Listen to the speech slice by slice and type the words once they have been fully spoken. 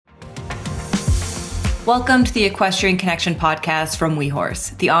Welcome to the Equestrian Connection podcast from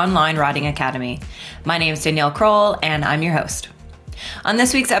WeHorse, the online riding academy. My name is Danielle Kroll, and I'm your host. On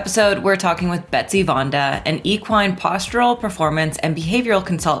this week's episode, we're talking with Betsy Vonda, an equine postural, performance, and behavioral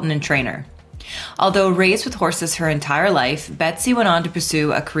consultant and trainer. Although raised with horses her entire life, Betsy went on to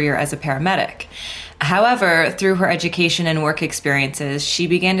pursue a career as a paramedic. However, through her education and work experiences, she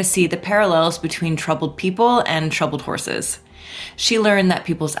began to see the parallels between troubled people and troubled horses. She learned that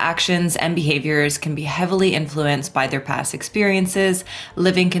people's actions and behaviors can be heavily influenced by their past experiences,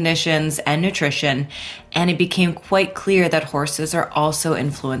 living conditions, and nutrition, and it became quite clear that horses are also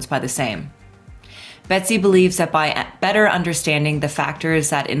influenced by the same. Betsy believes that by better understanding the factors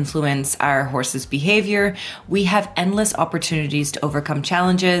that influence our horse's behavior, we have endless opportunities to overcome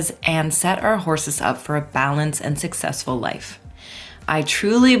challenges and set our horses up for a balanced and successful life. I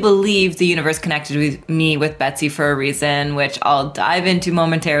truly believe the universe connected me with Betsy for a reason, which I'll dive into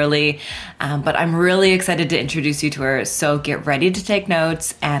momentarily, but I'm really excited to introduce you to her, so get ready to take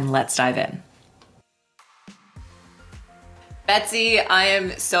notes and let's dive in. Betsy, I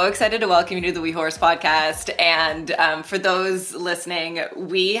am so excited to welcome you to the WeHorse podcast. And for those listening,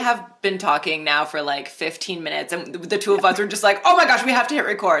 we have been talking now for like 15 minutes, and the two of us are just like, oh my gosh, we have to hit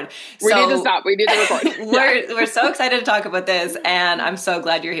record. We need to stop. We need to record. We're so excited to talk about this, and I'm so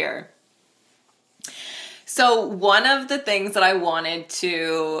glad you're here. So one of the things that I wanted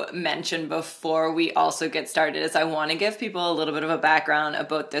to mention before we also get started is I want to give people a little bit of a background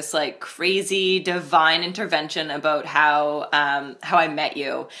about this like crazy divine intervention about how I met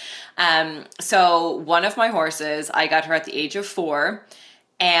you. So one of my horses, I got her at the age of 4,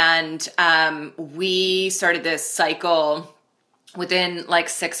 and we started this cycle within like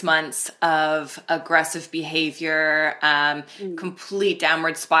 6 months of aggressive behavior, complete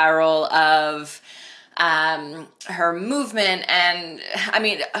downward spiral of her movement, and I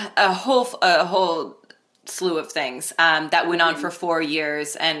mean a whole slew of things that went on for 4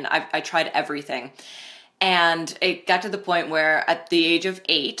 years, and I tried everything, and it got to the point where at the age of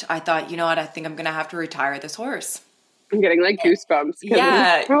 8 I thought, you know what, I think I'm gonna have to retire this horse. I'm getting like goosebumps. It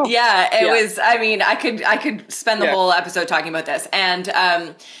was, I mean, I could spend the whole episode talking about this,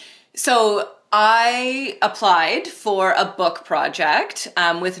 and so I applied for a book project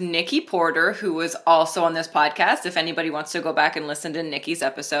with Nikki Porter, who was also on this podcast, if anybody wants to go back and listen to Nikki's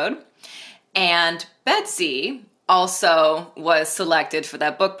episode. And Betsy also was selected for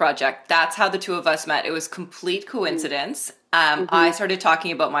that book project. That's how the two of us met. It was complete coincidence. I started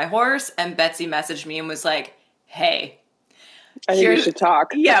talking about my horse, and Betsy messaged me and was like, hey, I think we should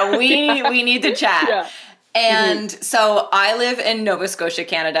talk. Yeah, we need to chat. Yeah. And so I live in Nova Scotia,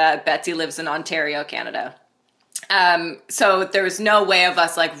 Canada. Betsy lives in Ontario, Canada. So there was no way of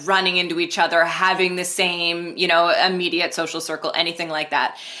us like running into each other, having the same, immediate social circle, anything like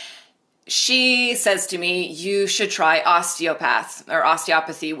that. She says to me, you should try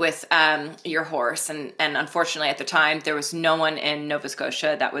osteopathy with your horse. And unfortunately at the time, there was no one in Nova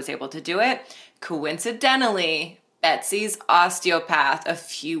Scotia that was able to do it. Coincidentally, Betsy's osteopath a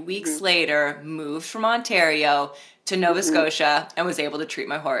few weeks later moved from Ontario to Nova Scotia and was able to treat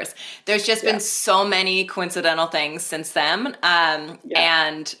my horse. There's just been so many coincidental things since then.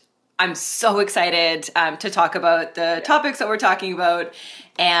 And I'm so excited to talk about the topics that we're talking about.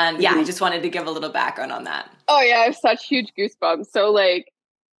 And I just wanted to give a little background on that. Oh yeah, I have such huge goosebumps. So like,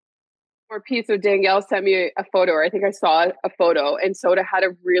 or piece of Danielle sent me a photo, or I think I saw a photo, and Soda had a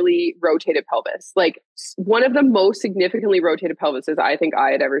really rotated pelvis, like one of the most significantly rotated pelvises I think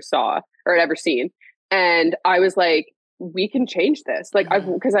I had ever saw or had ever seen. And I was like, we can change this. Like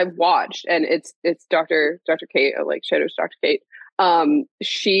because I've watched, and it's Dr. Kate, like shout out to Dr. Kate.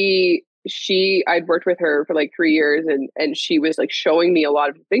 I'd worked with her for like 3 years, and she was like showing me a lot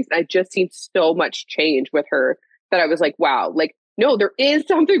of things. And I just seen so much change with her that I was like, wow, like, no, there is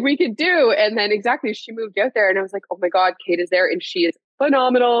something we could do. And then she moved out there, and I was like, oh my God, Kate is there, and she is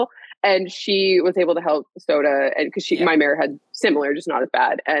phenomenal. And she was able to help Soda, and because my mare had similar, just not as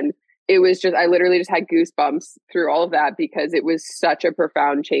bad. And it was just, I literally just had goosebumps through all of that because it was such a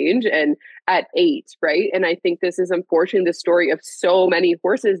profound change. And at 8, right? And I think this is unfortunately the story of so many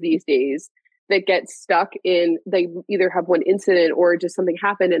horses these days that get stuck in, they either have one incident or just something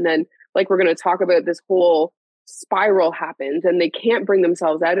happened. And then like, we're going to talk about, this whole spiral happens and they can't bring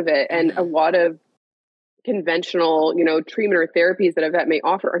themselves out of it. And a lot of conventional, treatment or therapies that a vet may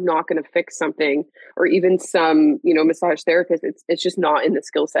offer are not going to fix something, or even some, massage therapists, it's just not in the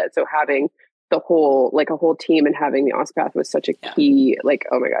skill set. So having a whole team and having the osteopath was such a key, like,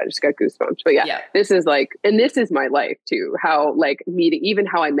 oh my God, I just got goosebumps. But this is like, and this is my life too, how like meeting, even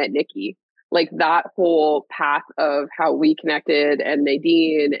how I met Nikki, like that whole path of how we connected and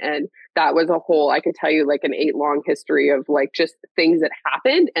Nadine, and that was a whole, I could tell you like an 8 long history of like just things that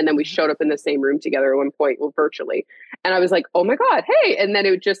happened. And then we showed up in the same room together at one point, well, virtually. And I was like, oh my God, hey. And then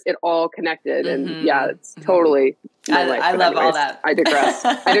it all connected. And yeah, it's totally my life. I love all that. I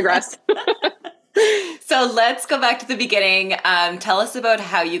digress. So let's go back to the beginning. Tell us about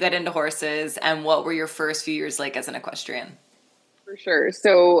how you got into horses and what were your first few years like as an equestrian? For sure.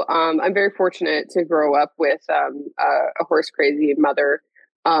 So I'm very fortunate to grow up with a horse crazy mother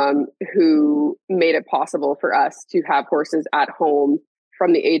who made it possible for us to have horses at home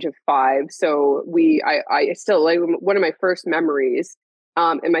from the age of 5. So I still, like, one of my first memories,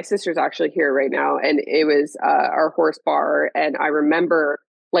 and my sister's actually here right now, and it was our horse bar, and I remember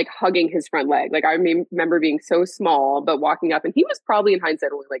like hugging his front leg. Like I remember being so small, but walking up, and he was probably in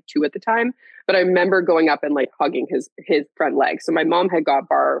hindsight only like 2 at the time, but I remember going up and like hugging his front leg. So my mom had got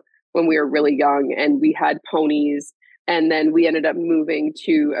bar when we were really young, and we had ponies. And then we ended up moving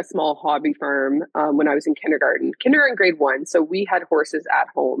to a small hobby farm when I was in kindergarten, grade 1. So we had horses at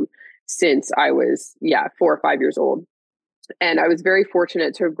home since I was, 4 or 5 years old. And I was very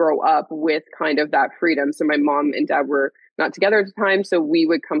fortunate to grow up with kind of that freedom. So my mom and dad were not together at the time. So we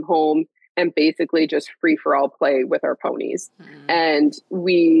would come home and basically just free for all play with our ponies. And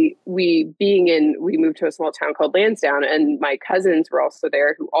we moved to a small town called Lansdowne, and my cousins were also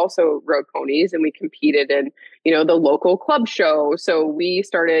there who also rode ponies, and we competed in, the local club show. So we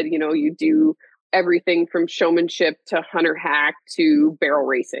started, you do everything from showmanship to hunter hack to barrel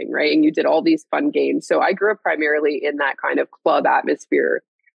racing, right? And you did all these fun games. So I grew up primarily in that kind of club atmosphere,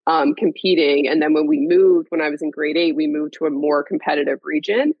 competing. And then when I was in grade 8, we moved to a more competitive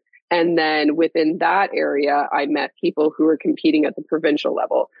region. And then within that area, I met people who were competing at the provincial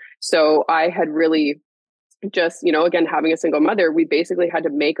level. So I had really just, again, having a single mother, we basically had to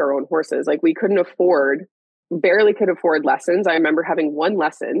make our own horses. Like we barely could afford lessons. I remember having 1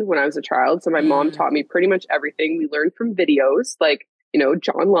 lesson when I was a child. So my mom taught me pretty much everything. We learned from videos, like,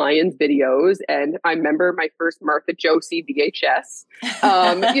 John Lyons videos. And I remember my first Martha Josie VHS,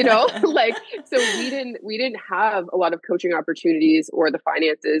 like, so we didn't have a lot of coaching opportunities or the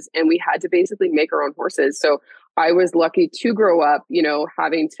finances, and we had to basically make our own horses. So I was lucky to grow up,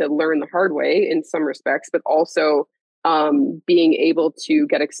 having to learn the hard way in some respects, but also being able to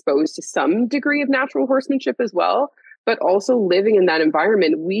get exposed to some degree of natural horsemanship as well. But also living in that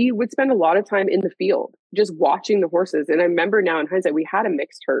environment, we would spend a lot of time in the field, just watching the horses. And I remember now in hindsight, we had a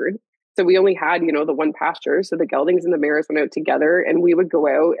mixed herd. So we only had, the one pasture. So the geldings and the mares went out together, and we would go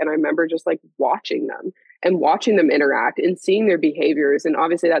out. And I remember just like watching them interact and seeing their behaviors. And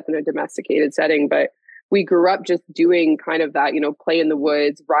obviously that's in a domesticated setting, but we grew up just doing kind of that, play in the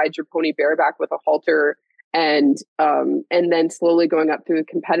woods, ride your pony bareback with a halter, and then slowly going up through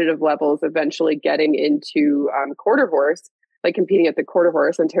competitive levels, eventually getting into quarter horse, like competing at the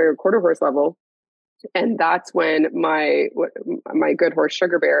Ontario quarter horse level. And that's when my good horse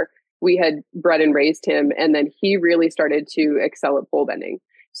Sugar Bear, we had bred and raised him, and then he really started to excel at pole bending.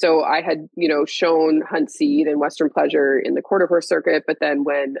 So I had, shown Hunt Seed and Western Pleasure in the quarter horse circuit, but then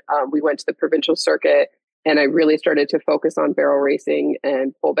when we went to the provincial circuit, and I really started to focus on barrel racing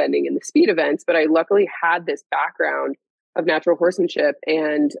and pole bending in the speed events. But I luckily had this background of natural horsemanship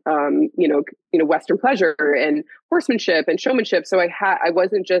and, Western pleasure and horsemanship and showmanship. So I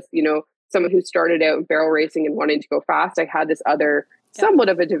wasn't just, someone who started out barrel racing and wanting to go fast. I had this other somewhat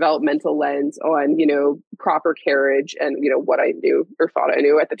of a developmental lens on, proper carriage and, what I knew or thought I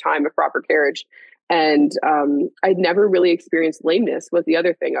knew at the time of proper carriage. And I'd never really experienced lameness was the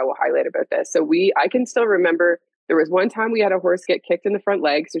other thing I will highlight about this. So I can still remember there was one time we had a horse get kicked in the front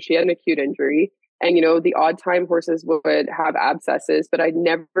leg. So she had an acute injury. And, the odd time horses would have abscesses, but I'd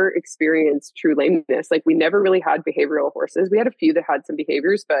never experienced true lameness. Like we never really had behavioral horses. We had a few that had some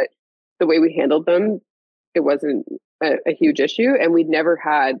behaviors, but the way we handled them, it wasn't a huge issue. And we'd never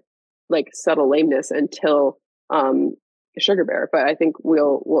had like subtle lameness until Sugar Bear, but I think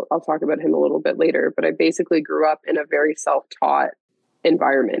I'll talk about him a little bit later. But I basically grew up in a very self-taught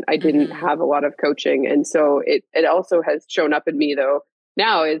environment. I didn't have a lot of coaching, and so it also has shown up in me though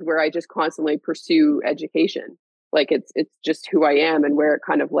now is where I just constantly pursue education. Like it's just who I am and where it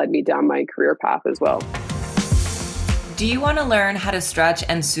kind of led me down my career path as well. Do you want to learn how to stretch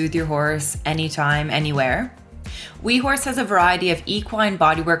and soothe your horse anytime, anywhere? WeHorse has a variety of equine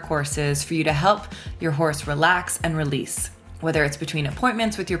bodywork courses for you to help your horse relax and release. Whether it's between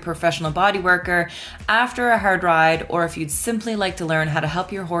appointments with your professional bodyworker, after a hard ride, or if you'd simply like to learn how to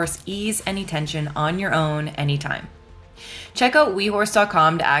help your horse ease any tension on your own anytime. Check out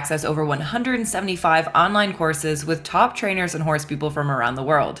WeHorse.com to access over 175 online courses with top trainers and horse people from around the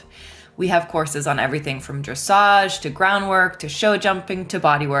world. We have courses on everything from dressage to groundwork to show jumping to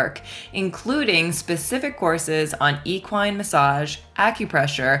bodywork, including specific courses on equine massage,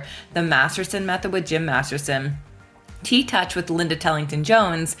 acupressure, the Masterson method with Jim Masterson, T-Touch with Linda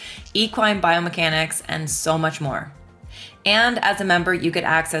Tellington-Jones, equine biomechanics, and so much more. And as a member, you get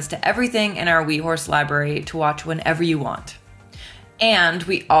access to everything in our WeHorse library to watch whenever you want. And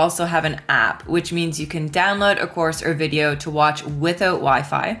we also have an app, which means you can download a course or video to watch without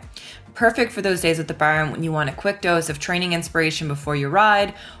Wi-Fi. Perfect for those days at the barn when you want a quick dose of training inspiration before you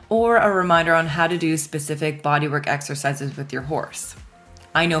ride, or a reminder on how to do specific bodywork exercises with your horse.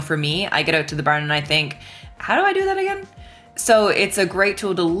 I know for me, I get out to the barn and I think, how do I do that again? So it's a great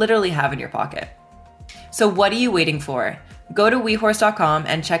tool to literally have in your pocket. So what are you waiting for? Go to wehorse.com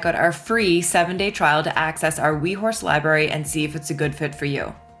and check out our free 7-day trial to access our WeHorse library and see if it's a good fit for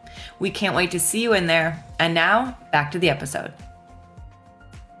you. We can't wait to see you in there. And now, back to the episode.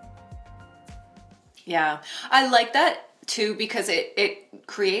 Yeah, I like that too because it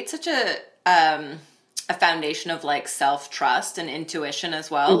creates such a foundation of like self-trust and intuition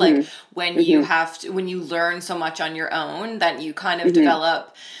as well. Like when you when you learn so much on your own that you kind of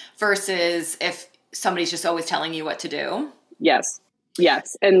develop versus if somebody's just always telling you what to do. Yes.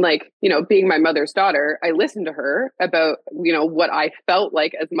 Yes. And like, being my mother's daughter, I listened to her about, what I felt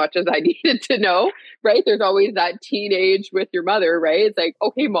like as much as I needed to know, right? There's always that teenage with your mother, right? It's like,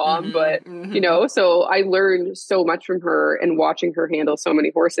 okay, mom, but, so I learned so much from her and watching her handle so many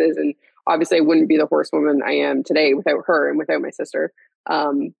horses. And obviously I wouldn't be the horsewoman I am today without her and without my sister.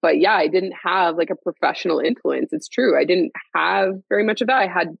 But yeah, I didn't have like a professional influence. It's true. I didn't have very much of that. I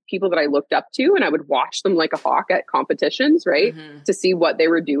had people that I looked up to and I would watch them like a hawk at competitions, right? To see what they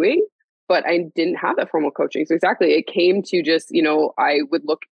were doing. But I didn't have that formal coaching. So exactly, it came to just, I would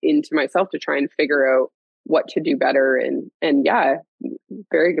look into myself to try and figure out what to do better. And yeah,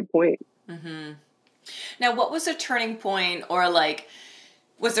 very good point. Now, what was a turning point or like,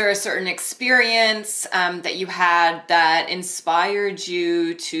 was there a certain experience that you had that inspired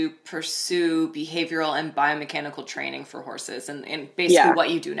you to pursue behavioral and biomechanical training for horses and basically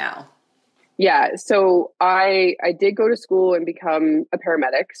what you do now? Yeah. So I did go to school and become a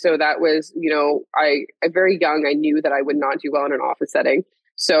paramedic. So that was, I very young, I knew that I would not do well in an office setting.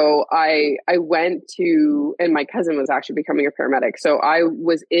 So I went to, and my cousin was actually becoming a paramedic. So I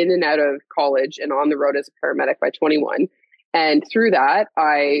was in and out of college and on the road as a paramedic by 21. And through that,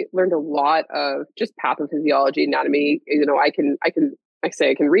 I learned a lot of just pathophysiology, anatomy. I can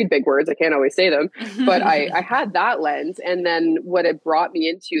read big words. I can't always say them, but I had that lens. And then what it brought me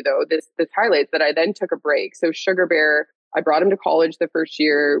into though, this highlights that I then took a break. So Sugar Bear, I brought him to college the first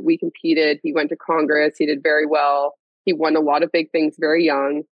year. We competed. He went to Congress. He did very well. He won a lot of big things very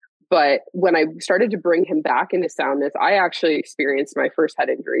young. But when I started to bring him back into soundness, I actually experienced my first head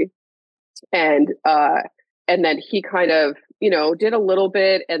injury. And then he kind of, did a little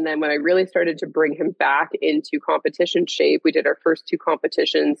bit. And then when I really started to bring him back into competition shape, we did our first 2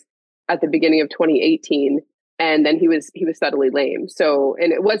 competitions at the beginning of 2018. And then he was subtly lame. So,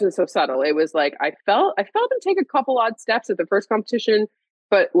 and it wasn't so subtle. It was like, I felt him take a couple odd steps at the first competition,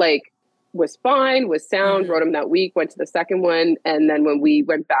 but like was fine, was sound, rode him that week, went to the second one. And then when we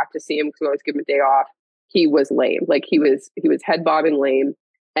went back to see him, because we always give him a day off, he was lame. Like he was head bobbing lame.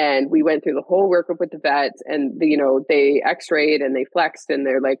 And we went through the whole workup with the vets and, they x-rayed and they flexed and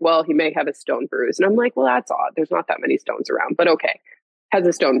they're like, well, he may have a stone bruise. And I'm like, well, that's odd. There's not that many stones around, but okay, has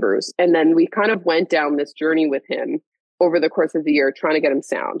a stone bruise. And then we kind of went down this journey with him over the course of the year, trying to get him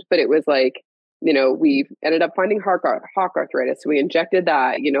sound. But it was like, we ended up finding hawk arthritis. So we injected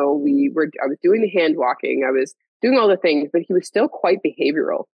that, I was doing the hand walking. I was doing all the things, but he was still quite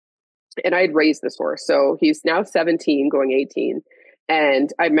behavioral. And I had raised this horse. So he's now 17 going 18.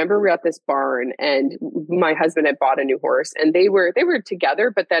 And I remember we were at this barn and my husband had bought a new horse and they were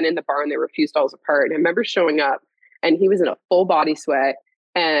together, but then in the barn, they were a few stalls apart. And I remember showing up and he was in a full body sweat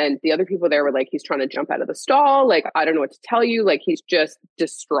and the other people there were like, he's trying to jump out of the stall. Like, I don't know what to tell you. Like, he's just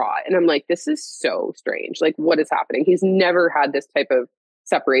distraught. And I'm like, this is so strange. Like, what is happening? He's never had this type of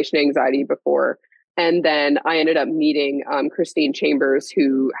separation anxiety before. And then I ended up meeting Christine Chambers,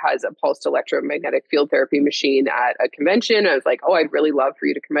 who has a pulsed electromagnetic field therapy machine at a convention. I was like, oh, I'd really love for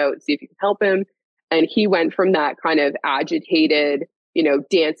you to come out and see if you can help him. And he went from that kind of agitated,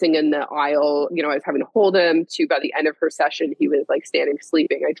 dancing in the aisle, I was having to hold him, to by the end of her session, he was like standing,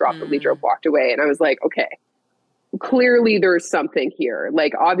 sleeping. I dropped the lead rope, walked away. And I was like, okay, clearly there's something here.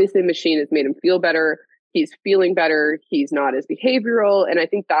 Like, obviously the machine has made him feel better. He's feeling better. He's not as behavioral. And I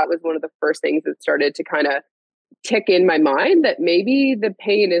think that was one of the first things that started to kind of tick in my mind that maybe the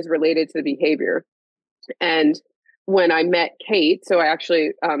pain is related to the behavior. And when I met Kate, so I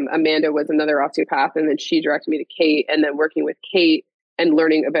actually, Amanda was another osteopath, and then she directed me to Kate, and then working with Kate and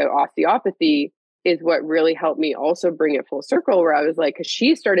learning about osteopathy is what really helped me also bring it full circle, where I was like, because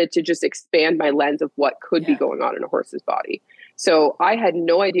she started to just expand my lens of what could be going on in a horse's body. So I had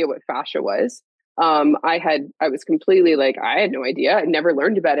no idea what fascia was. I was completely like, I had no idea. I never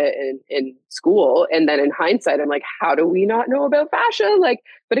learned about it in school. And then in hindsight, I'm like, how do we not know about fascia? Like,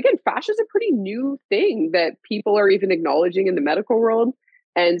 but again, fascia is a pretty new thing that people are even acknowledging in the medical world.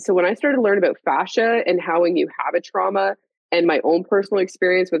 And so when I started to learn about fascia and how when you have a trauma, and my own personal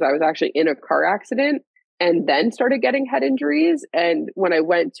experience was I was actually in a car accident and then started getting head injuries. And when I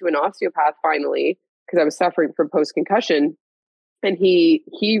went to an osteopath finally, because I was suffering from post concussion, and he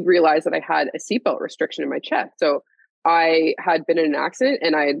realized that I had a seatbelt restriction in my chest. So I had been in an accident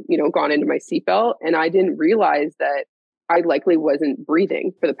and I had, gone into my seatbelt, and I didn't realize that I likely wasn't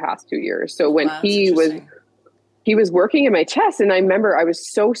breathing for the past 2 years. So when Wow, he was working in my chest, and I remember I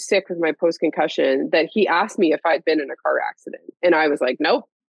was so sick with my post concussion that he asked me if I'd been in a car accident, and I was like, nope.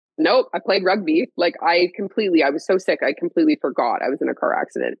 I played rugby. Like I was so sick, I completely forgot I was in a car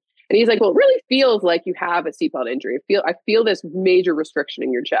accident. And he's like, well, it really feels like you have a seatbelt injury. I feel this major restriction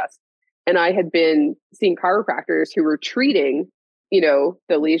in your chest. And I had been seeing chiropractors who were treating, the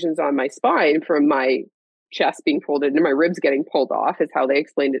lesions on my spine from my chest being folded and my ribs getting pulled off, is how they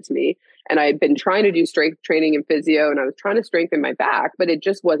explained it to me. And I had been trying to do strength training and physio, and I was trying to strengthen my back, but it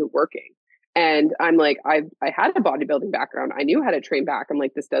just wasn't working. And I'm like, I had a bodybuilding background. I knew how to train back. I'm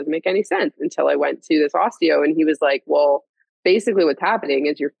like, this doesn't make any sense, until I went to this osteo, and he was like, well, basically what's happening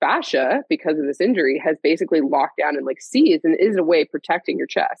is your fascia, because of this injury, has basically locked down and like seized, and is a way of protecting your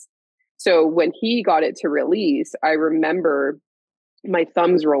chest. So when he got it to release, I remember my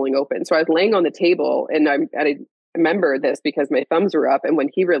thumbs rolling open. So I was laying on the table, and I remember this because my thumbs were up. And when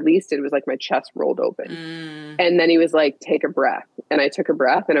he released it, it was like my chest rolled open. And then he was like, take a breath. And I took a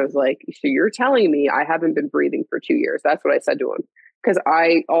breath, and I was like, so you're telling me I haven't been breathing for 2 years? That's what I said to him. Because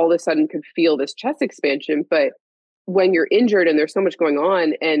I all of a sudden could feel this chest expansion. But when you're injured and there's so much going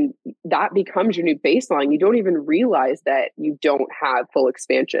on, and that becomes your new baseline, you don't even realize that you don't have full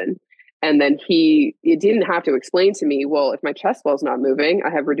expansion. And then it didn't have to explain to me, well, if my chest wall's not moving, I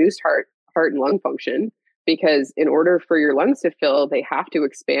have reduced heart and lung function, because in order for your lungs to fill, they have to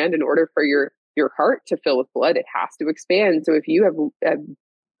expand. In order for your heart to fill with blood, it has to expand. So if you have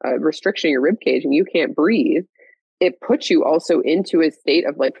a restriction in your rib cage and you can't breathe, it puts you also into a state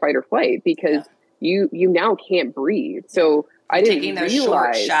of like fight or flight, because you now can't breathe. So I didn't taking those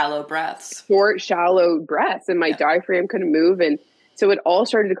realize short, shallow breaths, and my diaphragm couldn't move. And so it all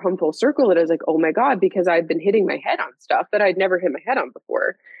started to come full circle, that I was like, oh my God, because I'd been hitting my head on stuff that I'd never hit my head on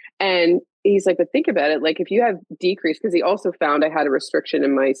before. And he's like, but think about it. Like if you have decreased, because he also found I had a restriction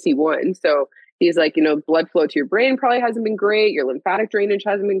in my C1. So he's like, blood flow to your brain probably hasn't been great. Your lymphatic drainage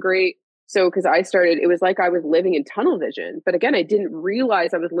hasn't been great. So because it was like I was living in tunnel vision. But again, I didn't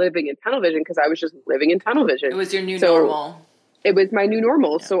realize I was living in tunnel vision, because I was just living in tunnel vision. It was your new normal. It was my new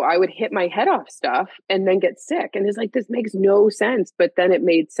normal. Yeah. So I would hit my head off stuff and then get sick. And it's like, this makes no sense. But then it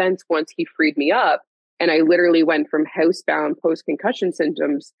made sense once he freed me up. And I literally went from housebound post-concussion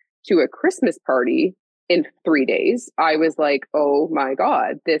symptoms to a Christmas party in 3 days. I was like, oh my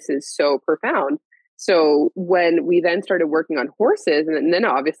God, this is so profound. So when we then started working on horses, and then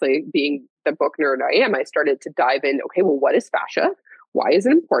obviously being the book nerd I am, I started to dive in, okay, well, what is fascia? Why is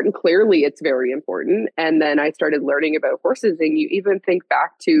it important? Clearly, it's very important. And then I started learning about horses. And you even think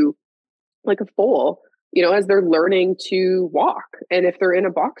back to like a foal, as they're learning to walk. And if they're in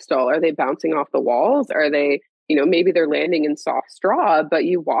a box stall, are they bouncing off the walls? Are they, maybe they're landing in soft straw, but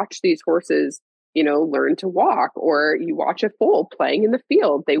you watch these horses, learn to walk. Or you watch a foal playing in the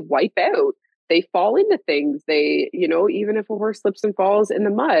field, they wipe out, they fall into things. They, even if a horse slips and falls in the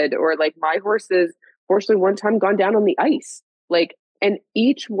mud, or like my horses, fortunately, one time gone down on the ice, like, and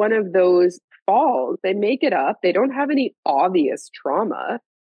each one of those falls, they make it up. They don't have any obvious trauma,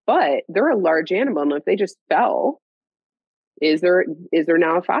 but they're a large animal. And if they just fell, is there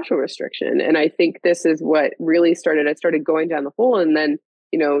now a fascial restriction? And I think this is what really started. I started going down the hole. And then,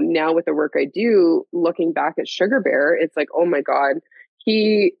 now with the work I do, looking back at Sugar Bear, it's like, oh my God,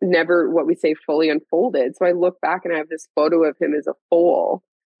 he never, what we say, fully unfolded. So I look back and I have this photo of him as a foal.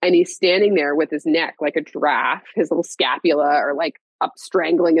 And he's standing there with his neck like a giraffe, his little scapula, or like up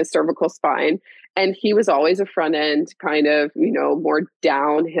strangling his cervical spine. And he was always a front end kind of, more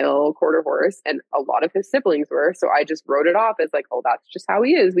downhill quarter horse. And a lot of his siblings were. So I just wrote it off as like, oh, that's just how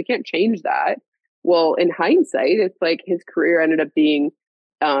he is. We can't change that. Well, in hindsight, it's like his career ended up being,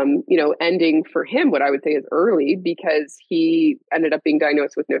 ending for him, what I would say is early, because he ended up being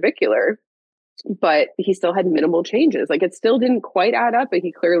diagnosed with navicular. but he still had minimal changes. Like it still didn't quite add up, but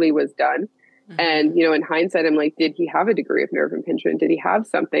he clearly was done. And, you know, in hindsight, I'm like, did he have a degree of nerve impingement? Did he have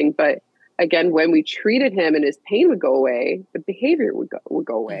something? But again, when we treated him and his pain would go away, the behavior would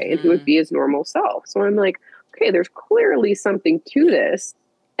go away and he would be his normal self. So I'm like, okay, there's clearly something to this.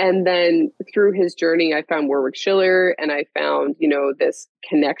 And then through his journey, I found Warwick Schiller and I found, you know, this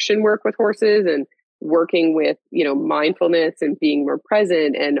connection work with horses and working with, you know, mindfulness and being more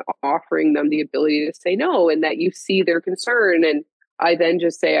present and offering them the ability to say no and that you see their concern. And I then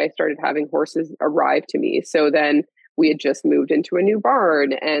just say I started having horses arrive to me. So then we had just moved into a new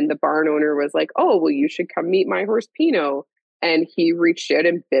barn and the barn owner was like, oh, well, you should come meet my horse Pino. And he reached out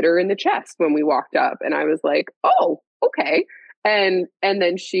and bit her in the chest when we walked up. And I was like, oh, okay. And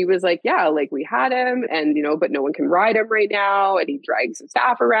then she was like, yeah, like we had him and, you know, but no one can ride him right now. And he drags some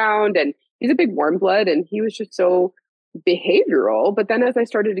staff around and he's a big warm blood. And he was just so behavioral. But then as I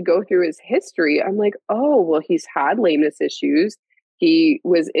started to go through his history, I'm like, oh, well, he's had lameness issues. He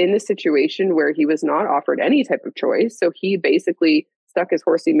was in a situation where he was not offered any type of choice. So he basically stuck his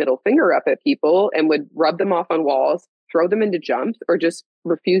horsey middle finger up at people and would rub them off on walls, throw them into jumps, or just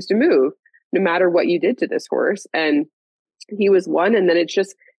refuse to move, no matter what you did to this horse. And he was one. And then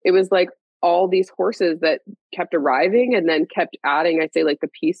it was like all these horses that kept arriving and then kept adding, I say, like the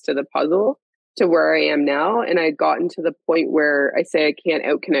piece to the puzzle to where I am now. And I had gotten to the point where I say I can't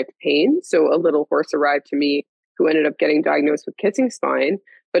outconnect pain. So a little horse arrived to me who ended up getting diagnosed with kissing spine.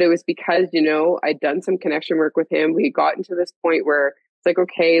 But it was because, you know, I'd done some connection work with him. We got into this point where it's like,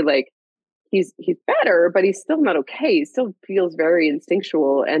 okay, like he's better, but he's still not okay. He still feels very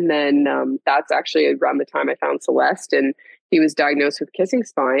instinctual. And then that's actually around the time I found Celeste and he was diagnosed with kissing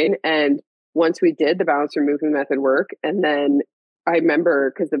spine. And once we did the balancer movement method work, and then I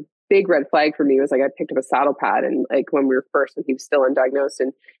remember because the big red flag for me was like I picked up a saddle pad and like when we were first, when he was still undiagnosed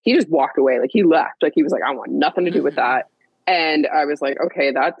and he just walked away, like he left, like he was like, I want nothing to do with that. And I was like,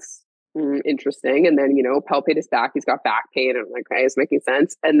 okay, that's interesting. And then, you know, palpate his back, he's got back pain. And I'm like, okay, it's making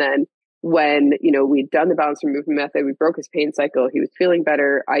sense. And then when, you know, we'd done the balancer movement method, we broke his pain cycle, he was feeling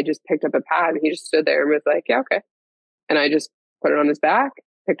better. I just picked up a pad and he just stood there and was like, yeah, okay. And I just put it on his back,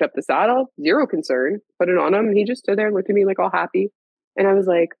 picked up the saddle, zero concern, put it on him. And he just stood there and looked at me like all happy. And I was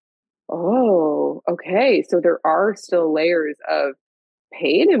like, oh, okay. So there are still layers of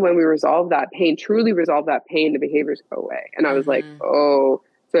pain. And when we resolve that pain, truly resolve that pain, the behaviors go away. And I was like, oh,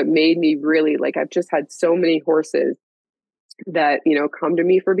 so it made me really like, I've just had so many horses that, you know, come to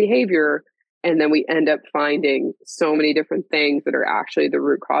me for behavior. And then we end up finding so many different things that are actually the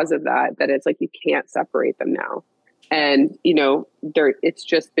root cause of that, that it's like, you can't separate them now. And, you know,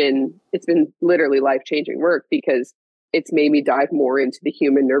 it's been literally life-changing work because it's made me dive more into the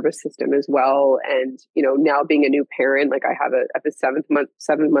human nervous system as well. And, you know, now being a new parent, like I have a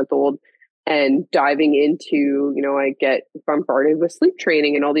 7-month-old and diving into, you know, I get bombarded with sleep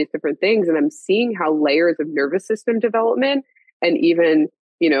training and all these different things. And I'm seeing how layers of nervous system development and even,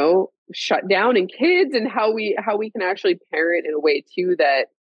 you know, shut down in kids and how we can actually parent in a way too that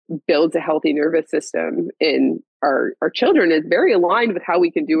builds a healthy nervous system in our children is very aligned with how we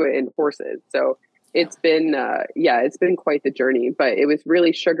can do it in horses. So it's been, it's been quite the journey, but it was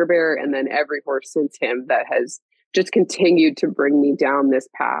really Sugar Bear. And then every horse since him that has just continued to bring me down this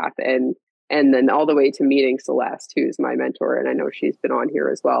path and then all the way to meeting Celeste, who's my mentor. And I know she's been on here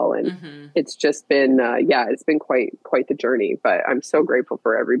as well. And it's just been, it's been quite the journey, but I'm so grateful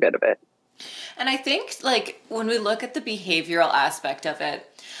for every bit of it. And I think like when we look at the behavioral aspect of it,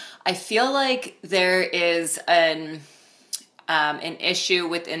 I feel like there is an issue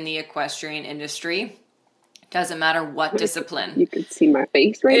within the equestrian industry. Doesn't matter what discipline. You could see my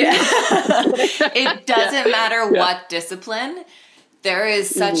face right now. It doesn't matter what discipline. There is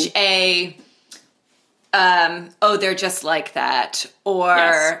such a, they're just like that.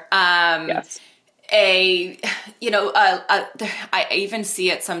 Or, I even see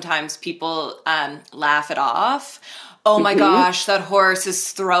it sometimes people laugh it off. Oh my gosh, that horse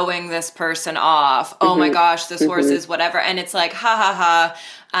is throwing this person off. Oh my gosh, this horse is whatever. And it's like, ha ha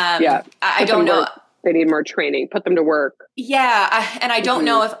ha. I don't know. They need more training. Put them to work. Yeah. I don't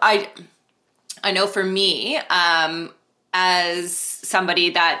know if I know for me, as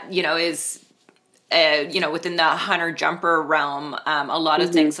somebody that, you know, is, within the hunter jumper realm, a lot of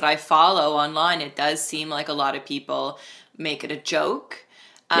things that I follow online, it does seem like a lot of people make it a joke.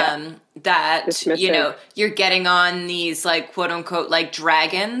 That, you know, you're getting on these like quote unquote like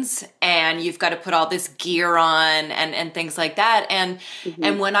dragons and you've got to put all this gear on and things like that. And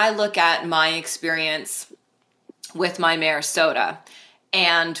when I look at my experience with my mare Soda,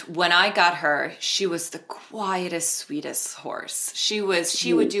 And when I got her, she was the quietest, sweetest horse. She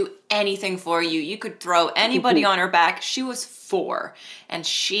would do anything for you. You could throw anybody on her back. She was 4 and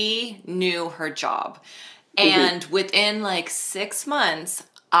she knew her job. And within like 6 months,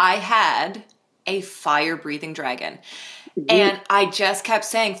 I had a fire-breathing dragon. And I just kept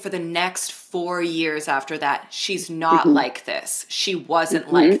saying for the next 4 years after that, she's not like this. She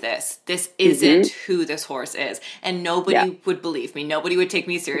wasn't like this. This isn't who this horse is. And nobody would believe me. Nobody would take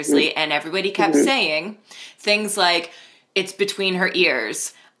me seriously. And everybody kept saying things like, it's between her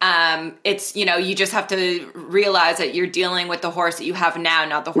ears. It's, you know, you just have to realize that you're dealing with the horse that you have now,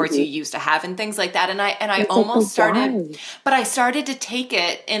 not the horse you used to have, and things like that. And I almost started, but I started to take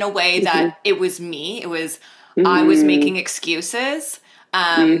it in a way that it was me. It was, I was making excuses,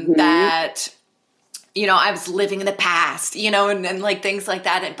 that, you know, I was living in the past, you know, and like things like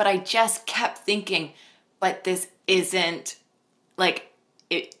that. But I just kept thinking, but this isn't like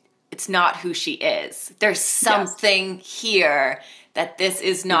it's not who she is. There's something here that this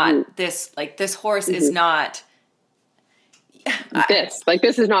is not this, like this horse is not this, like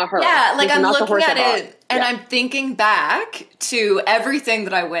this is not her. Yeah. Like this I'm looking at it and I'm thinking back to everything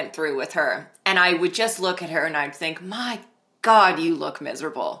that I went through with her. And I would just look at her and I'd think, my God, you look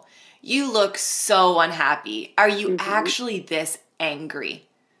miserable. You look so unhappy. Are you actually this angry?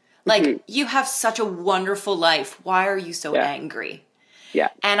 Like you have such a wonderful life. Why are you so angry? Yeah.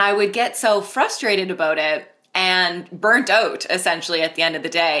 And I would get so frustrated about it and burnt out essentially at the end of the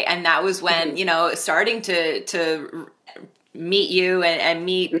day. And that was when, you know, starting to meet you and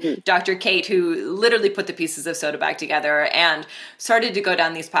meet Dr. Kate, who literally put the pieces of soda back together and started to go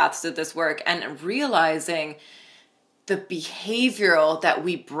down these paths of this work and realizing the behavioral that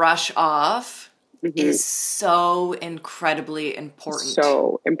we brush off is so incredibly important.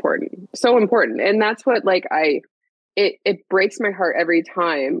 So important. So important. And that's what, like, it breaks my heart every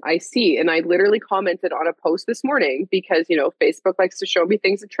time I see, and I literally commented on a post this morning because, you know, Facebook likes to show me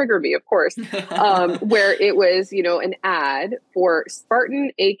things that trigger me, of course, where it was, you know, an ad for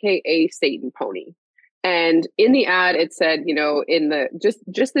Spartan, AKA Satan Pony. And in the ad, it said, you know, in the,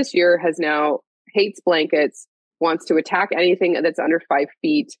 just this year has now hates blankets, wants to attack anything that's under 5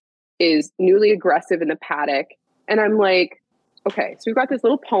 feet, is newly aggressive in the paddock. And I'm like, okay, so we've got this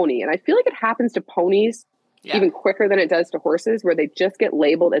little pony, and I feel like it happens to ponies even quicker than it does to horses, where they just get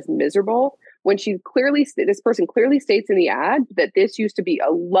labeled as miserable when this person clearly states in the ad that this used to be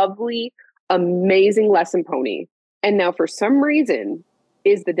a lovely, amazing lesson pony. And now for some reason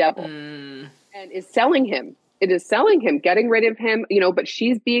is the devil and is selling him. It is selling him, getting rid of him, you know, but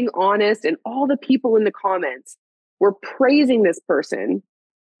she's being honest. And all the people in the comments were praising this person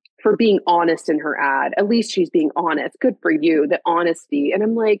for being honest in her ad. At least she's being honest. Good for you, the honesty. And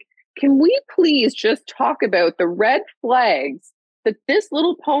I'm like, can we please just talk about the red flags that this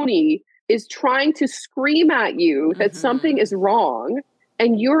little pony is trying to scream at you that something is wrong,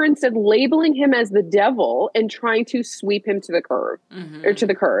 and you're instead labeling him as the devil and trying to sweep him to the curb or to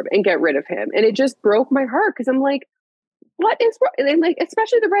the curb and get rid of him. And it just broke my heart because I'm like, what is wrong? And like,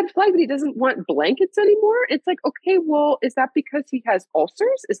 especially the red flag that he doesn't want blankets anymore. It's like, okay, well, is that because he has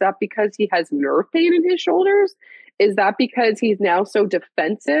ulcers? Is that because he has nerve pain in his shoulders? Is that because he's now so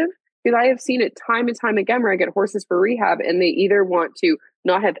defensive? Because I have seen it time and time again where I get horses for rehab and they either want to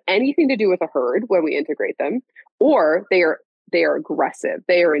not have anything to do with a herd when we integrate them, or they are aggressive.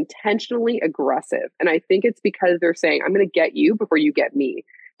 They are intentionally aggressive. And I think it's because they're saying, I'm going to get you before you get me.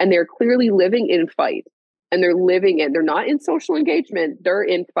 And they're clearly living in fight. And they're not in social engagement. They're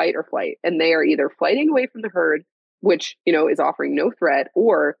in fight or flight. And they are either fighting away from the herd, which, you know, is offering no threat,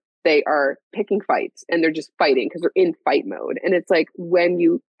 or they are picking fights and they're just fighting because they're in fight mode. And it's like, when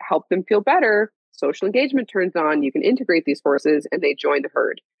you help them feel better, social engagement turns on, you can integrate these horses and they join the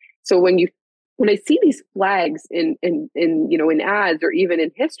herd. So when I see these flags in you know, in ads or even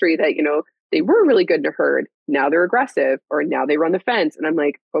in history that, you know, they were really good in a herd, now they're aggressive, or now they run the fence. And I'm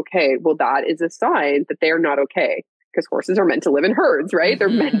like, okay, well, that is a sign that they're not okay, because horses are meant to live in herds, right? They're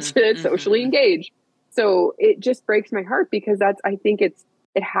meant to socially engage. So it just breaks my heart because I think it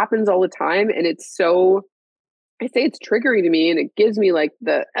happens all the time. And it's so, I say it's triggering to me, and it gives me like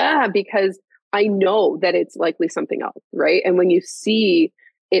because I know that it's likely something else, right? And when you see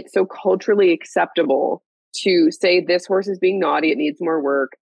it so culturally acceptable to say this horse is being naughty, it needs more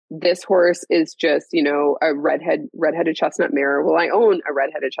work. This horse is just, you know, a redheaded chestnut mare. Well, I own a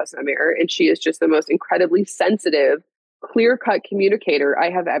redheaded chestnut mare, and she is just the most incredibly sensitive, clear-cut communicator I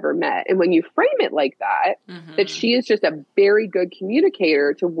have ever met. And when you frame it like that, that she is just a very good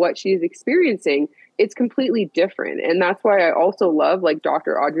communicator to what she's experiencing, it's completely different. And that's why I also love like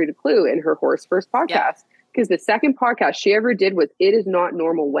Dr. Audrey DeClue in her Horse First podcast, Because the second podcast she ever did was, it is not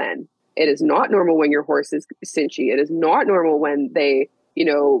normal when. It is not normal when your horse is cinchy. It is not normal when they,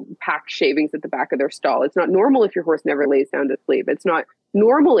 pack shavings at the back of their stall. It's not normal if your horse never lays down to sleep. It's not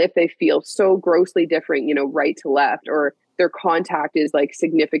normal if they feel so grossly different, right to left, or their contact is like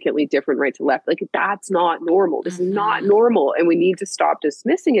significantly different right to left. Like, that's not normal. This is not normal. And we need to stop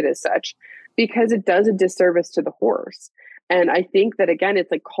dismissing it as such, because it does a disservice to the horse. And I think that, again, it's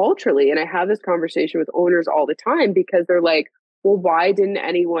like culturally, and I have this conversation with owners all the time, because they're like, well, why didn't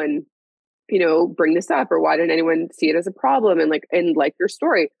anyone, bring this up, or why didn't anyone see it as a problem? And like your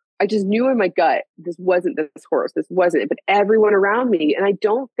story, I just knew in my gut, this wasn't this horse, this wasn't it, but everyone around me. And I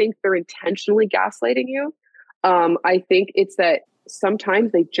don't think they're intentionally gaslighting you. I think it's that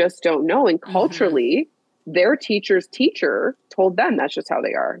sometimes they just don't know. And culturally, their teacher's teacher told them that's just how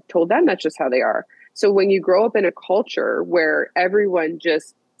they are, So when you grow up in a culture where everyone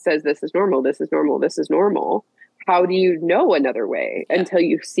just says, this is normal, this is normal, this is normal, how do you know another way until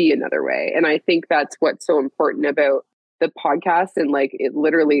you see another way? And I think that's what's so important about the podcast, and like it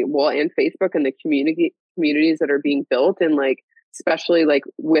literally, and Facebook, and the communities that are being built. And like, especially like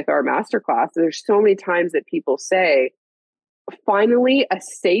with our masterclass, there's so many times that people say, finally, a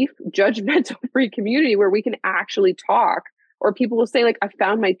safe, judgmental free community where we can actually talk. Or people will say, like, I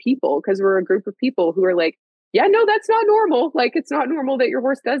found my people, because we're a group of people who are like, yeah, no, that's not normal. Like, it's not normal that your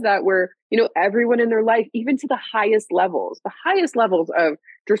horse does that, where, everyone in their life, even to the highest levels of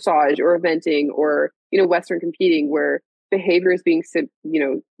dressage or eventing or, Western competing, where behavior is being,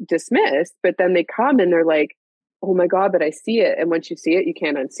 dismissed, but then they come and they're like, oh my God, but I see it. And once you see it, you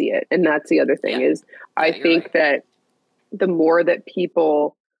can't unsee it. And that's the other thing is, I think that the more that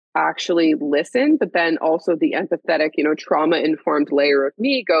people actually listen, but then also the empathetic, trauma-informed layer of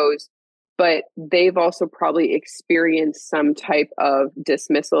me goes, but they've also probably experienced some type of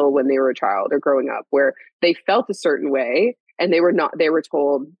dismissal when they were a child or growing up, where they felt a certain way and they were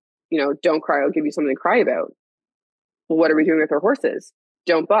told, don't cry, I'll give you something to cry about. Well, what are we doing with our horses?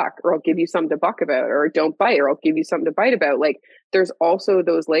 Don't buck, or I'll give you something to buck about, or don't bite, or I'll give you something to bite about. Like, there's also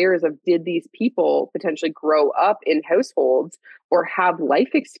those layers of, did these people potentially grow up in households or have life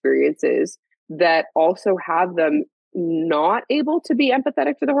experiences that also have them not able to be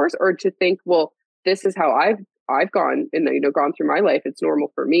empathetic to the horse, or to think, well, this is how I've gone and gone through my life. It's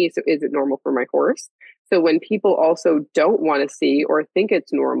normal for me. So is it normal for my horse? So when people also don't want to see or think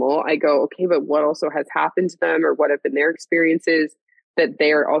it's normal, I go, okay, but what also has happened to them, or what have been their experiences, that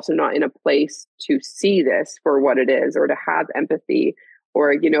they're also not in a place to see this for what it is, or to have empathy,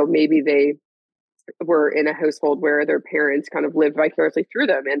 or, maybe they were in a household where their parents kind of lived vicariously through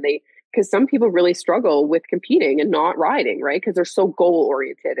them. And because some people really struggle with competing and not riding, right? Because they're so goal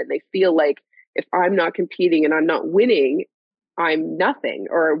oriented, and they feel like, if I'm not competing and I'm not winning, I'm nothing,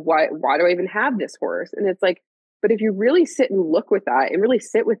 or why do I even have this horse? And it's like, but if you really sit and look with that and really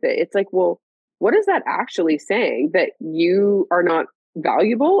sit with it, it's like, well, what is that actually saying? That you are not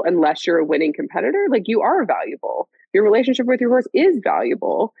valuable unless you're a winning competitor? Like, you are valuable. Your relationship with your horse is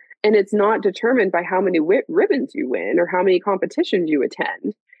valuable, and it's not determined by how many ribbons you win or how many competitions you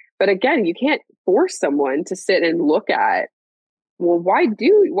attend. But again, you can't force someone to sit and look at, well, why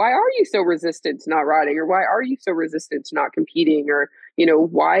are you so resistant to not riding, or why are you so resistant to not competing, or,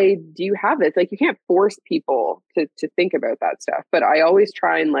 why do you have this? Like, you can't force people to think about that stuff. But I always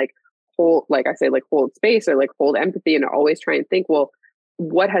try and hold space, or hold empathy, and always try and think, well,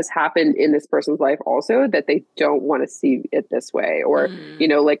 what has happened in this person's life also that they don't want to see it this way, or,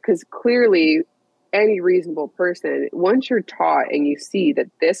 because clearly any reasonable person, once you're taught and you see that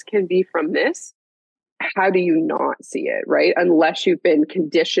this can be from this, how do you not see it, right? Unless you've been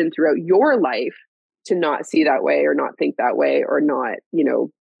conditioned throughout your life to not see that way, or not think that way, or not,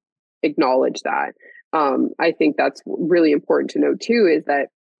 acknowledge that. I think that's really important to know too, is that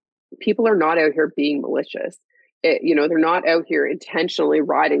people are not out here being malicious. They're not out here intentionally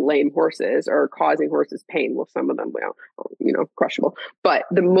riding lame horses or causing horses pain. Well, some of them, crushable. But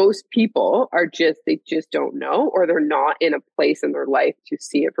the most people they just don't know, or they're not in a place in their life to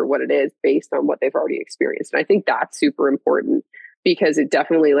see it for what it is based on what they've already experienced. And I think that's super important, because it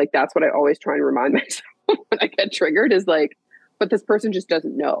definitely, that's what I always try and remind myself when I get triggered, is like, but this person just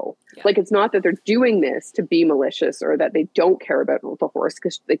doesn't know. Yeah. Like, it's not that they're doing this to be malicious, or that they don't care about the horse,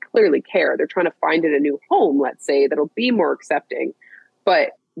 because they clearly care. They're trying to find it a new home, let's say, that'll be more accepting,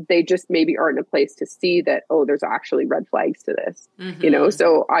 but they just maybe aren't in a place to see that, oh, there's actually red flags to this,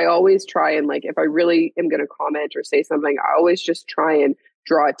 So I always try and, if I really am going to comment or say something, I always just try and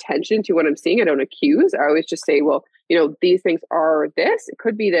draw attention to what I'm seeing. I don't accuse. I always just say, well, these things are this, it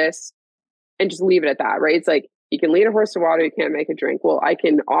could be this, and just leave it at that, right? It's like, you can lead a horse to water, you can't make it drink. Well, I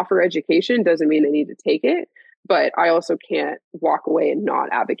can offer education, doesn't mean I need to take it, but I also can't walk away and not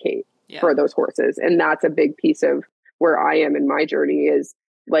advocate for those horses. And that's a big piece of where I am in my journey is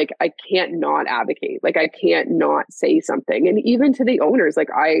like, I can't not advocate. Like, I can't not say something. And even to the owners, like,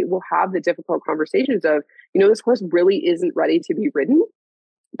 I will have the difficult conversations of, this horse really isn't ready to be ridden,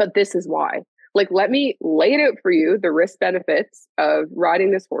 but this is why. Like, let me lay it out for you, the risk benefits of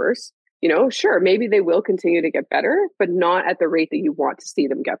riding this horse. Sure, maybe they will continue to get better, but not at the rate that you want to see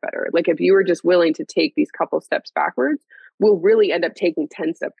them get better. Like, if you were just willing to take these couple steps backwards, we'll really end up taking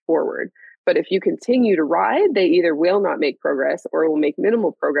 10 steps forward. But if you continue to ride, they either will not make progress or will make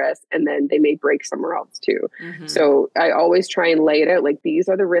minimal progress, and then they may break somewhere else too. So I always try and lay it out like, these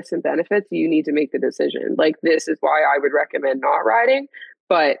are the risks and benefits. You need to make the decision. Like, this is why I would recommend not riding.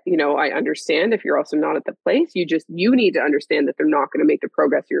 But, I understand if you're also not at the place, you need to understand that they're not going to make the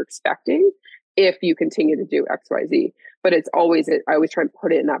progress you're expecting if you continue to do X, Y, Z. But I always try and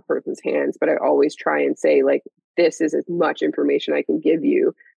put it in that person's hands. But I always try and say, like, this is as much information I can give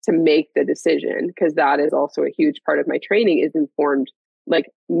you to make the decision, because that is also a huge part of my training is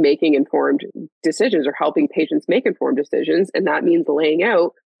making informed decisions or helping patients make informed decisions. And that means laying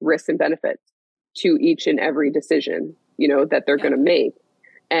out risks and benefits to each and every decision, that they're going to make.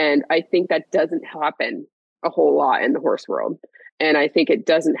 And I think that doesn't happen a whole lot in the horse world. And I think it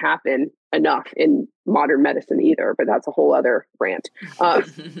doesn't happen enough in modern medicine either, but that's a whole other rant.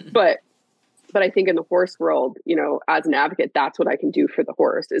 But I think in the horse world, as an advocate, that's what I can do for the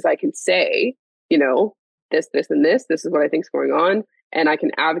horse is I can say, this, and this is what I think is going on. And I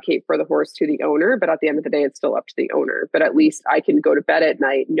can advocate for the horse to the owner, but at the end of the day, it's still up to the owner. But at least I can go to bed at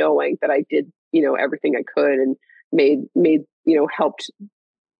night knowing that I did, everything I could and made, helped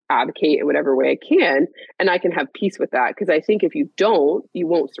advocate in whatever way I can. And I can have peace with that. Because I think if you don't, you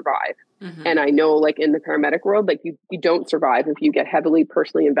won't survive. And I know, like, in the paramedic world, like, you don't survive if you get heavily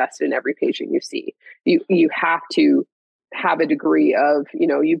personally invested in every patient you see. You have to have a degree of,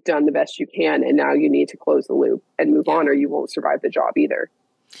 you've done the best you can, and now you need to close the loop and move on, or you won't survive the job either.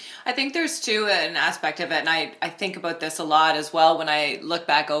 I think there's too an aspect of it, and I think about this a lot as well when I look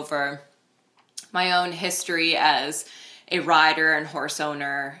back over my own history as a rider and horse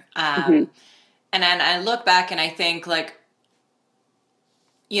owner. And then I look back and I think, like,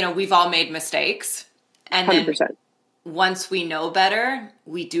 we've all made mistakes. And 100%. Then once we know better,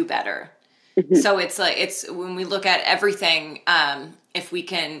 we do better. So it's when we look at everything, if we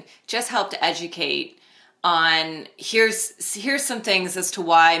can just help to educate on here's some things as to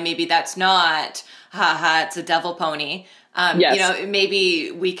why maybe that's not, it's a devil pony.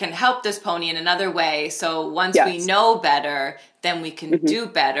 Maybe we can help this pony in another way. So once we know better, then we can do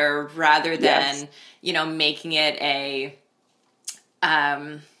better rather than, making it a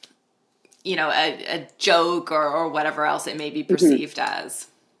joke or whatever else it may be perceived as.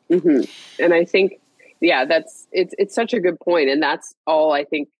 And I think, it's such a good point. And that's all I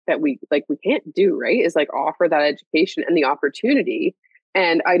think that we can't do, right? Is like offer that education and the opportunity.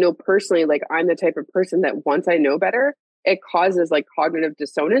 And I know personally, like, I'm the type of person that once I know better, it causes like cognitive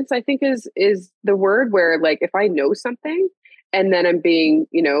dissonance, I think is the word, where like, if I know something and then I'm being,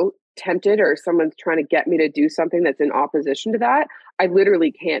 tempted or someone's trying to get me to do something that's in opposition to that, I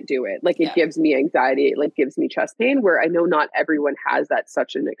literally can't do it. Like, it gives me anxiety. It like gives me chest pain, where I know not everyone has that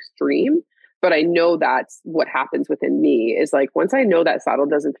such an extreme, but I know that's what happens within me is like, once I know that saddle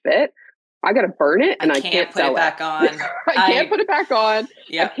doesn't fit, I got to burn it and I can't put it back on. I can't put it back on.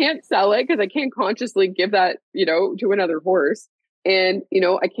 I can't sell it because I can't consciously give that, to another horse. And,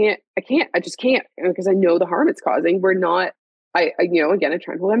 I just can't, because I know the harm it's causing. We're not, again, I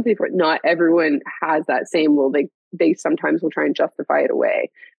try and hold empathy for it. Not everyone has that same, they sometimes will try and justify it away.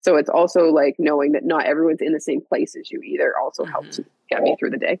 So it's also like knowing that not everyone's in the same place as you either also helps get me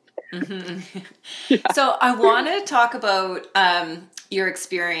through the day. So I want to talk about your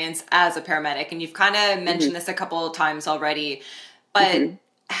experience as a paramedic, and you've kind of mentioned this a couple of times already, but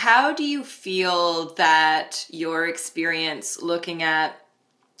how do you feel that your experience looking at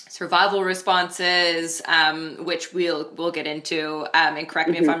survival responses, which we'll get into, and correct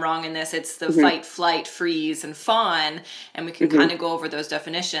me if I'm wrong in this, it's the fight, flight, freeze, and fawn, and we can kind of go over those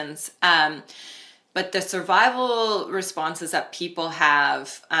definitions. But the survival responses that people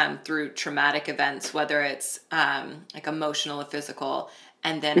have through traumatic events, whether it's like emotional or physical,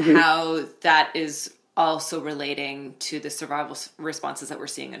 and then how that is also relating to the survival responses that we're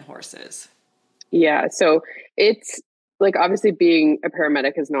seeing in horses. Yeah, so it's like, obviously being a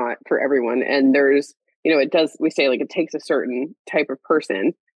paramedic is not for everyone. And there's, we say like it takes a certain type of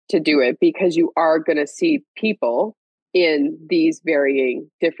person to do it, because you are going to see people in these varying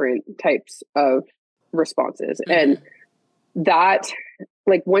different types of responses. And that,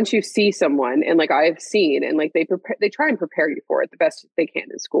 like, once you see someone, and like I've seen, and like they try and prepare you for it the best they can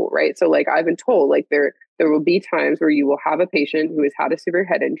in school, right? So like I've been told, like there will be times where you will have a patient who has had a severe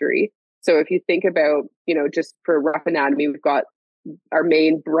head injury. So if you think about, just for rough anatomy, we've got our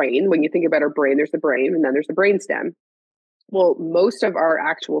main brain. When you think about our brain, there's the brain, and then there's the brainstem. Well, most of our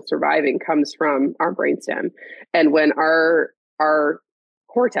actual surviving comes from our brainstem. And when our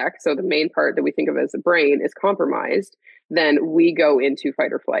cortex, so the main part that we think of as the brain, is compromised, then we go into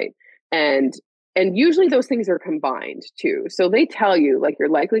fight or flight. And usually those things are combined too. So they tell you, like, you're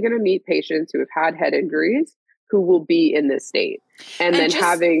likely going to meet patients who have had head injuries who will be in this state. And then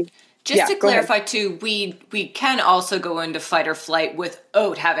just to clarify too, we can also go into fight or flight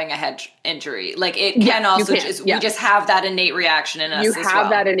without having a head injury. Like it can also we just have that innate reaction in us. You have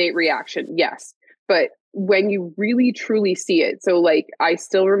that innate reaction, yes. But when you really truly see it, so like I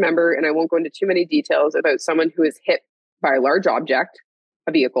still remember, and I won't go into too many details, about someone who is hit by a large object,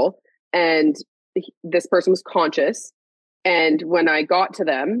 a vehicle, and this person was conscious. And when I got to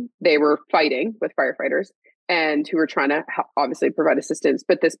them, they were fighting with firefighters and who were trying to obviously provide assistance.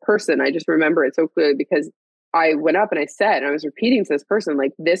 But this person, I just remember it so clearly because I went up and I said, and I was repeating to this person,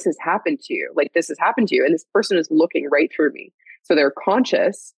 like, this has happened to you. Like, this has happened to you. And this person is looking right through me. So they're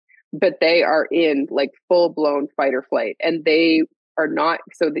conscious, but they are in like full blown fight or flight. And they are not,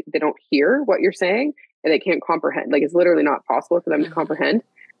 so they don't hear what you're saying and they can't comprehend. Like, it's literally not possible for them to comprehend.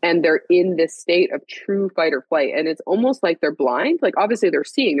 And they're in this state of true fight or flight. And it's almost like they're blind. Like, obviously they're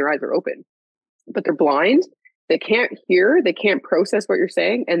seeing, their eyes are open, but they're blind. They can't hear, they can't process what you're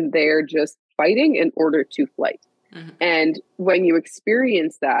saying, and they're just fighting in order to fight. And when you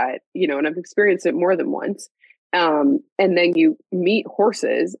experience that, and I've experienced it more than once, and then you meet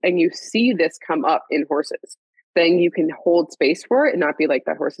horses and you see this come up in horses, then you can hold space for it and not be like,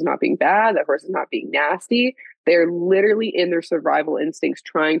 that horse is not being bad, that horse is not being nasty. They're literally in their survival instincts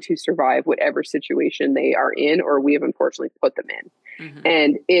trying to survive whatever situation they are in, or we have unfortunately put them in.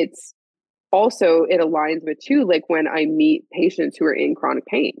 And it's also, it aligns with too, like when I meet patients who are in chronic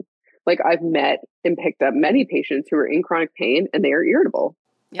pain, like I've met and picked up many patients who are in chronic pain and they are irritable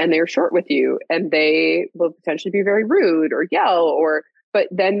and they're short with you and they will potentially be very rude or yell but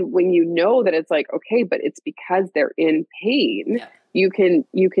then when you know that it's like, okay, but it's because they're in pain, you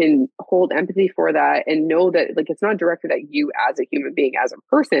can hold empathy for that and know that, like, it's not directed at you as a human being, as a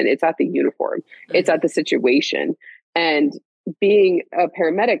person, it's at the uniform, it's at the situation. And being a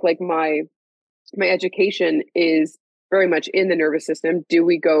paramedic, like my education is very much in the nervous system. Do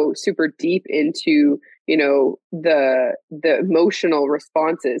we go super deep into, the emotional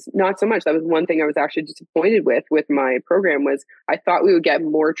responses? Not so much. That was one thing I was actually disappointed with my program, was I thought we would get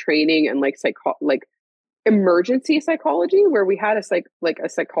more training and like emergency psychology, where we had a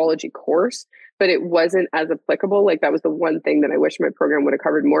psychology course, but it wasn't as applicable. Like, that was the one thing that I wish my program would have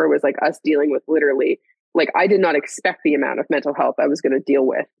covered more, was like us dealing with literally, like, I did not expect the amount of mental health I was going to deal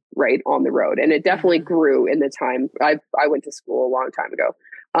with right on the road. And it definitely grew in the time. I went to school a long time ago.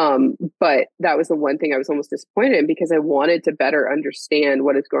 But that was the one thing I was almost disappointed in, because I wanted to better understand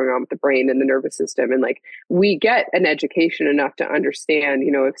what is going on with the brain and the nervous system. And like, we get an education enough to understand,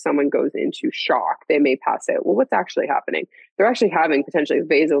 if someone goes into shock, they may pass out. Well, what's actually happening? They're actually having potentially a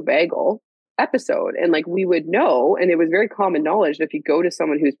vasovagal episode. And like, we would know, and it was very common knowledge that if you go to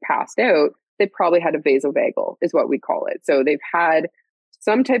someone who's passed out, they probably had a vasovagal, is what we call it. So they've had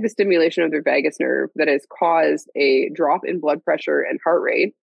some type of stimulation of their vagus nerve that has caused a drop in blood pressure and heart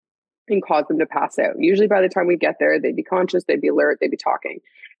rate and caused them to pass out. Usually by the time we get there, they'd be conscious, they'd be alert, they'd be talking.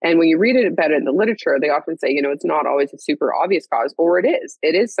 And when you read it about it in the literature, they often say, it's not always a super obvious cause, or it is.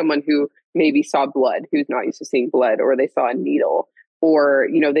 It is someone who maybe saw blood, who's not used to seeing blood, or they saw a needle, or,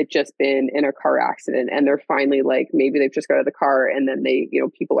 they've just been in a car accident and they're finally, like, maybe they've just got out of the car and then they,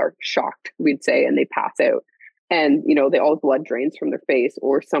 people are shocked, we'd say, and they pass out. And, they all blood drains from their face,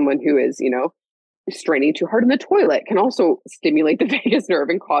 or someone who is, straining too hard in the toilet can also stimulate the vagus nerve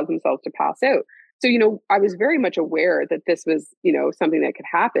and cause themselves to pass out. So, I was very much aware that this was, something that could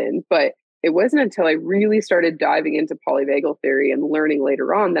happen, but it wasn't until I really started diving into polyvagal theory and learning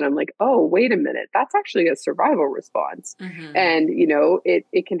later on that I'm like, oh, wait a minute, that's actually a survival response. And,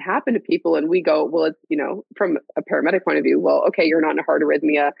 it can happen to people. And we go, well, it's, from a paramedic point of view, well, okay, you're not in a heart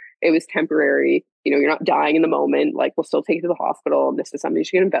arrhythmia. It was temporary. You're not dying in the moment. Like, we'll still take you to the hospital. And this is something you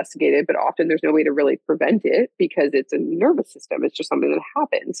should get investigated. But often there's no way to really prevent it because it's a nervous system. It's just something that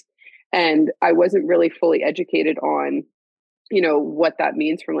happens. And I wasn't really fully educated on, what that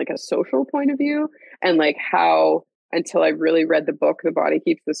means from like a social point of view, and like how, until I really read the book, The Body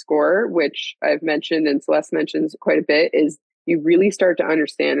Keeps the Score, which I've mentioned and Celeste mentions quite a bit, is you really start to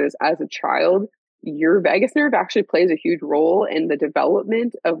understand as a child, your vagus nerve actually plays a huge role in the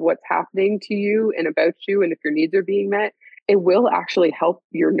development of what's happening to you and about you. And if your needs are being met, it will actually help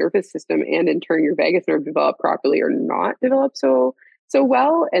your nervous system and in turn your vagus nerve develop properly or not develop so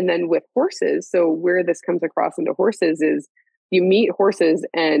well. And then with horses, so where this comes across into horses is you meet horses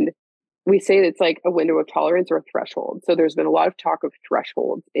and we say it's like a window of tolerance or a threshold. So there's been a lot of talk of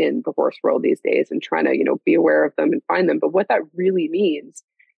thresholds in the horse world these days and trying to, be aware of them and find them. But what that really means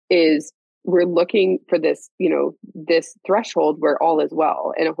is we're looking for this, this threshold where all is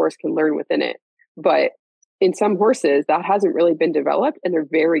well and a horse can learn within it. But in some horses, that hasn't really been developed and they're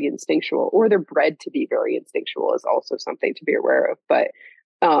very instinctual, or they're bred to be very instinctual is also something to be aware of. But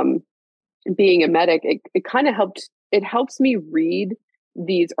being a medic, it kind of it helps me read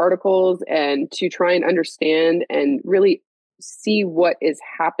these articles and to try and understand and really see what is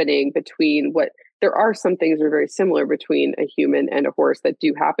happening between there are some things that are very similar between a human and a horse that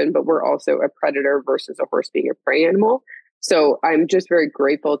do happen, but we're also a predator versus a horse being a prey animal. So I'm just very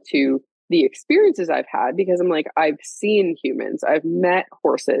grateful to the experiences I've had because I'm like, I've seen humans, I've met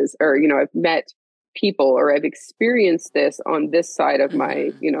horses, or, I've met people, or I've experienced this on this side of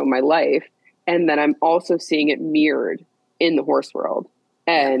my, my life. And then I'm also seeing it mirrored in the horse world.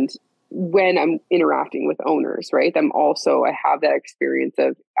 And when I'm interacting with owners, right, I have that experience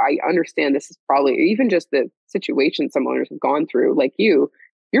of, I understand this is probably, even just the situation some owners have gone through, like you're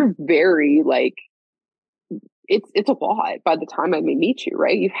very like, it's a lot by the time I may meet you,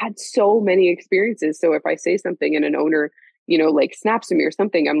 right? You've had so many experiences. So if I say something and an owner, like snaps at me or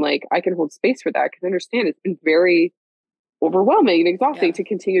something, I'm like, I can hold space for that because I understand it's been very overwhelming and exhausting to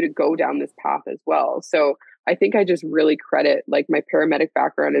continue to go down this path as well. So I think I just really credit like my paramedic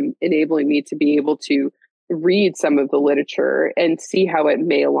background and enabling me to be able to read some of the literature and see how it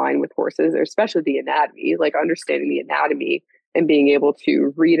may align with horses, or especially the anatomy, like understanding the anatomy and being able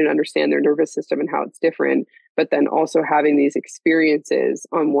to read and understand their nervous system and how it's different. But then also having these experiences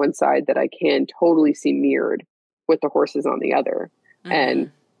on one side that I can totally see mirrored with the horses on the other.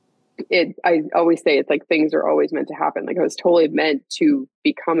 And I always say it's like things are always meant to happen. Like I was totally meant to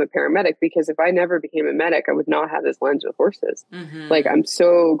become a paramedic because if I never became a medic, I would not have this lens with horses. Like I'm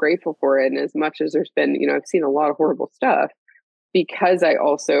so grateful for it. And as much as there's been, I've seen a lot of horrible stuff, because I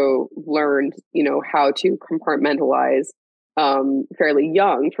also learned, how to compartmentalize fairly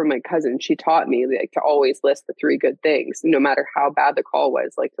young from my cousin. She taught me like to always list the 3 good things, no matter how bad the call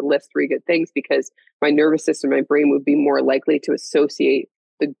was, like to list 3 good things, because my nervous system, my brain would be more likely to associate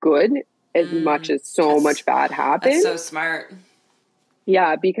the good as much as much bad happened. That's so smart.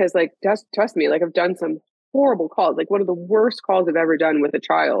 Yeah, because like just trust me, like I've done some horrible calls. Like one of the worst calls I've ever done with a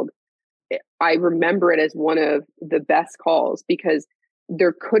child, I remember it as one of the best calls because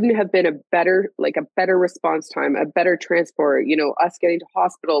there couldn't have been a better response time, a better transport, us getting to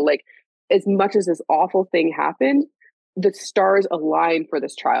hospital. Like as much as this awful thing happened, the stars aligned for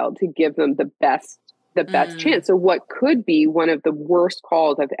this child to give them the best chance. So what could be one of the worst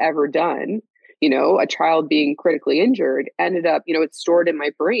calls I've ever done, a child being critically injured, ended up, it's stored in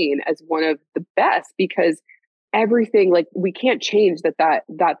my brain as one of the best because everything, like we can't change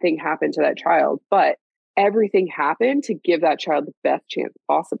that thing happened to that child, but everything happened to give that child the best chance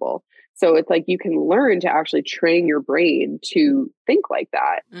possible. So it's like you can learn to actually train your brain to think like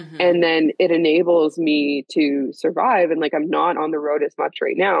that. And then it enables me to survive. And like I'm not on the road as much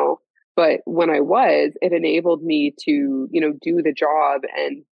right now, but when I was, it enabled me to, do the job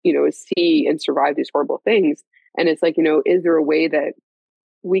and, see and survive these horrible things. And it's like, is there a way that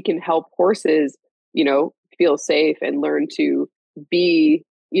we can help horses, feel safe and learn to be,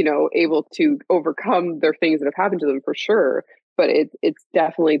 able to overcome their things that have happened to them, for sure. But it's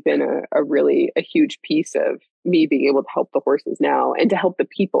definitely been a huge piece of me being able to help the horses now and to help the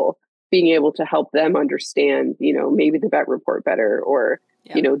people, being able to help them understand, maybe the vet report better or,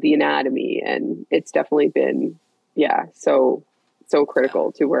 the anatomy. And it's definitely been, so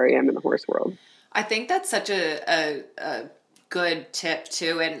critical to where I am in the horse world. I think that's such a good tip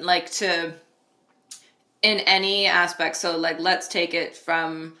too. And like in any aspect. So like, let's take it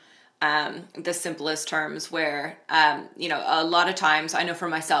from the simplest terms where, a lot of times I know for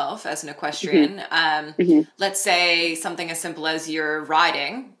myself as an equestrian, let's say something as simple as you're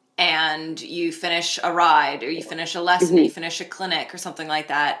riding and you finish a ride or you finish a lesson, you finish a clinic or something like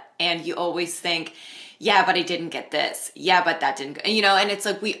that. And you always think, yeah, but I didn't get this. Yeah, but that didn't, and it's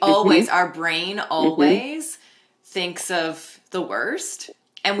like, we always, our brain always thinks of the worst.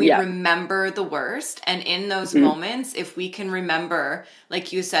 And we remember the worst. And in those moments, if we can remember,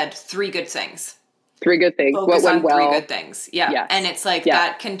 like you said, 3 good things, Three good things. What focus went on three well? good things. Yeah. Yes. And it's like Yeah.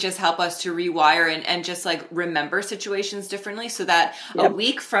 that can just help us to rewire and just like remember situations differently so that a Yep.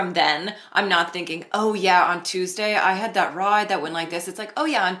 week from then, I'm not thinking, oh yeah, on Tuesday I had that ride that went like this. It's like, oh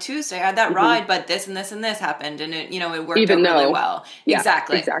yeah, on Tuesday I had that ride, but this and this and this happened and it, it worked Even out really though, well. yeah,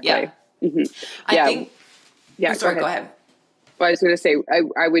 Exactly. Yeah. exactly. hmm I Yeah. think, Yeah. oh, Go sorry, go ahead. ahead. Well, I was going to say,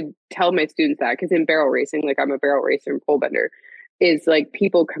 I would tell my students that because in barrel racing, like I'm a barrel racer and pole bender, is like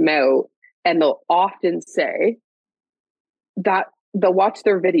people come out and they'll often say that they'll watch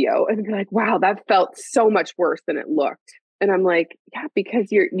their video and be like, wow, that felt so much worse than it looked. And I'm like, yeah,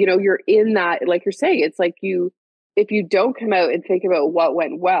 because you're in that, like you're saying, it's like if you don't come out and think about what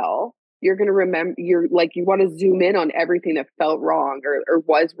went well, you're going to remember, you're like, you want to zoom in on everything that felt wrong or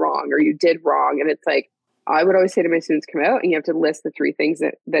was wrong or you did wrong. And it's like, I would always say to my students, come out and you have to list the three things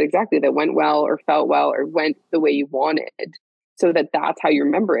that exactly that went well or felt well or went the way you wanted so that's how you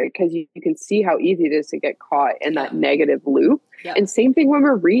remember it. Cause you can see how easy it is to get caught in that negative loop. Yeah. And same thing when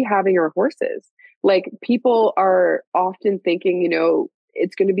we're rehabbing our horses. Like people are often thinking,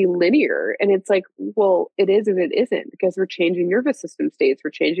 it's going to be linear. And it's like, well, it is and it isn't because we're changing nervous system states,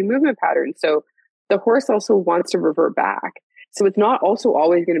 we're changing movement patterns. So the horse also wants to revert back. So it's not also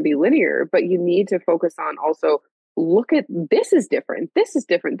always going to be linear, but you need to focus on also look at this is different, this is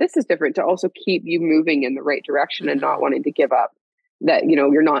different, this is different to also keep you moving in the right direction and not wanting to give up that,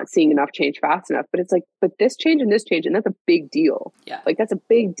 you're not seeing enough change fast enough. But it's like, but this change, and that's a big deal. Yeah. Like that's a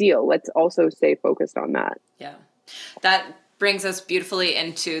big deal. Let's also stay focused on that. Yeah. That brings us beautifully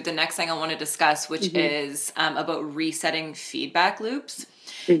into the next thing I want to discuss, which is about resetting feedback loops.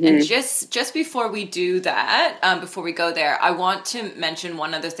 And just before we do that, before we go there, I want to mention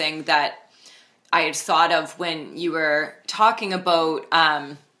one other thing that I had thought of when you were talking about,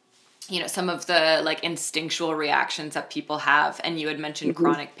 some of the like instinctual reactions that people have. And you had mentioned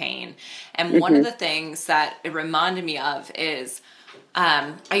chronic pain. And one of the things that it reminded me of is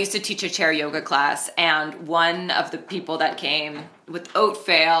I used to teach a chair yoga class, and one of the people that came without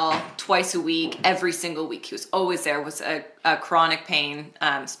fail twice a week, every single week, he was always there, was a chronic pain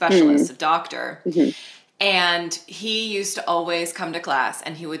specialist, a doctor. And he used to always come to class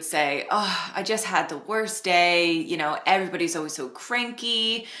and he would say, oh, I just had the worst day. Everybody's always so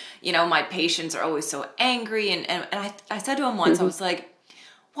cranky. My patients are always so angry. And I said to him once, I was like,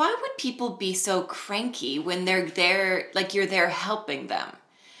 why would people be so cranky when they're there, like you're there helping them?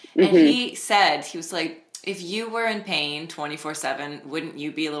 And he was like, if you were in pain 24/7, wouldn't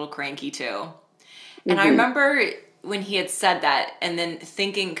you be a little cranky too? And I remember when he had said that and then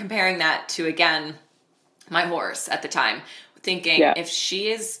comparing that to, again, my horse at the time, thinking if she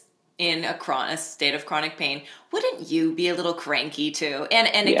is in a state of chronic pain, wouldn't you be a little cranky too?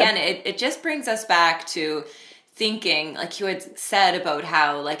 And again, it just brings us back to thinking, like you had said about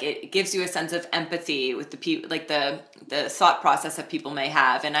how like it gives you a sense of empathy with the people, like the thought process that people may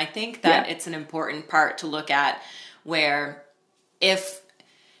have. And I think that it's an important part to look at where if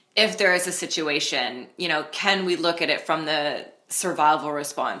there is a situation, can we look at it from the survival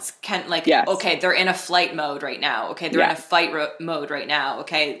response? Okay, they're in a flight mode right now. Okay, they're in a fight mode right now.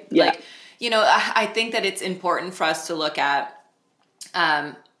 Okay, I think that it's important for us to look at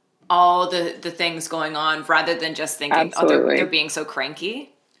all the things going on rather than just thinking, they're being so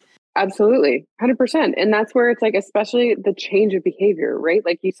cranky. Absolutely. 100%. And that's where it's like, especially the change of behavior, right?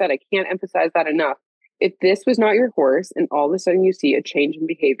 Like you said, I can't emphasize that enough. If this was not your horse and all of a sudden you see a change in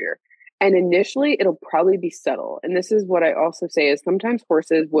behavior, and initially it'll probably be subtle. And this is what I also say is sometimes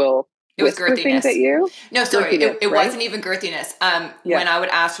horses will whisper things at you. No, sorry. It wasn't even girthiness. When I would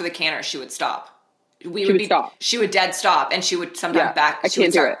ask for the canter, she would stop. She would dead stop, and she would sometimes back.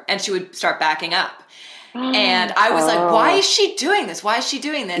 And she would start backing up. And I was like, why is she doing this? Why is she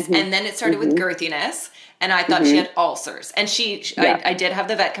doing this? And then it started with girthiness. And I thought she had ulcers. And I did have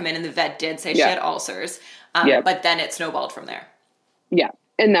the vet come in, and the vet did say she had ulcers. But then it snowballed from there. Yeah.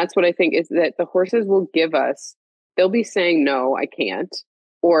 And that's what I think is that the horses will they'll be saying, no, I can't.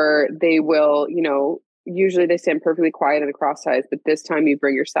 Or they will, usually they stand perfectly quiet in the cross ties, but this time you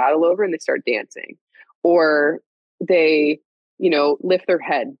bring your saddle over and they start dancing. Or they, lift their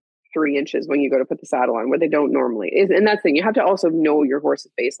head 3 inches when you go to put the saddle on where they don't normally. And that's the thing. You have to also know your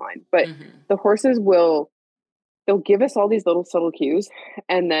horse's baseline. But the horses they'll give us all these little subtle cues.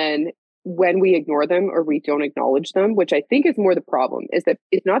 And then when we ignore them or we don't acknowledge them, which I think is more the problem, is that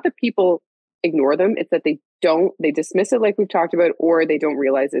it's not that people ignore them, it's that they dismiss it like we've talked about, or they don't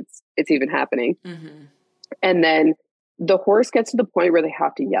realize it's even happening. And then the horse gets to the point where they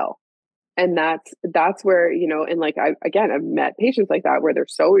have to yell. And that's where, and like I've met patients like that where they're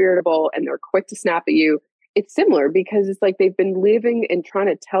so irritable and they're quick to snap at you. it's similar because it's like they've been living and trying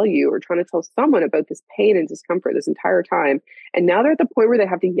to tell you or trying to tell someone about this pain and discomfort this entire time. And now they're at the point where they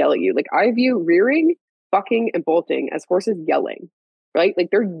have to yell at you. Like I view rearing, bucking, and bolting as horses yelling, right? Like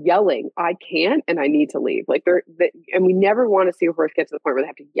they're yelling, I can't and I need to leave. Like and we never want to see a horse get to the point where they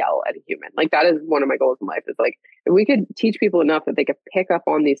have to yell at a human. Like that is one of my goals in life is like, if we could teach people enough that they could pick up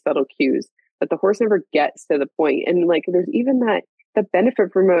on these subtle cues, that the horse never gets to the point. And like, there's even that the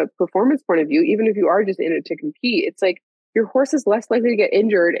benefit from a performance point of view, even if you are just in it to compete, it's like your horse is less likely to get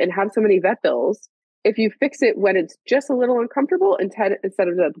injured and have so many vet bills if you fix it when it's just a little uncomfortable instead of at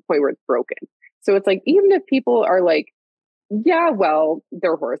the point where it's broken. So it's like, even if people are like, yeah, well,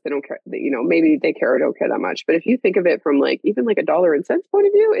 their horse, they don't care, maybe they care or don't care that much. But if you think of it from like, even like a dollar and cents point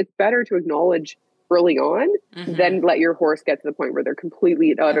of view, it's better to acknowledge early on than let your horse get to the point where they're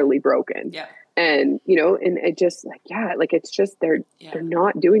completely and utterly broken. Yeah. And, and it just like, like, it's just, they're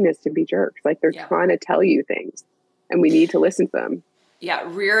not doing this to be jerks. Like they're trying to tell you things and we need to listen to them. Yeah.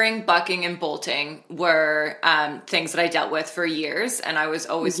 Rearing, bucking, and bolting were things that I dealt with for years. And I was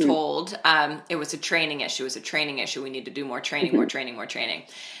always told it was a training issue. It was a training issue. We need to do more training, more training, more training.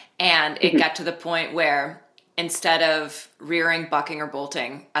 And it got to the point where instead of rearing, bucking, or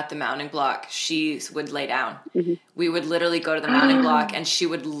bolting at the mounting block, she would lay down. We would literally go to the mounting block and she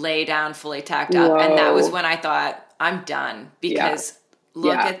would lay down fully tacked up. Whoa. And that was when I thought, I'm done because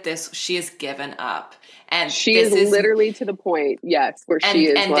look at this. She has given up. And she is literally to the point, where she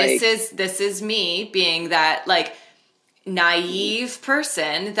is and like... this is me being that like naive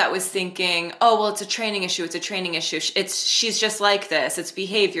person that was thinking, oh, well, it's a training issue. It's a training issue. She's just like this. It's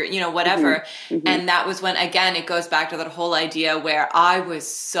behavior, whatever. And that was when, again, it goes back to that whole idea where I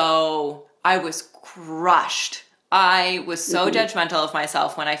was crushed. I was so judgmental of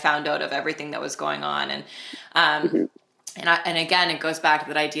myself when I found out of everything that was going on. And, and again, it goes back to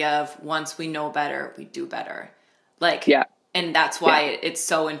that idea of once we know better, we do better. And that's why it's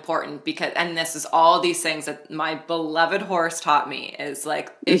so important because, and this is all these things that my beloved horse taught me is like,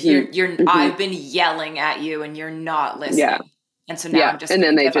 if I've been yelling at you and you're not listening. Yeah. And so now I'm just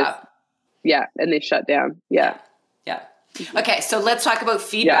going to give up. Yeah. And they shut down. Yeah. Okay. So let's talk about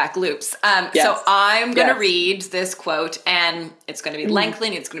feedback loops. So I'm going to read this quote and it's going to be lengthy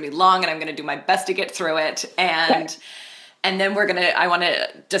and it's going to be long and I'm going to do my best to get through it. And then I want to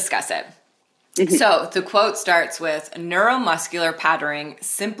discuss it. So the quote starts with, neuromuscular patterning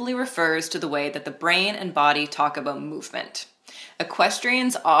simply refers to the way that the brain and body talk about movement.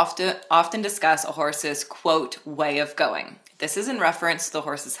 Equestrians often discuss a horse's, quote, way of going. This is in reference to the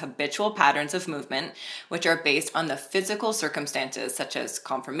horse's habitual patterns of movement, which are based on the physical circumstances such as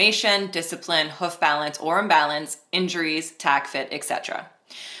conformation, discipline, hoof balance or imbalance, injuries, tack fit, etc.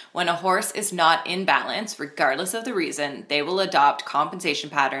 When a horse is not in balance, regardless of the reason, they will adopt compensation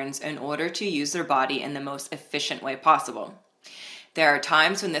patterns in order to use their body in the most efficient way possible. There are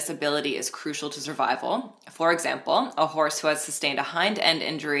times when this ability is crucial to survival. For example, a horse who has sustained a hind end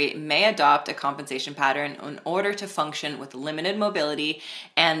injury may adopt a compensation pattern in order to function with limited mobility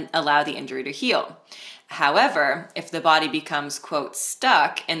and allow the injury to heal. However, if the body becomes, quote,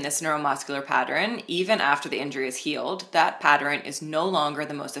 stuck in this neuromuscular pattern, even after the injury is healed, that pattern is no longer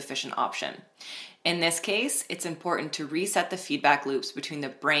the most efficient option. In this case, it's important to reset the feedback loops between the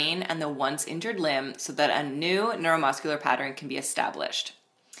brain and the once injured limb so that a new neuromuscular pattern can be established.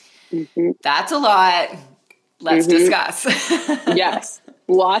 That's a lot. Let's discuss. Yes,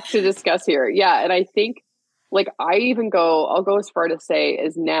 lots to discuss here. Yeah, and I think like I'll go as far to say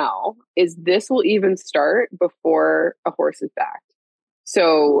is this will even start before a horse is backed.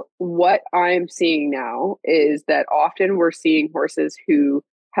 So what I'm seeing now is that often we're seeing horses who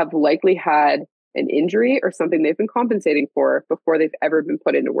have likely had an injury or something they've been compensating for before they've ever been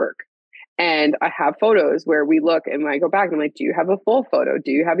put into work. And I have photos where we look and I go back and I'm like, do you have a full photo?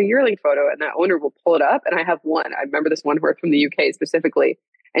 Do you have a yearling photo? And that owner will pull it up. And I have one. I remember this one horse from the UK specifically.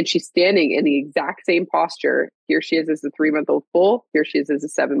 And she's standing in the exact same posture. Here she is as a 3-month-old foal. Here she is as a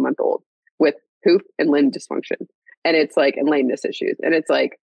 7-month-old with hoof and limb dysfunction. And it's like, and lameness issues. And it's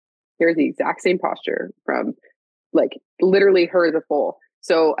like, here's the exact same posture from like literally her as a foal.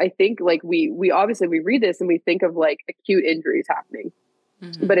 So I think like we obviously we read this and we think of like acute injuries happening.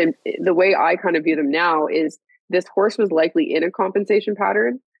 But in the way I kind of view them now is this horse was likely in a compensation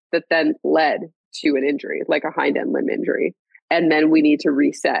pattern that then led to an injury, like a hind end limb injury. And then we need to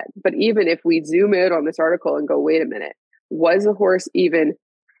reset. But even if we zoom out on this article and go, wait a minute, was a horse even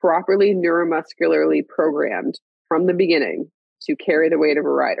properly neuromuscularly programmed from the beginning to carry the weight of a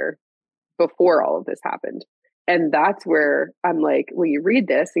rider before all of this happened? And that's where I'm like, when you read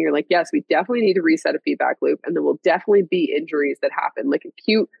this and you're like, yes, we definitely need to reset a feedback loop. And there will definitely be injuries that happen, like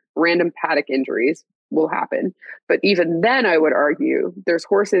acute random paddock injuries will happen. But even then, I would argue there's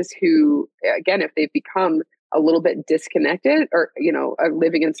horses who, again, if they've become a little bit disconnected or, are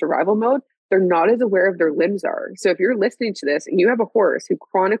living in survival mode, they're not as aware of their limbs are. So if you're listening to this and you have a horse who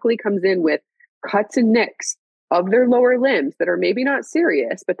chronically comes in with cuts and nicks of their lower limbs that are maybe not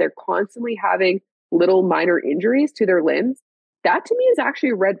serious, but they're constantly having little minor injuries to their limbs, that to me is actually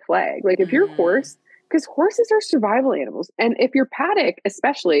a red flag. Like if your horse, because horses are survival animals, and if your paddock,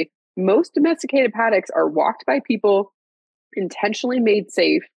 especially, most domesticated paddocks are walked by people, intentionally made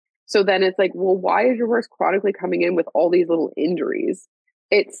safe. So then it's like, well, why is your horse chronically coming in with all these little injuries?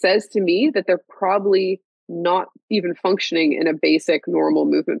 It says to me that they're probably not even functioning in a basic normal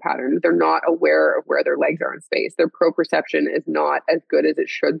movement pattern. They're not aware of where their legs are in space. Their proprioception is not as good as it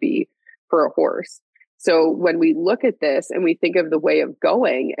should be for a horse. So when we look at this and we think of the way of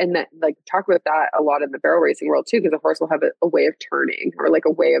going, and that, like, talk about that a lot in the barrel racing world too, because a horse will have a way of turning or like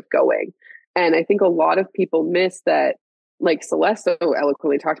a way of going. And I think a lot of people miss that, like Celeste so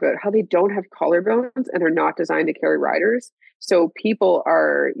eloquently talked about, how they don't have collarbones and they're not designed to carry riders. So people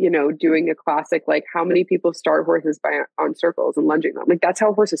are, doing a classic, like, how many people start horses on circles and lunging them? Like, that's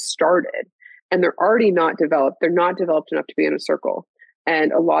how horses started. And they're already not developed. They're not developed enough to be in a circle.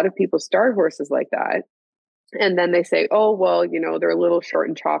 And a lot of people start horses like that. And then they say, oh, well, they're a little short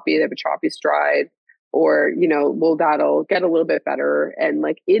and choppy. They have a choppy stride. Or, well, that'll get a little bit better. And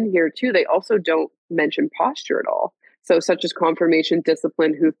like in here too, they also don't mention posture at all. So such as conformation,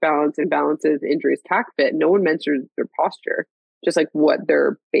 discipline, hoof balance, imbalances, injuries, tack fit, no one mentions their posture, just like what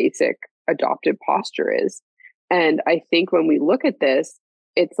their basic adopted posture is. And I think when we look at this,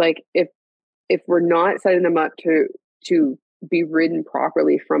 it's like if we're not setting them up to be ridden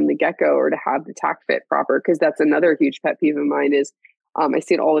properly from the get-go, or to have the tack fit proper, because that's another huge pet peeve of mine is I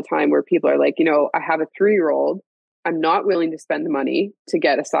see it all the time where people are like, I have a 3-year-old. I'm not willing to spend the money to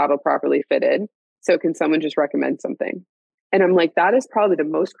get a saddle properly fitted. So can someone just recommend something? And I'm like, that is probably the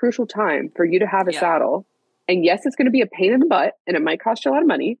most crucial time for you to have a saddle. And yes, it's going to be a pain in the butt and it might cost you a lot of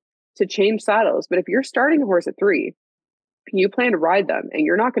money to change saddles. But if you're starting a horse at 3, you plan to ride them and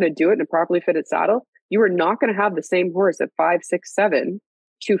you're not going to do it in a properly fitted saddle, you are not going to have the same horse at 5, 6, 7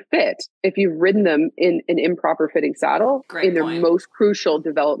 to fit if you've ridden them in an improper fitting saddle in their most crucial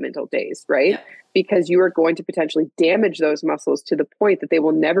developmental days, right? Yeah. Because you are going to potentially damage those muscles to the point that they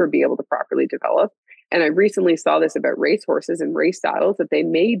will never be able to properly develop. And I recently saw this about race horses and race saddles, that they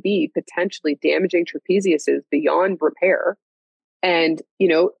may be potentially damaging trapeziuses beyond repair. And,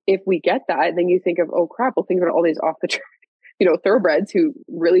 if we get that, then you think of, oh crap, we'll think about all these off the track, thoroughbreds who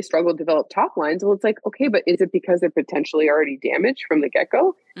really struggle to develop top lines. Well, it's like, okay, but is it because they're potentially already damaged from the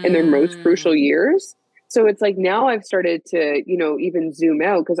get-go in their most crucial years? So it's like, now I've started to, even zoom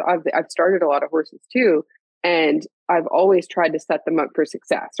out, because I've started a lot of horses too. And I've always tried to set them up for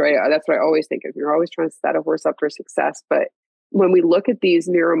success, right? That's what I always think of. You're always trying to set a horse up for success. But when we look at these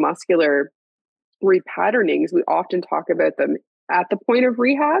neuromuscular repatternings, we often talk about them at the point of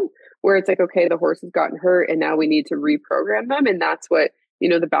rehab, where it's like, okay, the horse has gotten hurt and now we need to reprogram them. And that's what,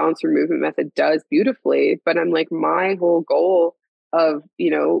 the balance through movement method does beautifully. But I'm like, my whole goal of,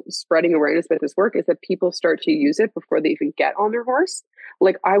 spreading awareness with this work is that people start to use it before they even get on their horse.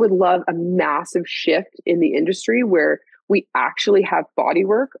 Like, I would love a massive shift in the industry where we actually have body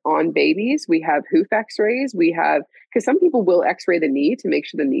work on babies. We have hoof x-rays. Because some people will x-ray the knee to make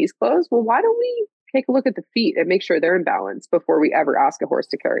sure the knee's closed. Well, why don't we take a look at the feet and make sure they're in balance before we ever ask a horse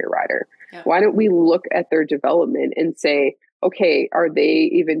to carry a rider? Yeah. Why don't we look at their development and say, okay, are they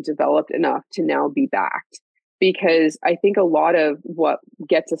even developed enough to now be backed? Because I think a lot of what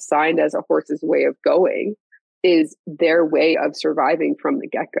gets assigned as a horse's way of going is their way of surviving from the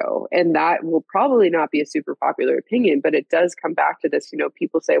get-go. And that will probably not be a super popular opinion, but it does come back to this,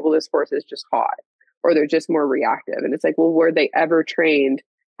 people say, well, this horse is just hot, or they're just more reactive. And it's like, well, were they ever trained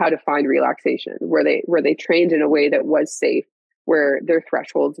how to find relaxation? Were they trained in a way that was safe, where their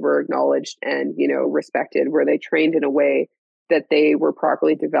thresholds were acknowledged and, respected? Were they trained in a way that they were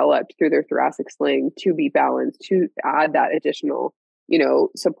properly developed through their thoracic sling to be balanced, to add that additional,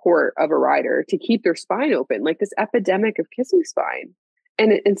 support of a rider to keep their spine open, like this epidemic of kissing spine?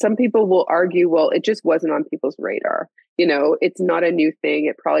 And some people will argue, well, it just wasn't on people's radar. It's not a new thing.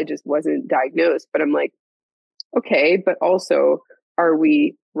 It probably just wasn't diagnosed. But I'm like, okay, but also, are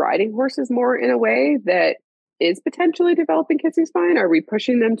we riding horses more in a way that is potentially developing kissing spine? Are we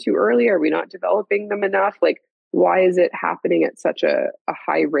pushing them too early? Are we not developing them enough? Like, why is it happening at such a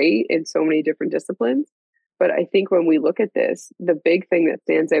high rate in so many different disciplines? But I think when we look at this, the big thing that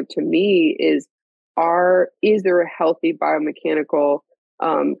stands out to me is there a healthy biomechanical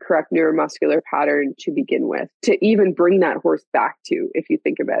correct neuromuscular pattern to begin with, to even bring that horse back to, if you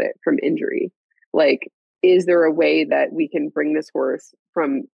think about it, from injury. Like, is there a way that we can bring this horse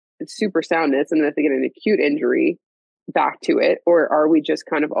from super soundness, and then if they get an acute injury, back to it? Or are we just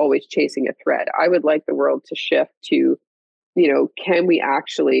kind of always chasing a thread? I would like the world to shift to, can we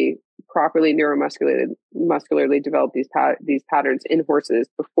actually properly muscularly develop these patterns in horses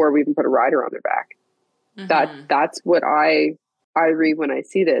before we even put a rider on their back? That's what I read when I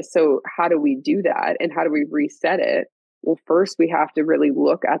see this. So how do we do that, and how do we reset it? Well, first we have to really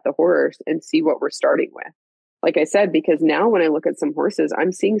look at the horse and see what we're starting with. Like I said, because now when I look at some horses,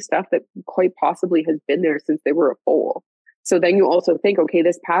 I'm seeing stuff that quite possibly has been there since they were a foal. So then you also think, okay,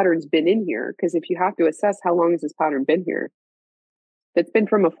 this pattern's been in here, because if you have to assess how long has this pattern been here, if it's been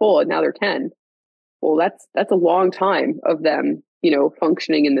from a foal and now they're 10, well, that's a long time of them,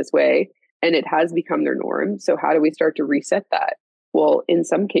 functioning in this way, and it has become their norm. So how do we start to reset that? Well, in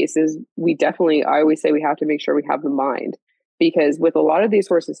some cases, I always say we have to make sure we have the mind, because with a lot of these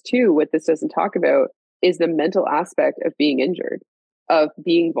horses too, what this doesn't talk about is the mental aspect of being injured, of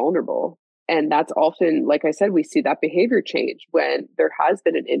being vulnerable. And that's often, like I said, we see that behavior change when there has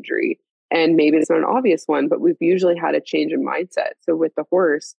been an injury, and maybe it's not an obvious one, but we've usually had a change in mindset. So with the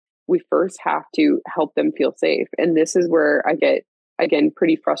horse, we first have to help them feel safe. And this is where I get, again,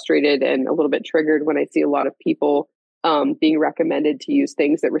 pretty frustrated and a little bit triggered when I see a lot of people being recommended to use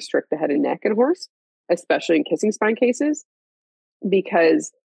things that restrict the head and neck in a horse, especially in kissing spine cases,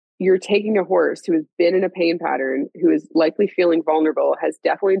 because you're taking a horse who has been in a pain pattern, who is likely feeling vulnerable, has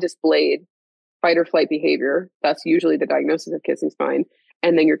definitely displayed fight or flight behavior. That's usually the diagnosis of kissing spine.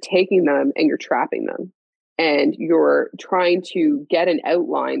 And then you're taking them and you're trapping them, and you're trying to get an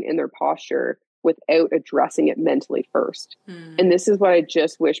outline in their posture without addressing it mentally first. And this is what I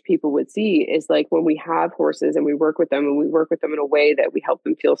just wish people would see, is like, when we have horses and we work with them, and we work with them in a way that we help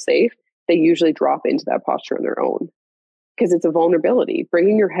them feel safe, they usually drop into that posture on their own, because it's a vulnerability.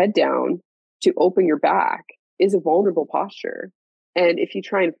 Bringing your head down to open your back is a vulnerable posture. And if you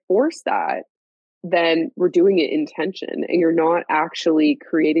try and force that, then we're doing it in tension, and you're not actually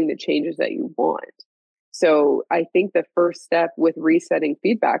creating the changes that you want. So I think the first step with resetting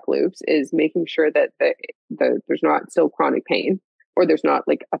feedback loops is making sure that there's not still chronic pain, or there's not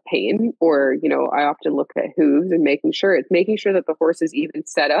like a pain, or, I often look at hooves and making sure that the horse is even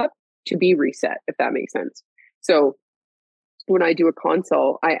set up to be reset, if that makes sense. So when I do a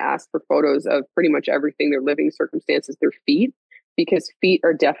consult, I ask for photos of pretty much everything: their living circumstances, their feet, because feet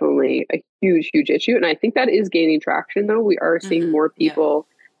are definitely a huge, huge issue. And I think that is gaining traction, though. We are seeing more people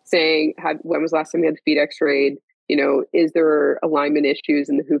saying, when was the last time you had the feet x-rayed? Is there alignment issues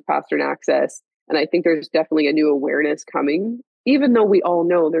in the hoof pastern axis? And I think there's definitely a new awareness coming, even though we all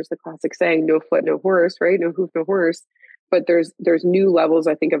know there's the classic saying, no foot, no horse, right? No hoof, no horse. But there's new levels,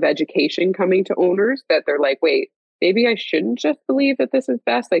 I think, of education coming to owners, that they're like, wait, maybe I shouldn't just believe that this is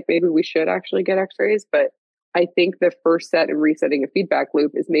best. Like, maybe we should actually get x-rays. But I think the first set in resetting a feedback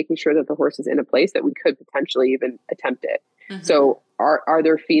loop is making sure that the horse is in a place that we could potentially even attempt it. So are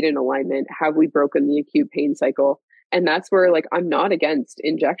their feet in alignment? Have we broken the acute pain cycle? And that's where, like, I'm not against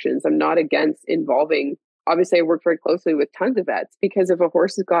injections. I'm not against involving, obviously I work very closely with tons of vets, because if a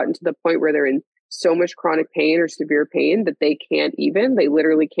horse has gotten to the point where they're in so much chronic pain or severe pain that they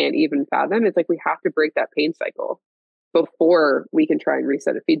literally can't even fathom, it's like, we have to break that pain cycle before we can try and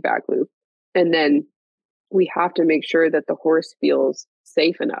reset a feedback loop. And then we have to make sure that the horse feels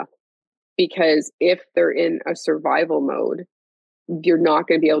safe enough, because if they're in a survival mode, you're not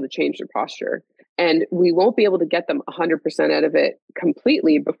going to be able to change their posture. And we won't be able to get them 100% out of it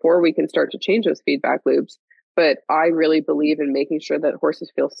completely before we can start to change those feedback loops. But I really believe in making sure that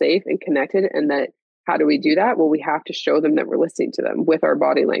horses feel safe and connected. And that, how do we do that? Well, we have to show them that we're listening to them with our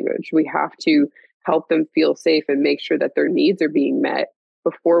body language. We have to help them feel safe and make sure that their needs are being met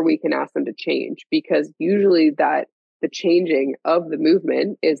before we can ask them to change. Because usually that the changing of the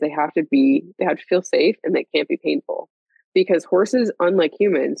movement is they have to feel safe, and they can't be painful. Because horses, unlike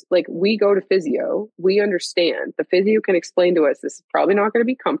humans, like, we go to physio, we understand. The physio can explain to us, this is probably not going to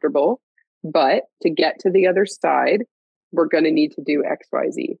be comfortable, but to get to the other side, we're going to need to do X, Y,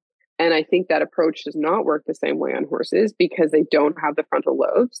 Z. And I think that approach does not work the same way on horses, because they don't have the frontal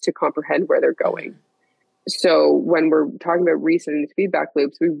lobes to comprehend where they're going. So when we're talking about resetting these feedback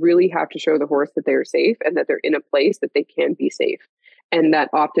loops, we really have to show the horse that they are safe, and that they're in a place that they can be safe. And that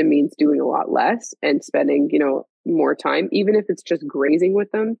often means doing a lot less and spending, more time, even if it's just grazing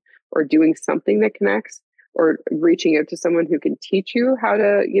with them, or doing something that connects, or reaching out to someone who can teach you how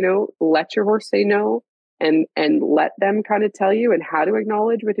to, let your horse say no, and let them kind of tell you, and how to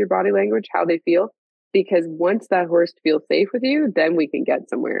acknowledge with your body language how they feel. because once that horse feels safe with you, then we can get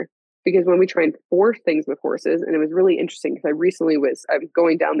somewhere. Because when we try and force things with horses, and it was really interesting because I'm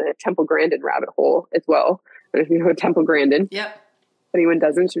going down the Temple Grandin rabbit hole as well. I don't know if you know Temple Grandin. Yep. If anyone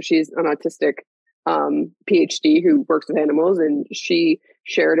doesn't, so she's an autistic PhD who works with animals, and she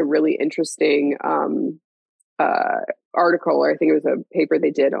shared a really interesting article, or I think it was a paper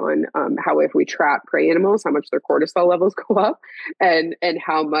they did on how if we trap prey animals, how much their cortisol levels go up, and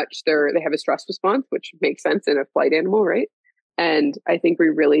how much they have a stress response, which makes sense in a flight animal, right? And I think we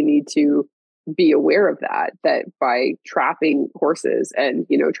really need to be aware of that by trapping horses and,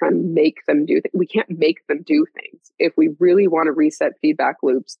 trying to make them we can't make them do things. If we really want to reset feedback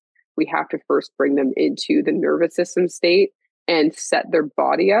loops, we have to first bring them into the nervous system state and set their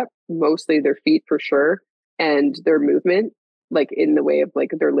body up, mostly their feet for sure, and their movement, like in the way of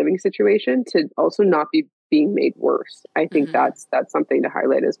like their living situation, to also not be being made worse. I think that's something to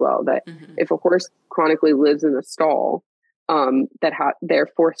highlight as well, that if a horse chronically lives in a stall, they're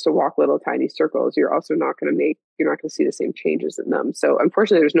forced to walk little tiny circles, you're not going to see the same changes in them. So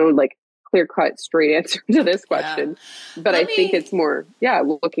unfortunately, there's no like clear cut straight answer to this question, but I think it's more,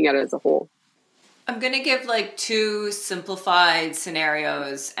 looking at it as a whole. I'm going to give like two simplified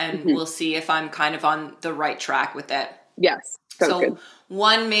scenarios, and we'll see if I'm kind of on the right track with it. Yes. Sounds good.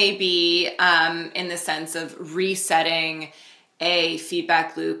 One may be in the sense of resetting a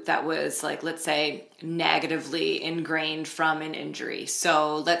feedback loop that was like, let's say, negatively ingrained from an injury.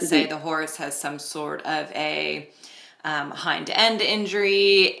 So let's say the horse has some sort of a hind end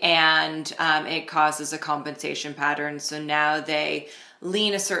injury, and it causes a compensation pattern. So now they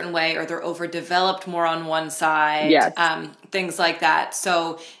lean a certain way, or they're overdeveloped more on one side, things like that.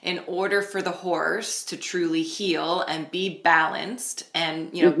 So in order for the horse to truly heal and be balanced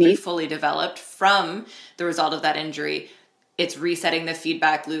and, be fully developed from the result of that injury, it's resetting the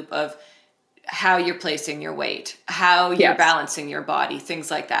feedback loop of how you're placing your weight, how you're balancing your body, things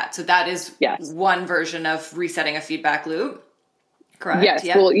like that. So that is one version of resetting a feedback loop. Correct? Yes.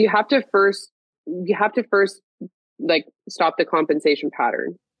 Yeah. Well, you have to first like stop the compensation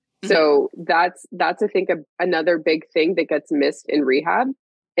pattern. So that's I think another big thing that gets missed in rehab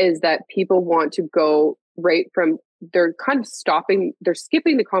is that people want to go right from, they're skipping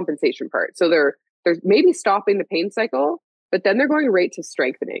the compensation part. So they're maybe stopping the pain cycle, but then they're going right to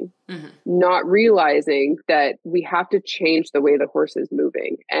strengthening, not realizing that we have to change the way the horse is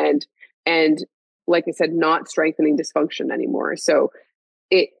moving, and like I said, not strengthening dysfunction anymore. So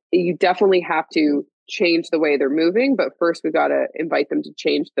you definitely have to change the way they're moving, but first we've got to invite them to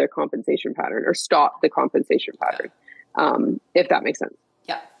change their compensation pattern or stop the compensation pattern, if that makes sense.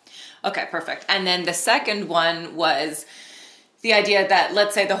 Yeah. Okay, perfect. And then the second one was the idea that,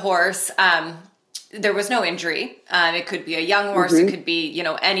 let's say the horse, there was no injury. It could be a young horse. It could be,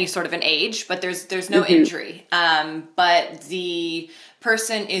 any sort of an age, but there's no injury. But the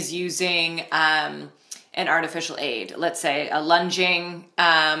person is using an artificial aid, let's say a lunging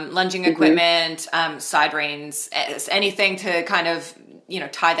equipment, side reins, anything to kind of,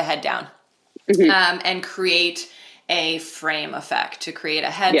 tie the head down, and create a frame effect, to create a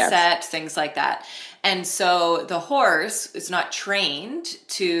headset, things like that. And so the horse is not trained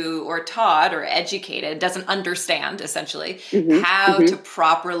to, or taught or educated, doesn't understand essentially how to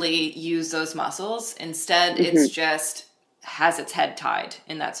properly use those muscles. Instead, it's just has its head tied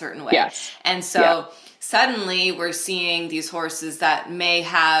in that certain way. And so suddenly we're seeing these horses that may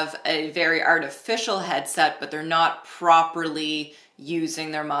have a very artificial headset, but they're not properly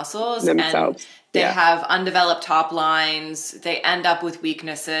using their muscles themselves. And they have undeveloped top lines. They end up with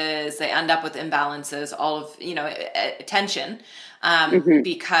weaknesses. They end up with imbalances, all of, tension,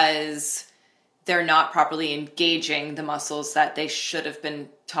 because they're not properly engaging the muscles that they should have been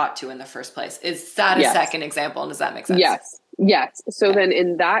taught to in the first place. Is that a second example? And does that make sense? Yes. So then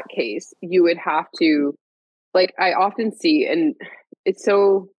in that case, you would have to, like, I often see, and it's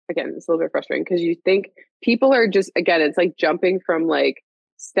so, again, it's a little bit frustrating because you think people are just, again, it's like jumping from like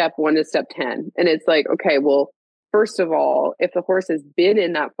step 1 to step 10. And it's like, okay, well, first of all, if the horse has been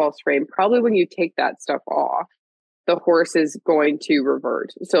in that false frame, probably when you take that stuff off, the horse is going to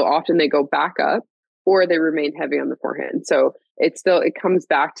revert. So often they go back up or they remain heavy on the forehand. So it comes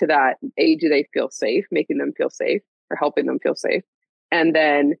back to that, do they feel safe, making them feel safe or helping them feel safe. And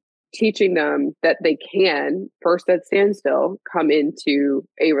then teaching them that they can first at standstill come into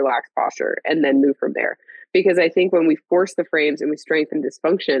a relaxed posture and then move from there. Because I think when we force the frames and we strengthen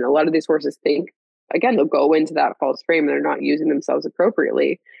dysfunction, a lot of these horses think, again, they'll go into that false frame and they're not using themselves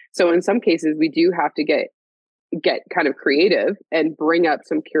appropriately. So in some cases, we do have to get kind of creative and bring up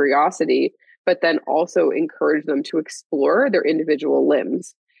some curiosity, but then also encourage them to explore their individual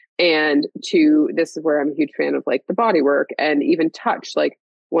limbs. And this is where I'm a huge fan of like the body work and even touch. Like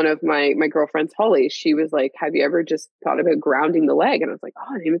one of my girlfriends, Holly, she was like, have you ever just thought about grounding the leg? And I was like, oh,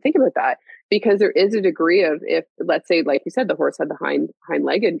 I didn't even think about that. Because there is a degree of, if let's say, like you said, the horse had the hind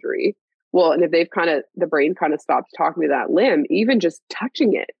leg injury. Well, and if the brain kind of stops talking to that limb, even just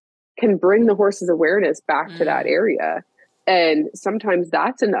touching it can bring the horse's awareness back to that area. And sometimes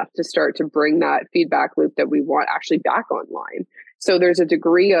that's enough to start to bring that feedback loop that we want actually back online. So there's a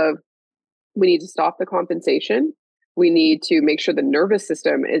degree of, we need to stop the compensation. We need to make sure the nervous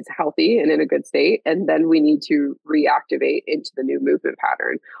system is healthy and in a good state. And then we need to reactivate into the new movement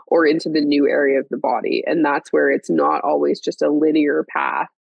pattern or into the new area of the body. And that's where it's not always just a linear path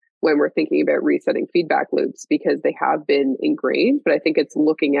when we're thinking about resetting feedback loops, because they have been ingrained. But I think it's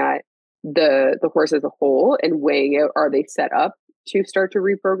looking at the horse as a whole and weighing out, are they set up to start to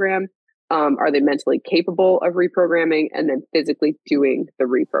reprogram? Are they mentally capable of reprogramming, and then physically doing the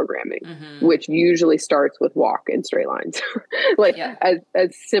reprogramming, which usually starts with walk and straight lines. Like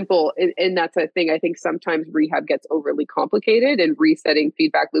as simple. And that's a thing. I think sometimes rehab gets overly complicated, and resetting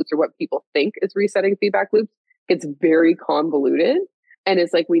feedback loops, or what people think is resetting feedback loops, gets very convoluted. And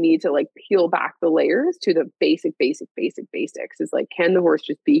it's like, we need to like peel back the layers to the basics. It's like, can the horse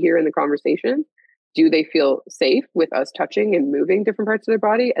just be here in the conversation? Do they feel safe with us touching and moving different parts of their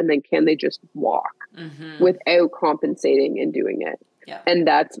body? And then can they just walk without compensating and doing it? Yeah. And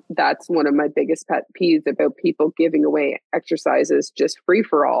that's one of my biggest pet peeves about people giving away exercises just free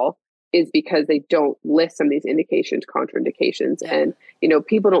for all, is because they don't list some of these indications, contraindications. Yeah. And,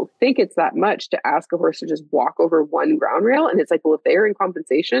 people don't think it's that much to ask a horse to just walk over one ground rail. And it's like, well, if they're in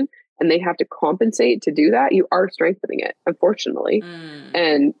compensation and they have to compensate to do that, you are strengthening it, unfortunately.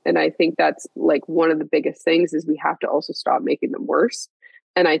 And I think that's like one of the biggest things, is we have to also stop making them worse.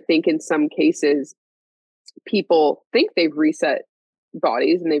 And I think in some cases, people think they've reset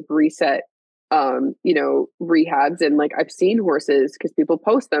bodies and they've reset rehabs. And like, I've seen horses, because people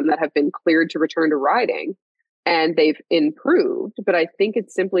post them, that have been cleared to return to riding and they've improved. But I think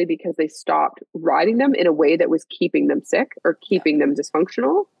it's simply because they stopped riding them in a way that was keeping them sick or keeping them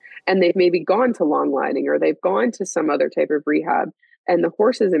dysfunctional. And they've maybe gone to long lining, or they've gone to some other type of rehab, and the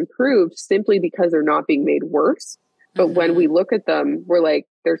horse has improved simply because they're not being made worse. But when we look at them, we're like,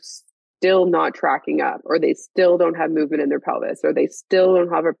 they're still not tracking up, or they still don't have movement in their pelvis, or they still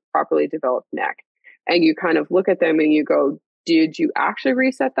don't have a properly developed neck. And you kind of look at them and you go, did you actually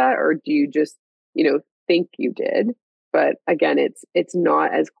reset that? Or do you just, think you did? But again, it's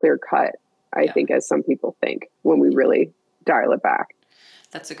not as clear cut, I think, as some people think when we really dial it back.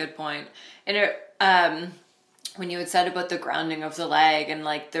 That's a good point. And when you had said about the grounding of the leg and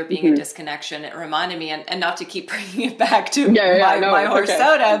like there being a disconnection, it reminded me, and not to keep bringing it back to my horse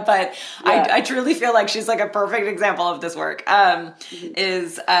Soda, but I truly feel like she's like a perfect example of this work. I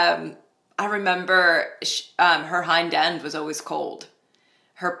remember her hind end was always cold.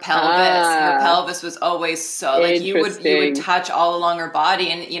 Her pelvis was always so like you would touch all along her body,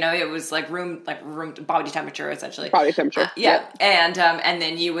 and it was like room body temperature, essentially. Body temperature. And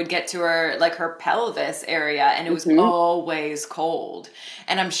then you would get to her pelvis area, and it was always cold.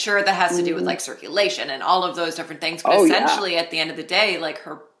 And I'm sure that has to do with like circulation and all of those different things. But essentially, at the end of the day, like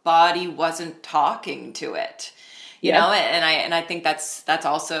her body wasn't talking to it. You know, and I think that's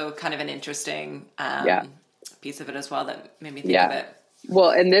also kind of an interesting piece of it as well that made me think of it.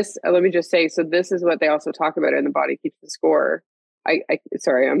 Well, and this, let me just say, so this is what they also talk about in The Body Keeps the Score.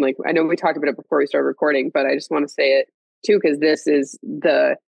 Sorry, I'm like, I know we talked about it before we started recording, but I just want to say it too, because this is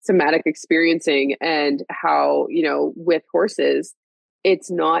the somatic experiencing, and how, with horses, it's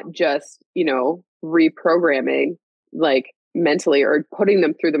not just, reprogramming like mentally or putting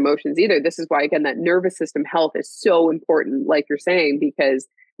them through the motions either. This is why, again, that nervous system health is so important, like you're saying, because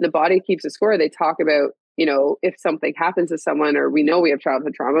The Body Keeps the Score, they talk about, if something happens to someone, or we know we have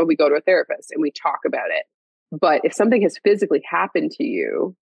childhood trauma, we go to a therapist and we talk about it. But if something has physically happened to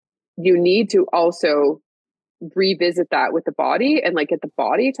you, you need to also revisit that with the body and like get the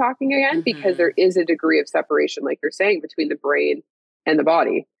body talking again, because there is a degree of separation, like you're saying, between the brain and the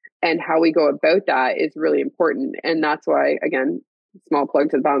body. And how we go about that is really important. And that's why, again, small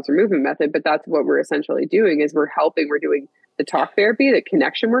plug to the Balancer Movement Method, but that's what we're essentially doing, is we're doing the talk therapy, the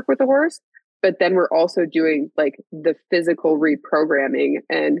connection work with the horse. But then we're also doing like the physical reprogramming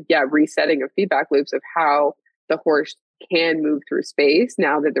and resetting of feedback loops of how the horse can move through space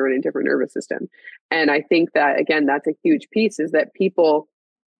now that they're in a different nervous system. And I think that, again, that's a huge piece, is that people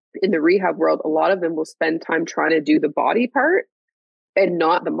in the rehab world, a lot of them will spend time trying to do the body part and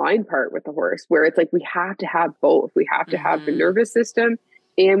not the mind part with the horse, where it's like, we have to have both. We have to have the nervous system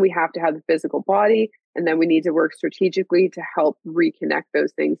and we have to have the physical body. And then we need to work strategically to help reconnect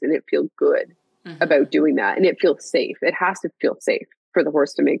those things and it feel good about doing that. And it feels safe. It has to feel safe for the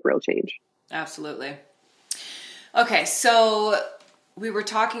horse to make real change. Absolutely. Okay. So we were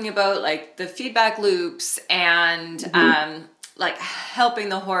talking about like the feedback loops and, like helping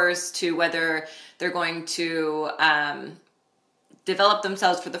the horse to whether they're going to, develop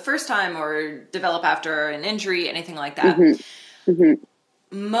themselves for the first time or develop after an injury, anything like that.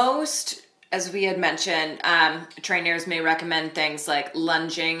 Most, as we had mentioned, trainers may recommend things like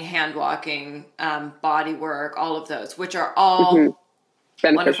lunging, hand walking, body work, all of those, which are all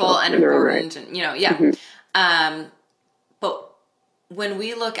wonderful and important. And, you know, but when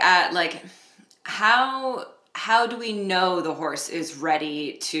we look at like how do we know the horse is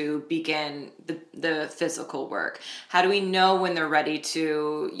ready to begin the physical work? How do we know when they're ready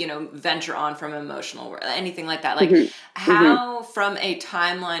to, you know, venture on from emotional work, anything like that? Like how, from a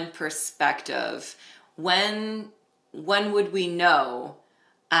timeline perspective, when would we know,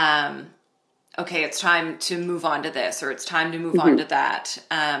 okay, it's time to move on to this, or it's time to move on to that?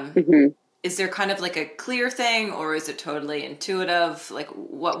 Is there kind of like a clear thing, or is it totally intuitive? Like,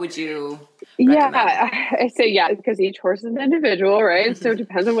 what would you recommend? I say because each horse is an individual, right? So it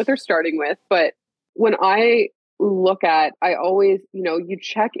depends on what they're starting with. But when I look at, I always, you know, you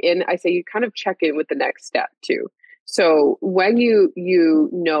check in, I say you kind of check in with the next step too. So when you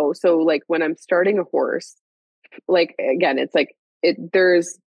know, so like when I'm starting a horse, like, again, it's like I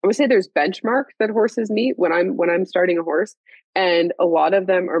would say there's benchmarks that horses meet when I'm starting a horse. And a lot of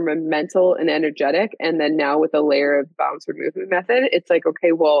them are mental and energetic. And then now with a layer of balance or movement method, it's like,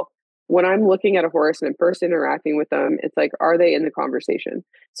 okay, well, when I'm looking at a horse and I'm first interacting with them, it's like, are they in the conversation?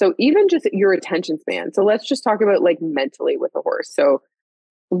 So even just your attention span. So let's just talk about like mentally with a horse. So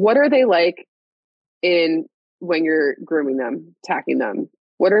what are they like when you're grooming them, tacking them?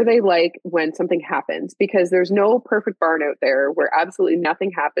 What are they like when something happens? Because there's no perfect barn out there where absolutely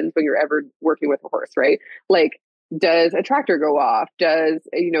nothing happens when you're ever working with a horse, right? Like, does a tractor go off? Does,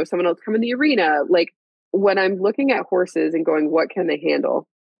 you know, someone else come in the arena? Like, when I'm looking at horses and going, what can they handle?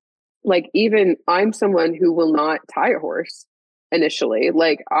 Like, even I'm someone who will not tie a horse initially.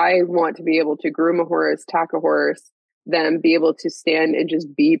 Like, I want to be able to groom a horse, tack a horse, them be able to stand and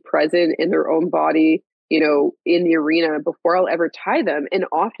just be present in their own body, you know, in the arena before I'll ever tie them. And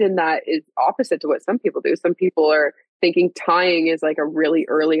often that is opposite to what some people do. Some people are thinking tying is like a really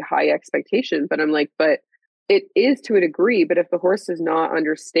early high expectation, but I'm like, but it is to a degree. But if the horse does not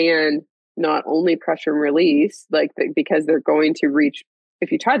understand not only pressure and release, like because they're going to reach, if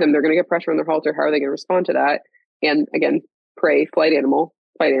you tie them, they're going to get pressure on their halter. How are they going to respond to that? And again, prey, flight animal.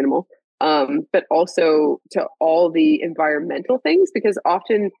 But also to all the environmental things, because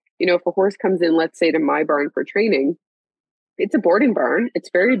often, you know, if a horse comes in, let's say to my barn for training, it's a boarding barn. It's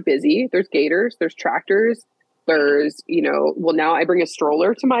very busy. There's gators, there's tractors, there's, you know, well, now I bring a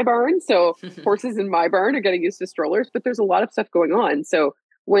stroller to my barn. So horses in my barn are getting used to strollers, but there's a lot of stuff going on. So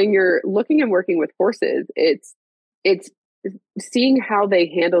when you're looking and working with horses, it's seeing how they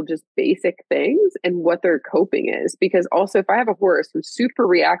handle just basic things and what their coping is. Because also, if I have a horse who's super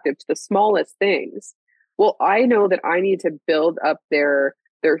reactive to the smallest things, well, I know that I need to build up their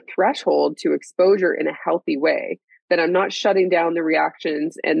threshold to exposure in a healthy way, that I'm not shutting down the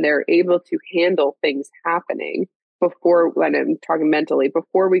reactions and they're able to handle things happening before, when I'm talking mentally,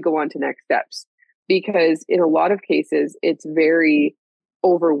 before we go on to next steps. Because in a lot of cases, it's very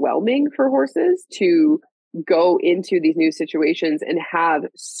overwhelming for horses to go into these new situations and have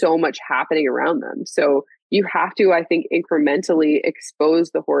so much happening around them. So you have to, I think, incrementally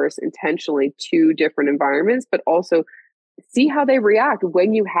expose the horse intentionally to different environments, but also see how they react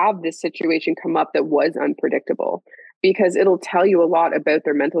when you have this situation come up that was unpredictable, because it'll tell you a lot about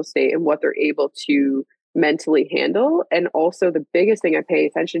their mental state and what they're able to mentally handle. And also the biggest thing I pay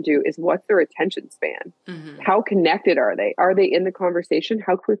attention to is what's their attention span? How connected are they? Are they in the conversation?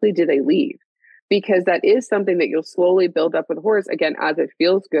 How quickly do they leave? Because that is something that you'll slowly build up with a horse, again, as it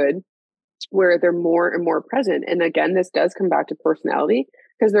feels good, where they're more and more present. And again, this does come back to personality,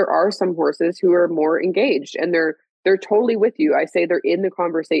 because there are some horses who are more engaged and they're totally with you. I say they're in the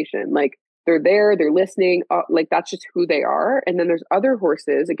conversation, like they're there, they're listening, like that's just who they are. And then there's other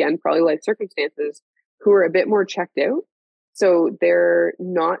horses, again, probably life circumstances, who are a bit more checked out. So they're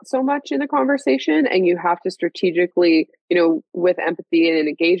not so much in the conversation, and you have to strategically, you know, with empathy and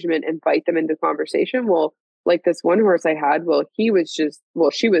engagement, invite them into conversation. Well, like this one horse I had, well, she was,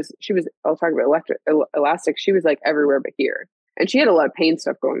 I'll talk about elastic. She was like everywhere but here. And she had a lot of pain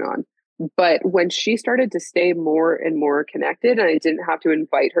stuff going on. But when she started to stay more and more connected, and I didn't have to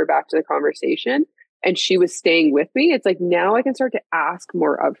invite her back to the conversation, and she was staying with me, it's like now I can start to ask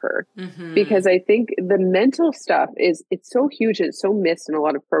more of her. Because I think the mental stuff it's so huge and it's so missed in a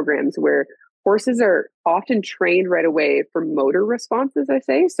lot of programs where horses are often trained right away for motor responses, I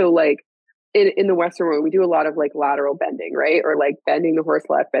say. So like in the Western world, we do a lot of like lateral bending, right? Or like bending the horse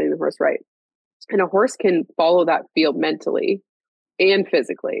left, bending the horse right. And a horse can follow that field mentally and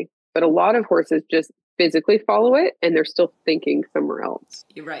physically, but a lot of horses just physically follow it and they're still thinking somewhere else.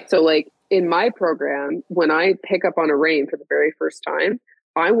 You're right. So like in my program, when I pick up on a rein for the very first time,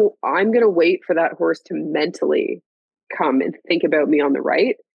 I'm going to wait for that horse to mentally come and think about me on the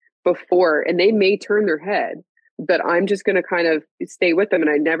right before, and they may turn their head, but I'm just going to kind of stay with them. And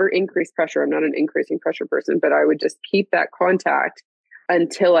I never increase pressure. I'm not an increasing pressure person, but I would just keep that contact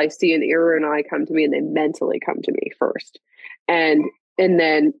until I see an ear and eye come to me and they mentally come to me first. And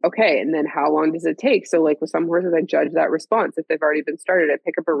then, okay. And then how long does it take? So like with some horses, I judge that response. If they've already been started, I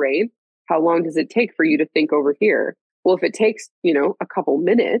pick up a rein. How long does it take for you to think over here? Well, if it takes, a couple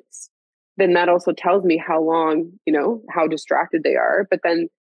minutes, then that also tells me how long, how distracted they are. But then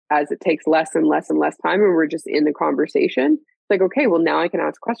as it takes less and less and less time and we're just in the conversation, it's like, okay, well, now I can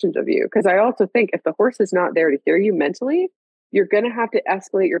ask questions of you. Because I also think if the horse is not there to hear you mentally, you're going to have to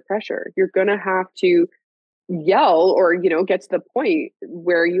escalate your pressure. You're going to have to yell or, get to the point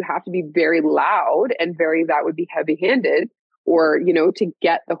where you have to be very loud and that would be heavy handed or, to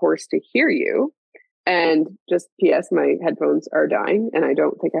get the horse to hear you. And just PS, my headphones are dying and I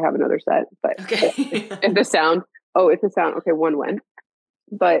don't think I have another set, but okay. if the sound, okay, one went.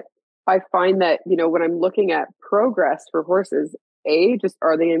 But I find that, when I'm looking at progress for horses, just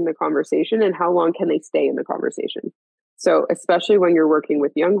are they in the conversation and how long can they stay in the conversation? So especially when you're working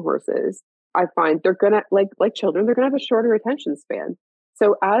with young horses, I find they're going to like children, they're going to have a shorter attention span.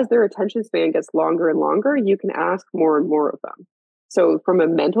 So as their attention span gets longer and longer, you can ask more and more of them. So from a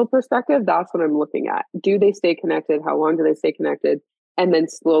mental perspective, that's what I'm looking at. Do they stay connected? How long do they stay connected? And then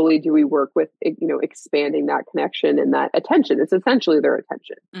slowly do we work with, expanding that connection and that attention? It's essentially their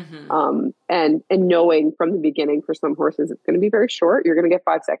attention. And knowing from the beginning for some horses, it's going to be very short. You're going to get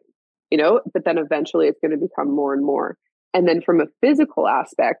 5 seconds, but then eventually it's going to become more and more. And then from a physical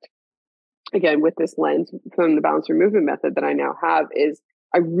aspect, again, with this lens from the balance movement method that I now have is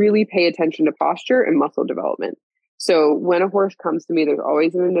I really pay attention to posture and muscle development. So when a horse comes to me, there's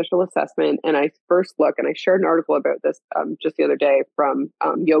always an initial assessment. And I first look, and I shared an article about this just the other day from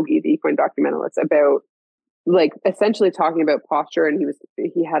Yogi, the equine documentalist, about like essentially talking about posture. And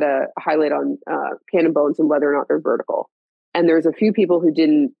he had a highlight on cannon bones and whether or not they're vertical. And there's a few people who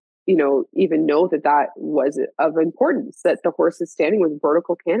didn't, even know that was of importance, that the horse is standing with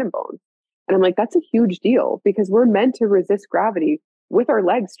vertical cannon bones. And I'm like, that's a huge deal because we're meant to resist gravity with our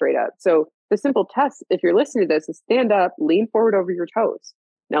legs straight up. So the simple test, if you're listening to this, is stand up, lean forward over your toes.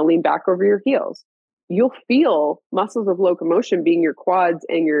 Now lean back over your heels. You'll feel muscles of locomotion being your quads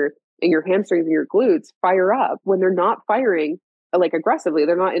and your hamstrings and your glutes fire up when they're not firing like aggressively.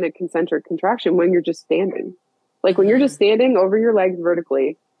 They're not in a concentric contraction when you're just standing. Like when you're just standing over your legs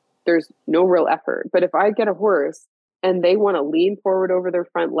vertically, there's no real effort. But if I get a horse and they want to lean forward over their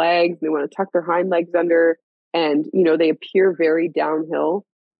front legs, they want to tuck their hind legs under, and they appear very downhill,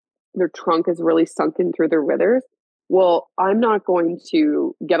 their trunk is really sunken through their withers, well, I'm not going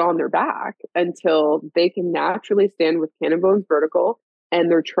to get on their back until they can naturally stand with cannon bones vertical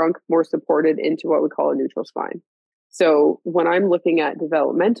and their trunk more supported into what we call a neutral spine. So when I'm looking at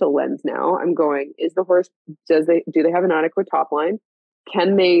developmental lens now, I'm going, is the horse, do they have an adequate top line?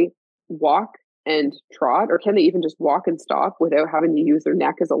 Can they walk and trot, or can they even just walk and stop without having to use their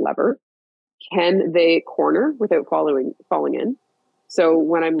neck as a lever? Can they corner without falling in? So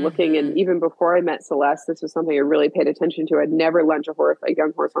when I'm looking, and even before I met Celeste, this was something I really paid attention to. I'd never lunge a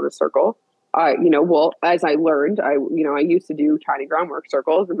young horse on a circle. As I learned, I used to do tiny groundwork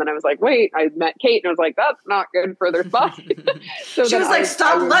circles, and then I was like, wait, I met Kate, and I was like, that's not good for their spine. So she was like,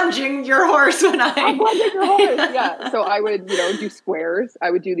 stop lunging your horse when I'm lunging your horse. Yeah. So I would, do squares. I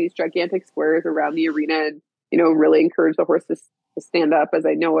would do these gigantic squares around the arena, and really encourage the horse to stand up as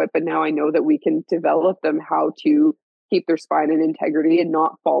I know it. But now I know that we can develop them how to keep their spine in integrity and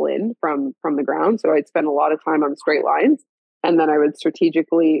not fall in from the ground. So I'd spend a lot of time on straight lines. And then I would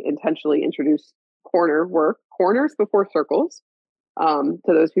strategically, intentionally introduce corners before circles. To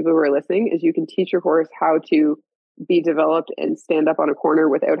those people who are listening, is you can teach your horse how to be developed and stand up on a corner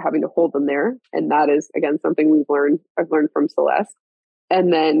without having to hold them there. And that is, again, something I've learned from Celeste.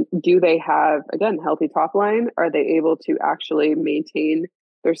 And then do they have, again, healthy top line? Are they able to actually maintain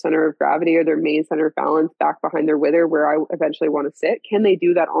their center of gravity or their main center of balance back behind their wither where I eventually want to sit? Can they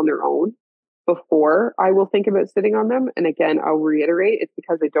do that on their own before I will think about sitting on them? And again, I'll reiterate, it's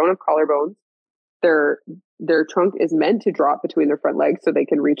because they don't have collarbones. their trunk is meant to drop between their front legs so they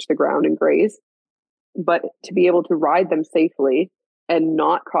can reach the ground and graze. But to be able to ride them safely and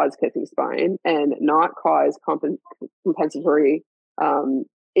not cause kissing spine and not cause compensatory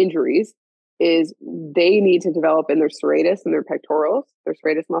injuries is they need to develop in their serratus and their pectorals, their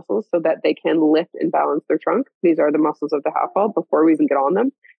serratus muscles, so that they can lift and balance their trunk. These are the muscles of the half wall before we even get on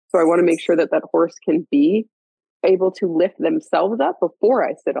them. So I want to make sure that that horse can be able to lift themselves up before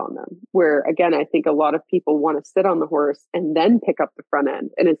I sit on them. Where again, I think a lot of people want to sit on the horse and then pick up the front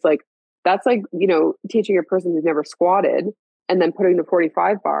end. And it's like, that's like, teaching a person who's never squatted and then putting the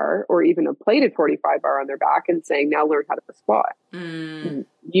 45 bar or even a plated 45 bar on their back and saying, now learn how to squat.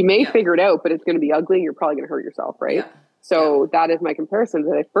 You may figure it out, but it's going to be ugly and you're probably going to hurt yourself. Right. Yeah. So that is my comparison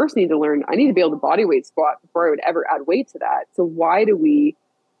that I first need to learn. I need to be able to body weight squat before I would ever add weight to that. So why do we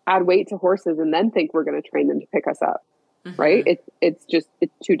add weight to horses and then think we're going to train them to pick us up? Right. It's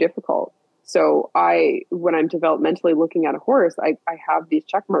too difficult. So when I'm developmentally looking at a horse, I have these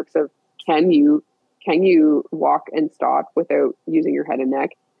check marks of, can you walk and stop without using your head and neck?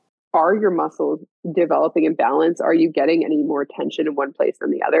 Are your muscles developing in balance? Are you getting any more tension in one place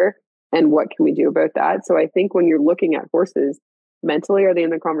than the other? And what can we do about that? So I think when you're looking at horses, mentally, are they in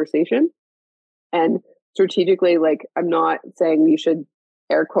the conversation? And strategically, like, I'm not saying you should,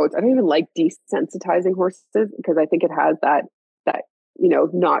 air quotes, I don't even like desensitizing horses because I think it has that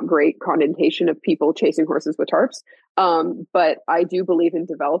not great connotation of people chasing horses with tarps. But I do believe in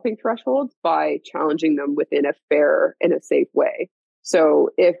developing thresholds by challenging them within a fair and a safe way. So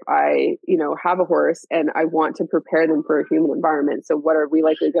if I, have a horse and I want to prepare them for a human environment, so what are we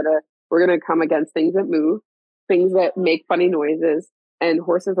likely we're going to come against things that move, things that make funny noises, and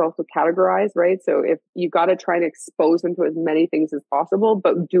horses also categorize, right? So if you got to try and expose them to as many things as possible,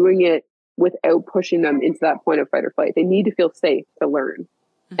 but doing it without pushing them into that point of fight or flight. They need to feel safe to learn.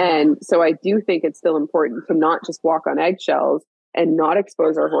 And so I do think it's still important to not just walk on eggshells and not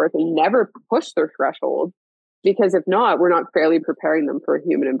expose our horse and never push their threshold, because if not, we're not fairly preparing them for a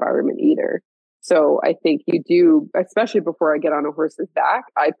human environment either. So I think you do, especially before I get on a horse's back,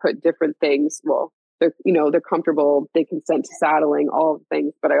 I put different things. Well, they're comfortable, they consent to saddling, all of the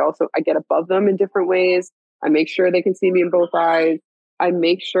things, but I get above them in different ways. I make sure they can see me in both eyes. I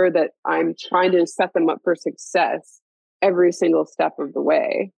make sure that I'm trying to set them up for success every single step of the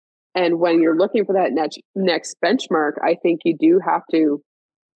way. And when you're looking for that next benchmark, I think you do have to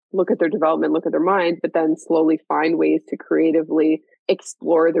look at their development, look at their mind, but then slowly find ways to creatively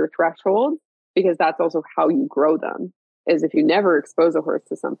explore their thresholds, because that's also how you grow them. Is if you never expose a horse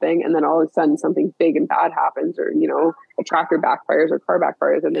to something and then all of a sudden something big and bad happens, or, a tractor backfires or car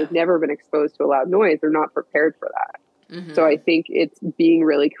backfires and they've never been exposed to a loud noise, they're not prepared for that. So I think it's being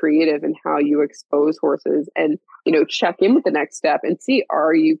really creative in how you expose horses and, check in with the next step and see,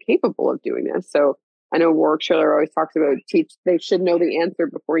 are you capable of doing this? So I know Warwick Schiller always talks about they should know the answer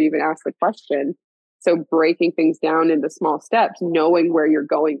before you even ask the question. So breaking things down into small steps, knowing where you're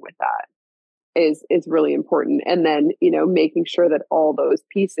going with that is really important. And then, making sure that all those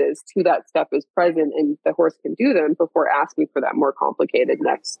pieces to that step is present and the horse can do them before asking for that more complicated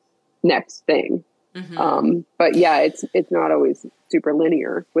next thing. But yeah, it's not always super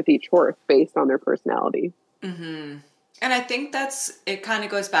linear with each horse based on their personality. And I think it kind of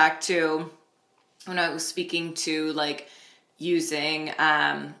goes back to when I was speaking to like using,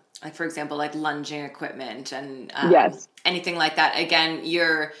 like for example, like lunging equipment and anything like that. Again,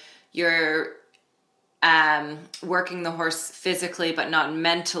 you're working the horse physically, but not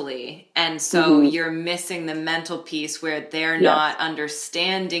mentally. And so you're missing the mental piece where they're not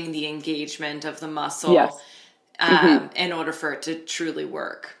understanding the engagement of the muscle in order for it to truly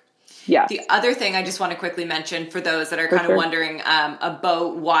work. Yeah. The other thing I just want to quickly mention for those that are kind of wondering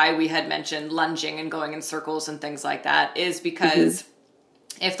about why we had mentioned lunging and going in circles and things like that is because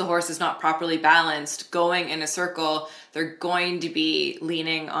if the horse is not properly balanced, going in a circle, they're going to be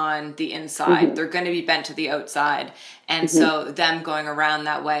leaning on the inside. They're going to be bent to the outside. And so them going around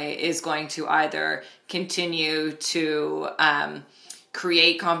that way is going to either continue to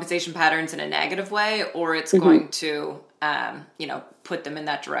create compensation patterns in a negative way, or it's going to, put them in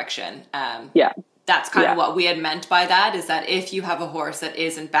that direction. That's kind of what we had meant by that, is that if you have a horse that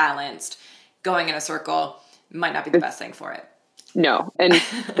isn't balanced, going in a circle might not be the best thing for it. No. And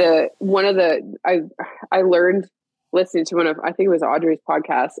I learned listening to I think it was Audrey's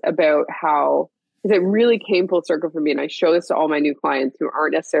podcast about how, because it really came full circle for me. And I show this to all my new clients who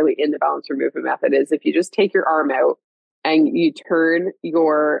aren't necessarily in the balance or movement method, is if you just take your arm out and you turn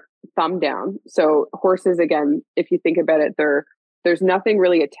your thumb down. So horses, again, if you think about it, there's nothing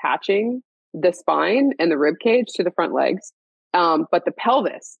really attaching the spine and the rib cage to the front legs. But the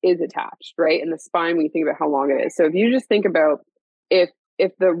pelvis is attached, right? And the spine, when you think about how long it is. So if you just think about if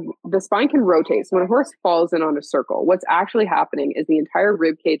the spine can rotate. So when a horse falls in on a circle, what's actually happening is the entire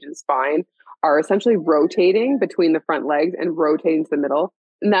rib cage and spine are essentially rotating between the front legs and rotating to the middle.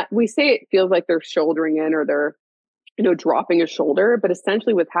 And that we say it feels like they're shouldering in or they're, dropping a shoulder, but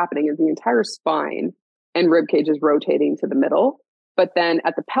essentially what's happening is the entire spine and rib cage is rotating to the middle. But then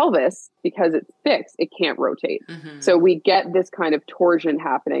at the pelvis, because it's fixed, it can't rotate. So we get this kind of torsion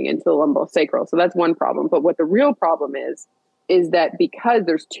happening into the lumbosacral. So that's one problem. But what the real problem is that because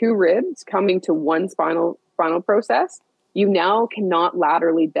there's two ribs coming to one spinal process, you now cannot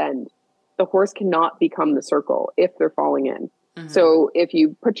laterally bend. The horse cannot become the circle if they're falling in. So if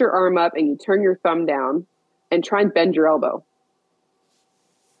you put your arm up and you turn your thumb down and try and bend your elbow,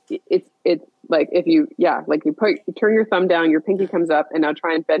 it's like if you turn your thumb down, your pinky comes up, and now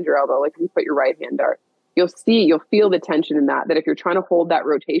try and bend your elbow. Like if you put your right hand out, you'll feel the tension in that if you're trying to hold that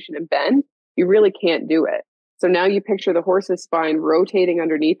rotation and bend, you really can't do it. So now you picture the horse's spine rotating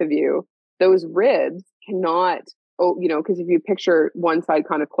underneath of you. Those ribs cannot, because if you picture one side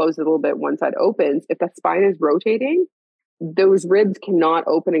kind of closes a little bit, one side opens, if the spine is rotating, those ribs cannot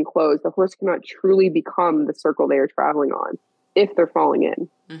open and close. The horse cannot truly become the circle they are traveling on if they're falling in.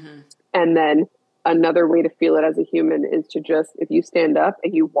 And then another way to feel it as a human is to just, if you stand up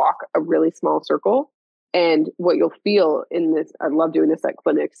and you walk a really small circle, and what you'll feel in this, I love doing this at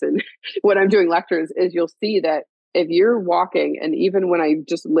clinics and when I'm doing lectures, is you'll see that if you're walking, and even when I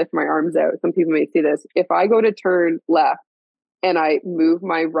just lift my arms out, some people may see this, if I go to turn left and I move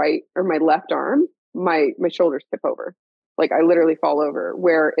my right or my left arm, my shoulders tip over. Like I literally fall over.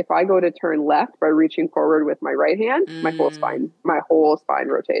 Where if I go to turn left by reaching forward with my right hand, my whole spine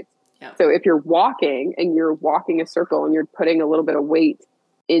rotates. Yeah. So if you're walking and you're walking a circle and you're putting a little bit of weight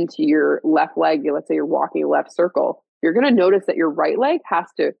into your left leg, let's say you're walking a left circle, you're going to notice that your right leg has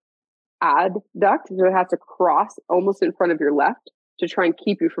to adduct, so it has to cross almost in front of your left to try and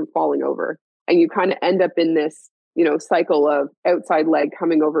keep you from falling over. And you kind of end up in this, cycle of outside leg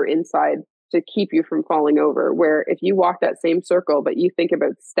coming over inside to keep you from falling over. Where if you walk that same circle, but you think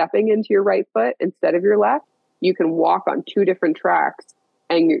about stepping into your right foot instead of your left, you can walk on two different tracks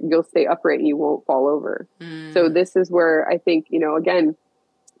and you'll stay upright and you won't fall over. So this is where I think, again,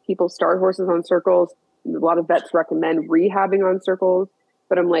 people start horses on circles. A lot of vets recommend rehabbing on circles,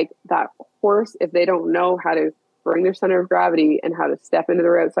 but I'm like, that horse, if they don't know how to bring their center of gravity and how to step into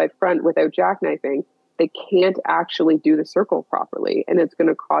their outside front without jackknifing, they can't actually do the circle properly, and it's going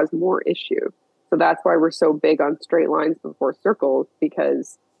to cause more issue. So that's why we're so big on straight lines before circles,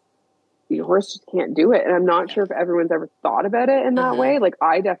 because your horse just can't do it. And I'm not sure if everyone's ever thought about it in that way. Like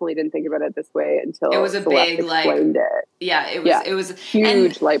I definitely didn't think about it this way until it was a big explained it. Yeah, it was a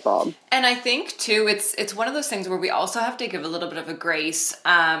huge light bulb. And I think too, it's one of those things where we also have to give a little bit of a grace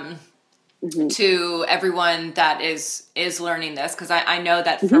to everyone that is learning this, because I know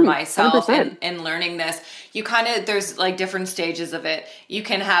that for myself in learning this, you kind of, there's like different stages of it. You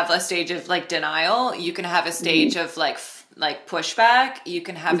can have a stage of like denial, you can have a stage of like pushback, you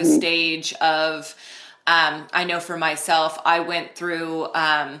can have a stage of I know for myself, I went through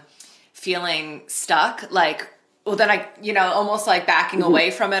feeling stuck, like, well, then I, almost like backing away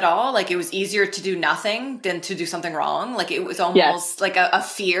from it all. Like it was easier to do nothing than to do something wrong. Like it was almost like a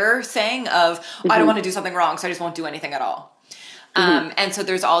fear thing of, I don't want to do something wrong, so I just won't do anything at all. And so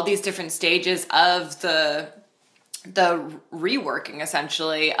there's all these different stages of the reworking,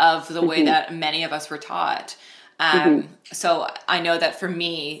 essentially, of the way that many of us were taught. So I know that for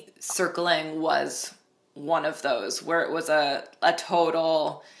me, circling was one of those where it was a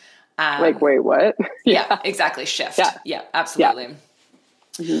total... like, wait, what? Yeah, exactly. Shift. Yeah, absolutely.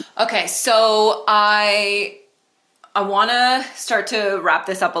 Yeah. Okay. So I want to start to wrap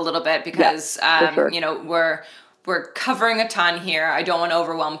this up a little bit because, sure. We're covering a ton here. I don't want to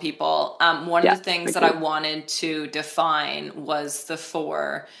overwhelm people. One of the things that I wanted to define was the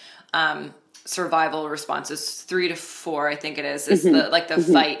 4, survival responses, 3 to 4, I think it is the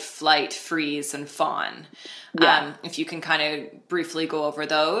fight, flight, freeze, and fawn. If you can kind of briefly go over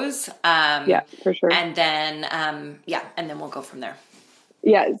those. For sure. And then, and then we'll go from there.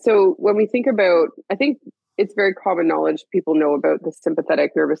 Yeah. So when we think about, I think it's very common knowledge. People know about the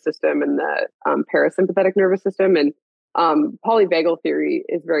sympathetic nervous system and the parasympathetic nervous system. And polyvagal theory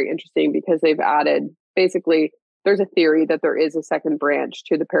is very interesting because they've added, basically, there's a theory that there is a second branch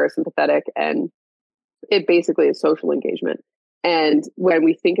to the parasympathetic, and it basically is social engagement. And when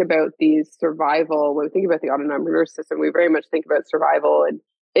we think about these survival, when we think about the autonomic nervous system, we very much think about survival, and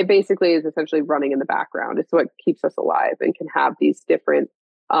it basically is essentially running in the background. It's what keeps us alive and can have these different,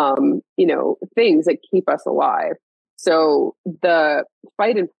 things that keep us alive. So the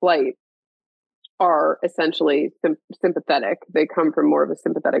fight and flight are essentially sympathetic. They come from more of a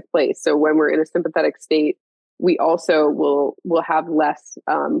sympathetic place. So when we're in a sympathetic state, we also will have less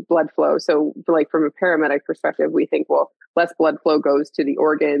blood flow. So like from a paramedic perspective, we think, well, less blood flow goes to the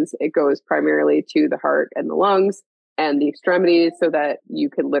organs. It goes primarily to the heart and the lungs and the extremities so that you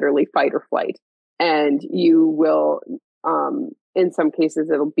can literally fight or flight. And you will, in some cases,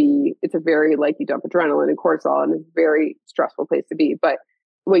 it's a very, like, you dump adrenaline and cortisol, and it's a very stressful place to be. But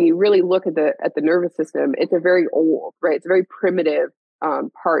when you really look at the nervous system, it's a very old, right? It's a very primitive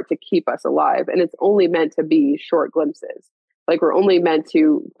part to keep us alive, and it's only meant to be short glimpses. Like, we're only meant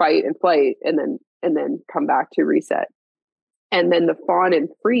to fight and flight, and then come back to reset. And then the fawn and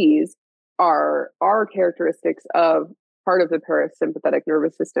freeze are characteristics of part of the parasympathetic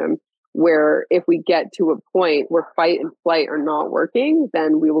nervous system, where if we get to a point where fight and flight are not working,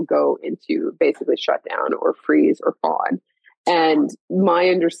 then we will go into basically shutdown or freeze or fawn. And my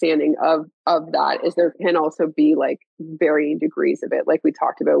understanding of that is there can also be like varying degrees of it, like we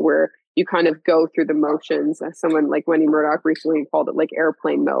talked about, where you kind of go through the motions. Someone like Wendy Murdoch recently called it like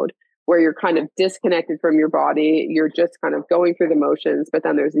airplane mode, where you're kind of disconnected from your body. You're just kind of going through the motions. But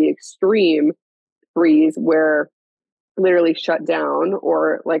then there's the extreme freeze where literally shut down,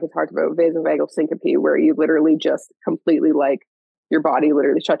 or like I talked about, vasovagal syncope, where you literally just completely, like, your body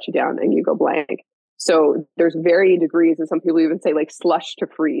literally shuts you down and you go blank. So there's varying degrees, and some people even say like slush to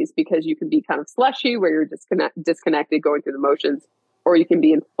freeze, because you can be kind of slushy where you're disconnected going through the motions, or you can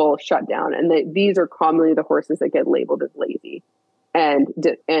be in full shutdown. And these are commonly the horses that get labeled as lazy, and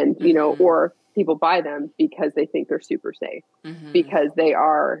you know, or people buy them because they think they're super safe, because they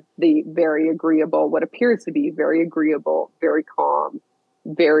are the very agreeable, what appears to be very agreeable, very calm,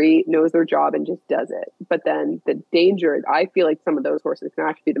 very knows their job and just does it. But then the danger, I feel like some of those horses can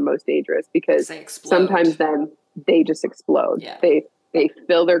actually be the most dangerous, because sometimes then they just explode. Yeah. They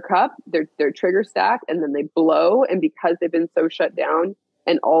fill their cup, their trigger stack, and then they blow. And because they've been so shut down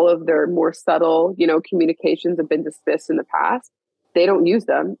and all of their more subtle, you know, communications have been dismissed in the past, they don't use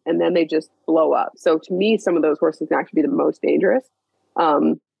them, and then they just blow up. So to me, some of those horses can actually be the most dangerous.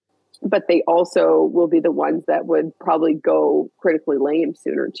 But they also will be the ones that would probably go critically lame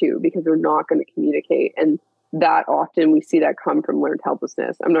sooner too, because they're not going to communicate. And that often we see that come from learned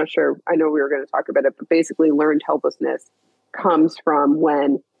helplessness. I'm not sure, I know we were going to talk about it, but basically learned helplessness comes from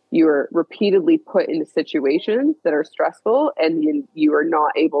when you're repeatedly put into situations that are stressful, and you are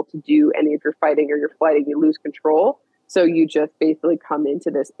not able to do any of your fighting or your flighting. You lose control. So you just basically come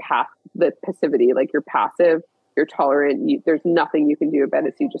into this the passivity, like you're passive, you're tolerant, there's nothing you can do about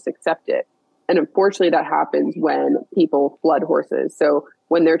it, so you just accept it. And unfortunately, that happens when people flood horses. So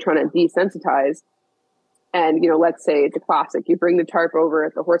when they're trying to desensitize, and, you know, let's say it's a classic, you bring the tarp over,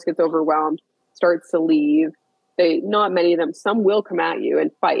 if the horse gets overwhelmed, starts to leave, not many of them, some will come at you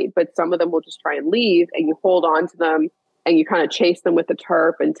and fight, but some of them will just try and leave, and you hold on to them and you kind of chase them with the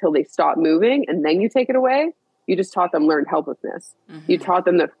tarp until they stop moving, and then you take it away. You just taught them learned helplessness. You taught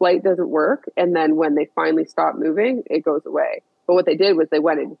them that flight doesn't work. And then when they finally stop moving, it goes away. But what they did was they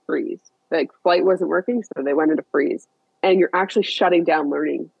went into freeze. Like, flight wasn't working, so they went into freeze. And you're actually shutting down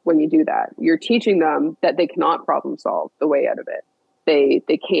learning when you do that. You're teaching them that they cannot problem solve the way out of it.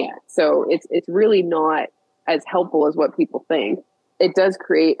 They can't. So it's really not as helpful as what people think. It does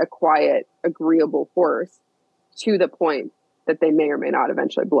create a quiet, agreeable horse to the point that they may or may not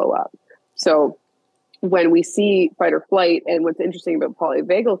eventually blow up. So when we see fight or flight, and what's interesting about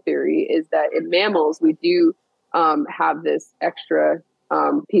polyvagal theory is that in mammals, we do have this extra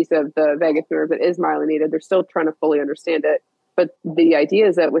piece of the vagus nerve that is myelinated. They're still trying to fully understand it. But the idea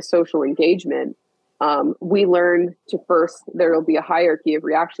is that with social engagement, we learn to first, there will be a hierarchy of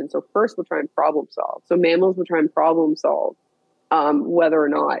reactions. So first we'll try and problem solve. So mammals will try and problem solve whether or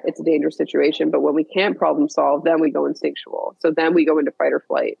not it's a dangerous situation. But when we can't problem solve, then we go instinctual. So then we go into fight or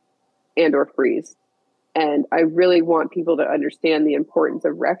flight and or freeze. And I really want people to understand the importance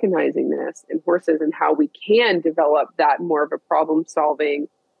of recognizing this in horses, and how we can develop that more of a problem solving,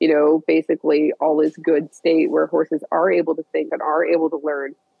 you know, basically all is good state where horses are able to think and are able to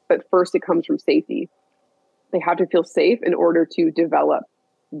learn. But first it comes from safety. They have to feel safe in order to develop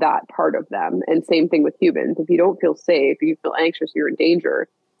that part of them. And same thing with humans. If you don't feel safe, you feel anxious, you're in danger,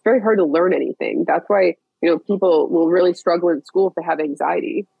 it's very hard to learn anything. That's why, you know, people will really struggle in school if they have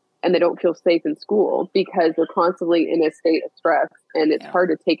anxiety and they don't feel safe in school, because they're constantly in a state of stress, and it's hard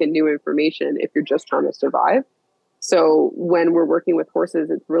to take in new information if you're just trying to survive. So when we're working with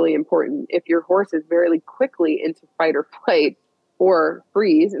horses, it's really important. If your horse is very quickly into fight or flight or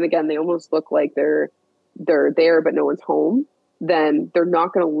freeze, and again, they almost look like they're there, but no one's home. then they're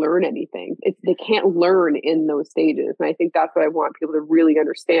not going to learn anything. They can't learn in those stages. And I think that's what I want people to really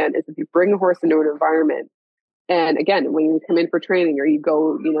understand is if you bring a horse into an environment, and again, when you come in for training or you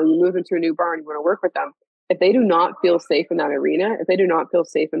go, you move into a new barn, you want to work with them. If they do not feel safe in that arena, if they do not feel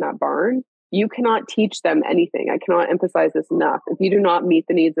safe in that barn, you cannot teach them anything. I cannot emphasize this enough. If you do not meet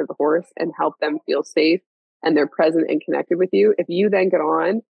the needs of the horse and help them feel safe and they're present and connected with you, if you then get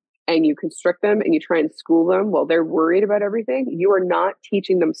on and you constrict them and you try and school them while they're worried about everything, you are not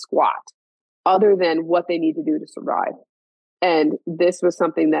teaching them squat other than what they need to do to survive. And this was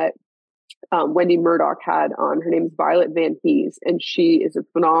something that Wendy Murdoch had on. Her name is Violet Van Hees, and she is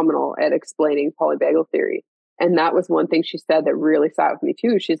phenomenal at explaining polyvagal theory. And that was one thing she said that really sat with me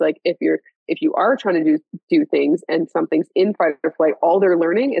too. She's like, if you are trying to do things and something's in fight or flight, all they're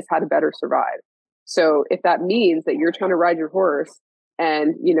learning is how to better survive. So if that means that you're trying to ride your horse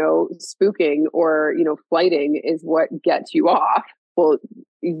and, spooking or, flighting is what gets you off, well,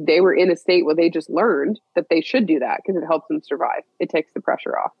 they were in a state where they just learned that they should do that because it helps them survive. It takes the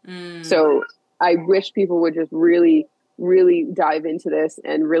pressure off. So I wish people would just really, really dive into this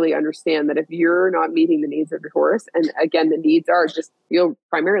and really understand that if you're not meeting the needs of your horse, and again, the needs are just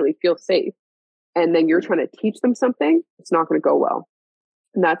primarily feel safe, and then you're trying to teach them something, it's not going to go well.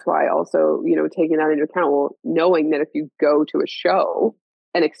 And that's why also, taking that into account, well, knowing that if you go to a show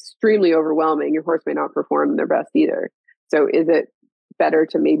and extremely overwhelming, your horse may not perform their best either. So is it better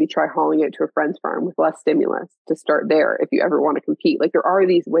to maybe try hauling it to a friend's farm with less stimulus to start there if you ever want to compete? Like there are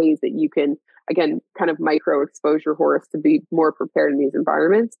these ways that you can, again, kind of micro expose your horse to be more prepared in these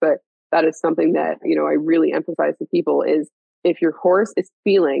environments. But that is something that, I really emphasize to people is if your horse is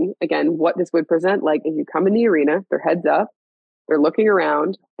feeling, again, what this would present like if you come in the arena, their head's up, they're looking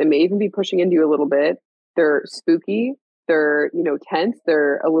around, they may even be pushing into you a little bit, they're spooky, they're, tense,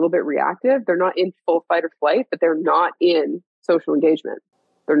 they're a little bit reactive, they're not in full fight or flight, but they're not in social engagement.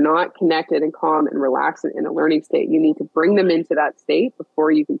 They're not connected and calm and relaxed in a learning state. You need to bring them into that state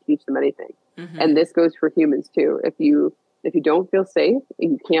before you can teach them anything. And this goes for humans too. If you don't feel safe,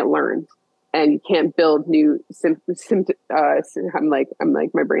 you can't learn, and you can't build new I'm like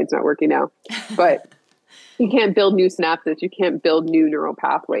my brain's not working now, but you can't build new synapses. You can't build new neural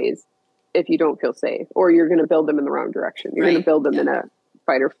pathways if you don't feel safe, or you're going to build them in the wrong direction. You're going to build them in a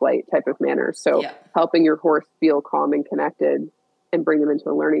fight or flight type of manner. So helping your horse feel calm and connected and bring them into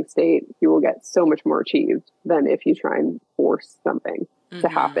a learning state, you will get so much more achieved than if you try and force something to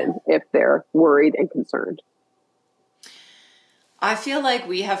happen if they're worried and concerned. I feel like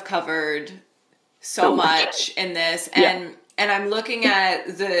we have covered so much in this, and I'm looking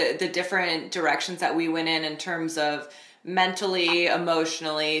at the different directions that we went in terms of mentally,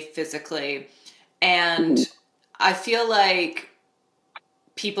 emotionally, physically, and I feel like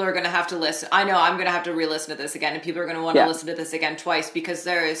people are going to have to listen. I know I'm going to have to re-listen to this again, and people are going to want to listen to this again twice because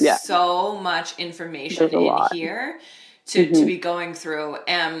there is so much information in here to be going through.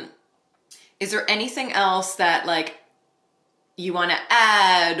 And is there anything else that like you want to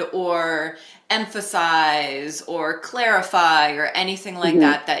add or emphasize or clarify or anything like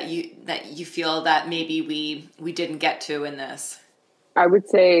that you feel that maybe we didn't get to in this? I would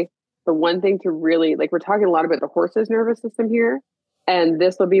say the one thing to really, like, we're talking a lot about the horse's nervous system here, and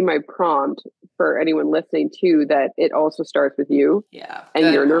this will be my prompt for anyone listening too, that it also starts with you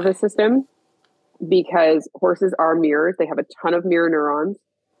and your nervous system, because horses are mirrors. They have a ton of mirror neurons.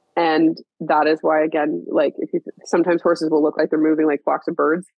 And that is why, again, like sometimes horses will look like they're moving like flocks of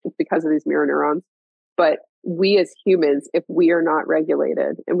birds. It's because of these mirror neurons. But we as humans, if we are not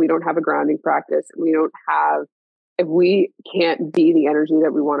regulated and we don't have a grounding practice, if we can't be the energy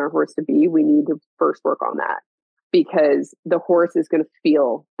that we want our horse to be, we need to first work on that, because the horse is going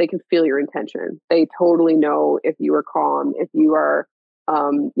to they can feel your intention. They totally know if you are calm, if you are,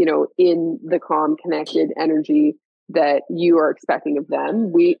 in the calm, connected energy that you are expecting of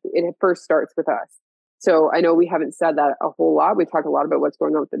them. It first starts with us. So I know we haven't said that a whole lot. We talked a lot about what's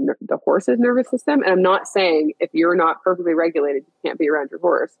going on with the horse's nervous system. And I'm not saying if you're not perfectly regulated, you can't be around your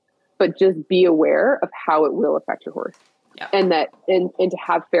horse, but just be aware of how it will affect your horse. Yeah. And to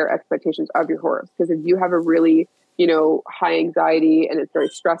have fair expectations of your horse. Because if you have a really, high anxiety and it's very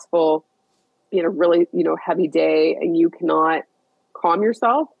stressful, really, heavy day, and you cannot calm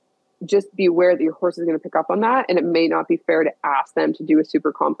yourself, just be aware that your horse is going to pick up on that. And it may not be fair to ask them to do a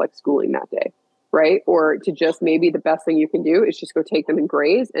super complex schooling that day, right? Or to just, maybe the best thing you can do is just go take them and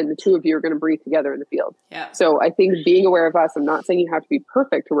graze, and the two of you are going to breathe together in the field. Yeah. So I think being aware of us, I'm not saying you have to be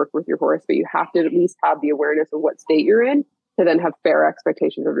perfect to work with your horse, but you have to at least have the awareness of what state you're in to then have fair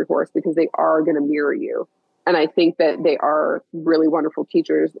expectations of your horse, because they are going to mirror you. And I think that they are really wonderful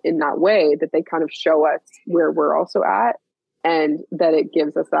teachers in that way, that they kind of show us where we're also at. and that it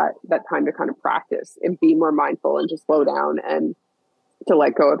gives us that time to kind of practice and be more mindful and just slow down and to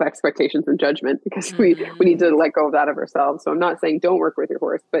let go of expectations and judgment, because we need to let go of that of ourselves. So I'm not saying don't work with your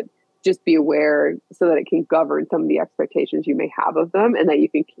horse, but just be aware so that it can govern some of the expectations you may have of them, and that you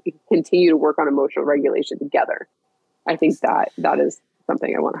can continue to work on emotional regulation together. I think that is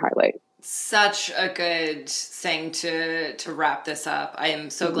something I want to highlight. Such a good thing to wrap this up. I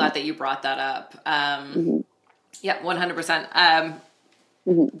am so glad that you brought that up. Yeah, 100%.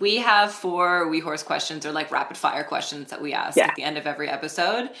 We have 4 WeHorse questions, or like rapid fire questions that we ask at the end of every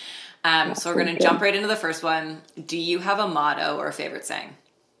episode. So we're going to jump right into the first one. Do you have a motto or a favorite saying?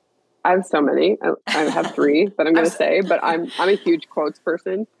 I have so many. I have 3 that I'm going to say, but I'm a huge quotes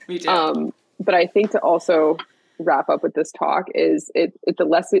person. Me too. But I think to also wrap up with this talk is it's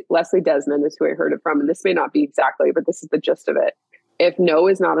the Leslie Desmond is who I heard it from. And this may not be exactly, but this is the gist of it. If no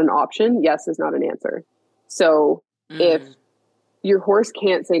is not an option, yes is not an answer. So if your horse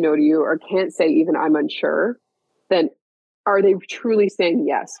can't say no to you, or can't say even I'm unsure, then are they truly saying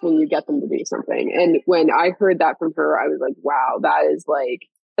yes when you get them to do something? And when I heard that from her, I was like, wow,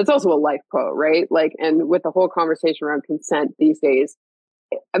 that's also a life quote, right? Like, and with the whole conversation around consent these days,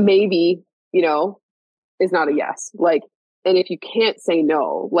 maybe, is not a yes. Like, and if you can't say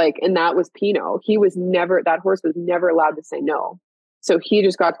no, like, and that was Pinot, that horse was never allowed to say no. So he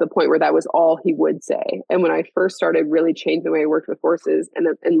just got to the point where that was all he would say. And when I first started really changing the way I worked with horses and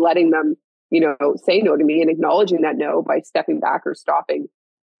letting them, say no to me and acknowledging that no by stepping back or stopping,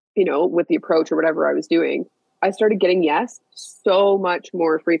 with the approach or whatever I was doing, I started getting yes so much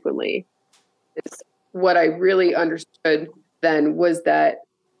more frequently. What I really understood then was that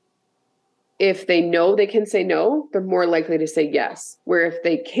if they know they can say no, they're more likely to say yes. Where if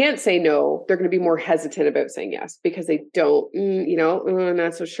they can't say no, they're going to be more hesitant about saying yes because they don't, I'm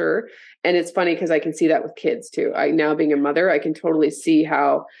not so sure. And it's funny because I can see that with kids too. Now being a mother, I can totally see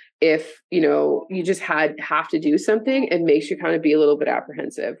how if, you just have to do something, it makes you kind of be a little bit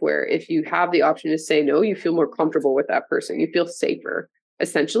apprehensive, where if you have the option to say no, you feel more comfortable with that person. You feel safer,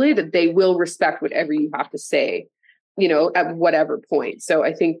 essentially, that they will respect whatever you have to say, at whatever point. So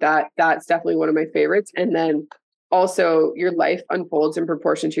I think that's definitely one of my favorites. And then also your life unfolds in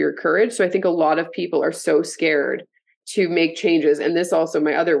proportion to your courage. So I think a lot of people are so scared to make changes. And this also,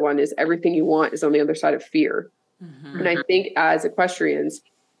 my other one is everything you want is on the other side of fear. And I think as equestrians,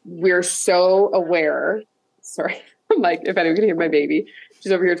 we're so aware, sorry, like if anyone can hear my baby,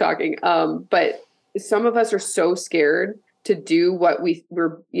 she's over here talking. But some of us are so scared to do what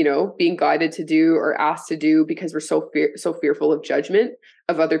we're, being guided to do or asked to do because we're so fearful of judgment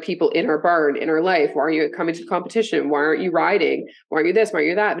of other people in our barn, in our life. Why aren't you coming to competition? Why aren't you riding? Why aren't you this? Why aren't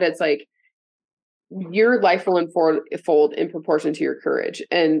you that? But it's like, your life will unfold in proportion to your courage.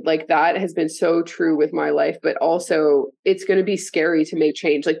 And like, that has been so true with my life, but also it's going to be scary to make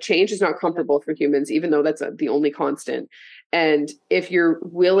change. Like, change is not comfortable for humans, even though that's the only constant. And if you're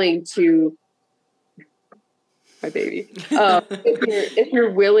willing to, my baby, if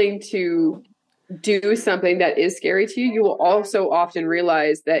you're willing to do something that is scary to you, you will also often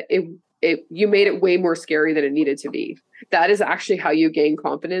realize that you made it way more scary than it needed to be. That is actually how you gain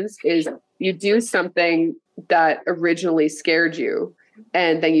confidence, is you do something that originally scared you.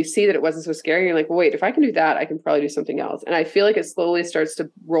 And then you see that it wasn't so scary. You're like, well, wait, if I can do that, I can probably do something else. And I feel like it slowly starts to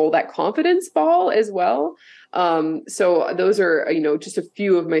roll that confidence ball as well. So those are, just a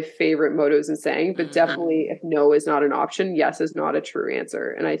few of my favorite mottos and saying, but definitely if no is not an option, yes is not a true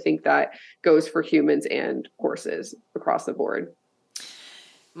answer. And I think that goes for humans and horses across the board.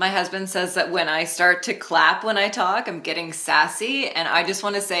 My husband says that when I start to clap when I talk, I'm getting sassy. And I just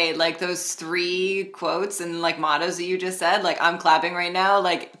want to say, like, those 3 quotes and like mottos that you just said, like, I'm clapping right now.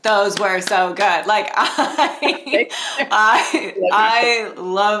 Like, those were so good. Like, I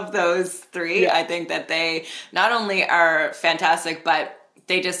love those 3. Yeah. I think that they not only are fantastic, but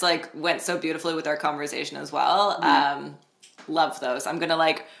they just like went so beautifully with our conversation as well. Love those. I'm going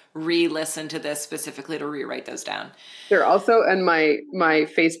to re-listen to this specifically to rewrite those down. They're also in my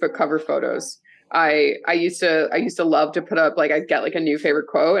Facebook cover photos. I used to love to put up, I'd get a new favorite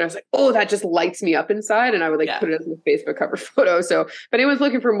quote and I was like, oh, that just lights me up inside. And I would put it as a Facebook cover photo. So if anyone's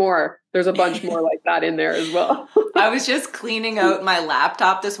looking for more, there's a bunch more like that in there as well. I was just cleaning out my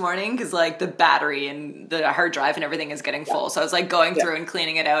laptop this morning because the battery and the hard drive and everything is getting full. So I was going through and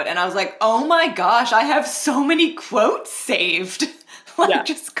cleaning it out. And I was like, oh my gosh, I have so many quotes saved.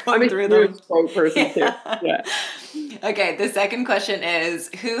 Just going through them. Quote person too. Yeah. Okay, the second question is,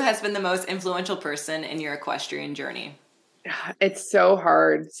 who has been the most influential person in your equestrian journey? It's so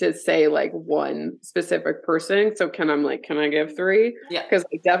hard to say one specific person. So can I give 3? Yeah. Because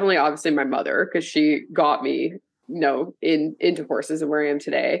definitely, obviously my mother, because she got me into horses and where I am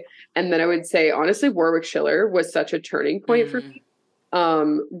today. And then I would say, honestly, Warwick Schiller was such a turning point for me.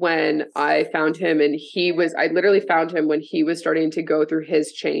 When I found him, and I literally found him when he was starting to go through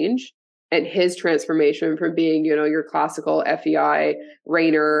his change and his transformation from being, your classical FEI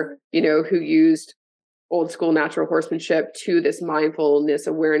reiner, who used old school natural horsemanship to this mindfulness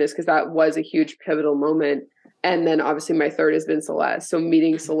awareness, because that was a huge pivotal moment. And then obviously my third has been Celeste. So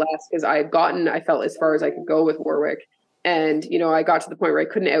meeting Celeste, because I felt as far as I could go with Warwick. And, I got to the point where I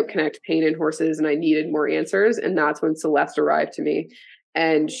couldn't out-connect pain in horses and I needed more answers. And that's when Celeste arrived to me.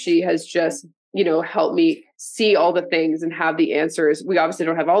 And she has just, helped me see all the things and have the answers. We obviously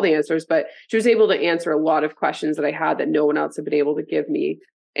don't have all the answers, but she was able to answer a lot of questions that I had that no one else had been able to give me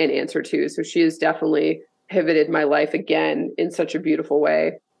an answer to. So she has definitely pivoted my life again in such a beautiful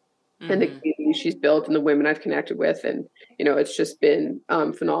way. And the community she's built and the women I've connected with. And, it's just been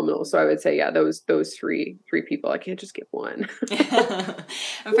phenomenal. So I would say, those three people. I can't just give one.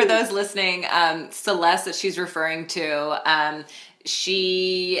 And for those listening, Celeste that she's referring to,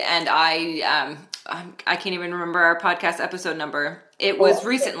 she and I can't even remember our podcast episode number. It was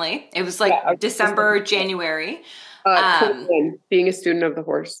recently. It was December, January. 21, being a student of the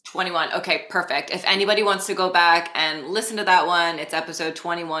horse. 21. Okay, perfect. If anybody wants to go back and listen to that one, it's episode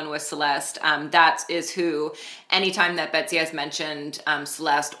 21 with Celeste. That is who, anytime that Betsy has mentioned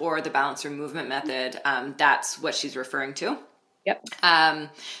Celeste or the balance or movement method, that's what she's referring to. Yep.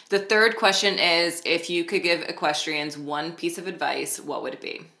 The third question is, if you could give equestrians one piece of advice, what would it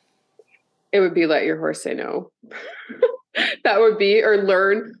be? It would be let your horse say no. That would be, or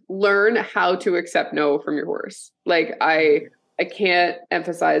learn how to accept no from your horse. Like I can't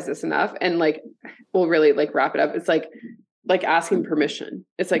emphasize this enough. And we'll really wrap it up. It's like asking permission.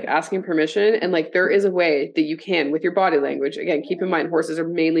 It's like asking permission. And there is a way that you can with your body language. Again, keep in mind, horses are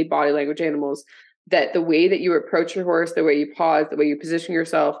mainly body language animals, that the way that you approach your horse, the way you pause, the way you position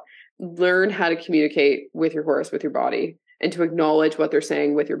yourself, learn how to communicate with your horse, with your body, and to acknowledge what they're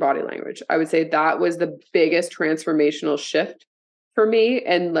saying with your body language. I would say that was the biggest transformational shift for me.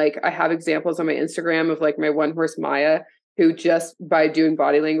 And I have examples on my Instagram of my one horse, Maya, who just by doing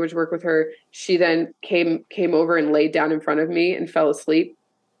body language work with her, she then came over and laid down in front of me and fell asleep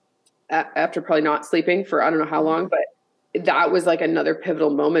after probably not sleeping for I don't know how long, but that was another pivotal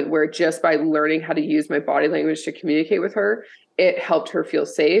moment where just by learning how to use my body language to communicate with her, it helped her feel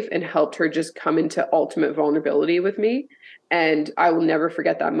safe and helped her just come into ultimate vulnerability with me. And I will never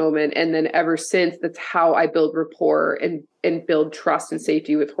forget that moment. And then ever since, that's how I build rapport and build trust and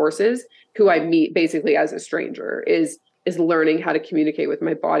safety with horses who I meet basically as a stranger, is learning how to communicate with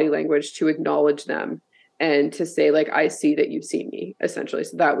my body language to acknowledge them and to say, I see that you see me, essentially.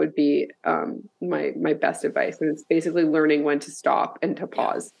 So that would be my best advice. And it's basically learning when to stop and to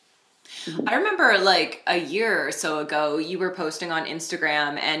pause. Mm-hmm. I remember a year or so ago, you were posting on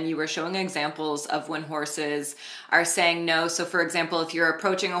Instagram and you were showing examples of when horses are saying no. So for example, if you're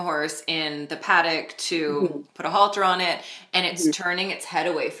approaching a horse in the paddock to put a halter on it and it's turning its head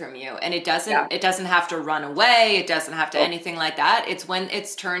away from you, and it doesn't have to run away. It doesn't have to anything like that. It's when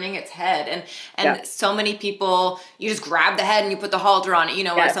it's turning its head. And so many people, you just grab the head and you put the halter on it,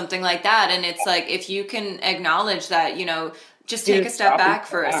 or something like that. And it's if you can acknowledge that, just take a step back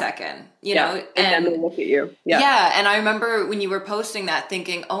for a second, and then they look at you. Yeah. And I remember when you were posting that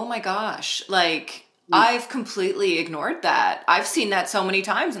thinking, oh my gosh, I've completely ignored that. I've seen that so many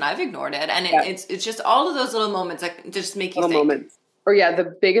times and I've ignored it. And it's just all of those little moments that just make you think. Moments. Or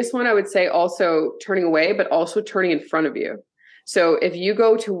the biggest one I would say also turning away, but also turning in front of you. So if you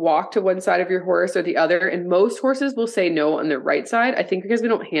go to walk to one side of your horse or the other, and most horses will say no on their right side, I think because we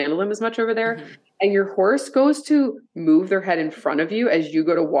don't handle them as much over there, and your horse goes to move their head in front of you as you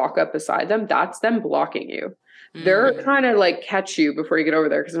go to walk up beside them, that's them blocking you. They're trying to catch you before you get over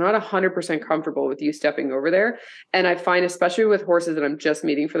there because they're not 100% comfortable with you stepping over there. And I find, especially with horses that I'm just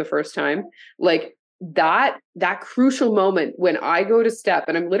meeting for the first time, that crucial moment when I go to step,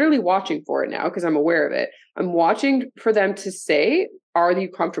 and I'm literally watching for it now because I'm aware of it. I'm watching for them to say, are you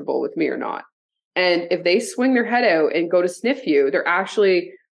comfortable with me or not? And if they swing their head out and go to sniff you, they're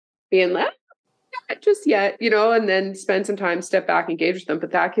actually being like, not just yet, and then spend some time, step back, engage with them.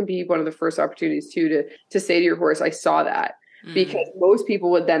 But that can be one of the first opportunities too, to say to your horse, I saw that. Because most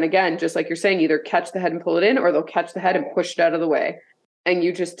people would then, again, just like you're saying, either catch the head and pull it in, or they'll catch the head and push it out of the way. And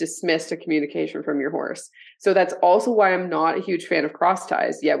you just dismissed a communication from your horse. So that's also why I'm not a huge fan of cross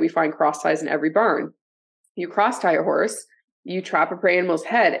ties. Yet we find cross ties in every barn. You cross tie a horse, you trap a prey animal's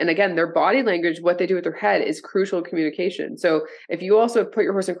head. And again, their body language, what they do with their head is crucial communication. So if you also put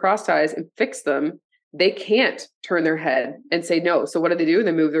your horse in cross ties and fix them, they can't turn their head and say no. So what do?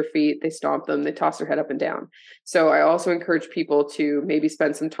 They move their feet, they stomp them, they toss their head up and down. So I also encourage people to maybe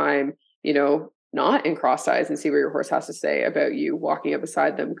spend some time, not in cross ties, and see what your horse has to say about you, walking up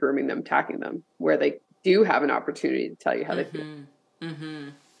beside them, grooming them, tacking them, where they do have an opportunity to tell you how they feel. Mm-hmm.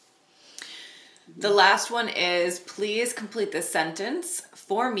 The last one is, please complete this sentence.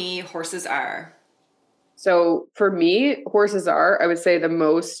 For me, horses are. So for me, horses are, I would say,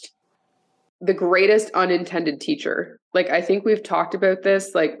 the greatest unintended teacher. Like, I think we've talked about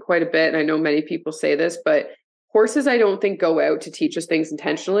this like quite a bit, and I know many people say this, but horses, I don't think, go out to teach us things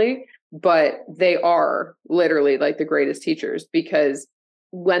intentionally, but they are literally like the greatest teachers, because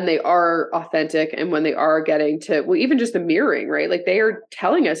when they are authentic and when they are getting to, well, even just the mirroring, right? Like, they are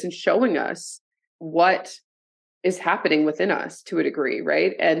telling us and showing us what is happening within us to a degree,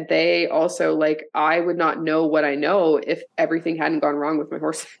 right? And they also, like, I would not know what I know if everything hadn't gone wrong with my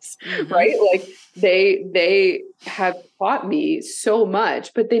horses, right? Like, they have taught me so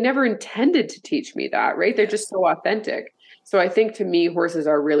much, but they never intended to teach me that, right? They're just so authentic. So I think, to me, horses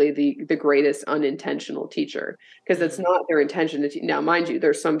are really the greatest unintentional teacher, because it's not their intention to teach. Now, mind you,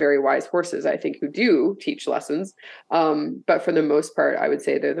 there's some very wise horses, I think, who do teach lessons. But for the most part, I would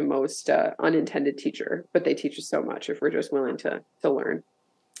say they're the most unintended teacher, but they teach us so much if we're just willing to learn.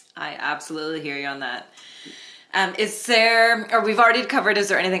 I absolutely hear you on that. Is there, or we've already covered, is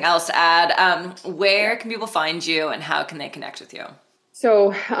there anything else to add? Where can people find you, and how can they connect with you?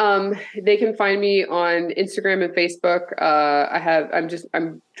 So they can find me on Instagram and Facebook.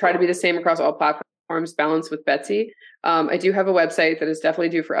 I'm trying to be the same across all platforms, Balance with Betsy. I do have a website that is definitely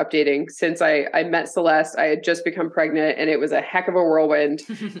due for updating. Since I met Celeste, I had just become pregnant, and it was a heck of a whirlwind,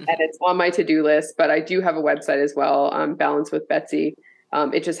 and it's on my to-do list, but I do have a website as well, Balance with Betsy.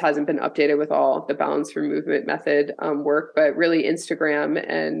 It just hasn't been updated with all the Balance for Movement method work, but really Instagram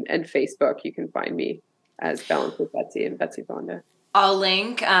and Facebook, you can find me as Balance with Betsy and Betsy Vonda. I'll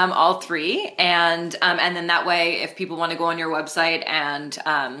link all three, and then that way, if people want to go on your website and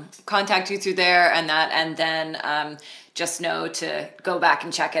contact you through there, and then just know to go back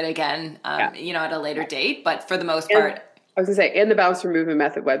and check it again, at a later date. But for the most part, I was going to say, and the Balance for Movement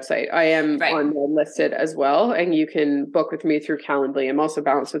Method website, I am on there listed as well, and you can book with me through Calendly. I'm also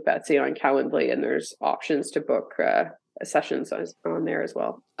Balance with Betsy on Calendly, and there's options to book sessions on there as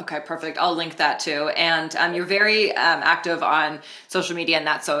well. Okay, perfect. I'll link that too. And you're very active on social media and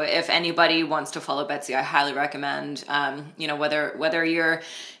that. So if anybody wants to follow Betsy, I highly recommend, whether you're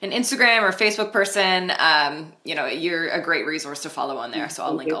an Instagram or Facebook person, you're a great resource to follow on there. So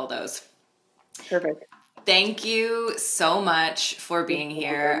I'll link all those. Perfect. Thank you so much for being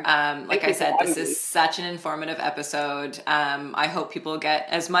here. Like I said, this is such an informative episode. I hope people get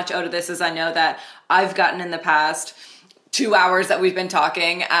as much out of this as I know that I've gotten in the past 2 hours that we've been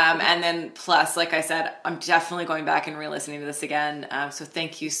talking. And then plus, like I said, I'm definitely going back and re-listening to this again. So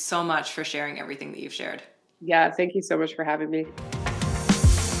thank you so much for sharing everything that you've shared. Yeah, thank you so much for having me.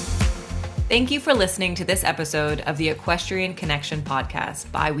 Thank you for listening to this episode of the Equestrian Connection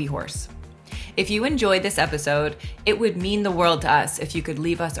podcast by WeHorse. If you enjoyed this episode, it would mean the world to us if you could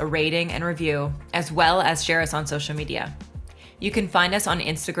leave us a rating and review, as well as share us on social media. You can find us on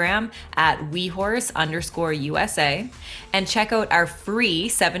Instagram at WeHorse_USA, and check out our free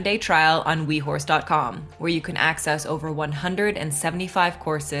 7-day trial on WeHorse.com, where you can access over 175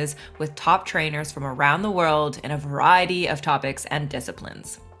 courses with top trainers from around the world in a variety of topics and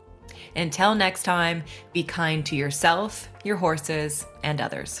disciplines. Until next time, be kind to yourself, your horses, and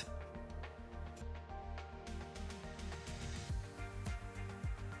others.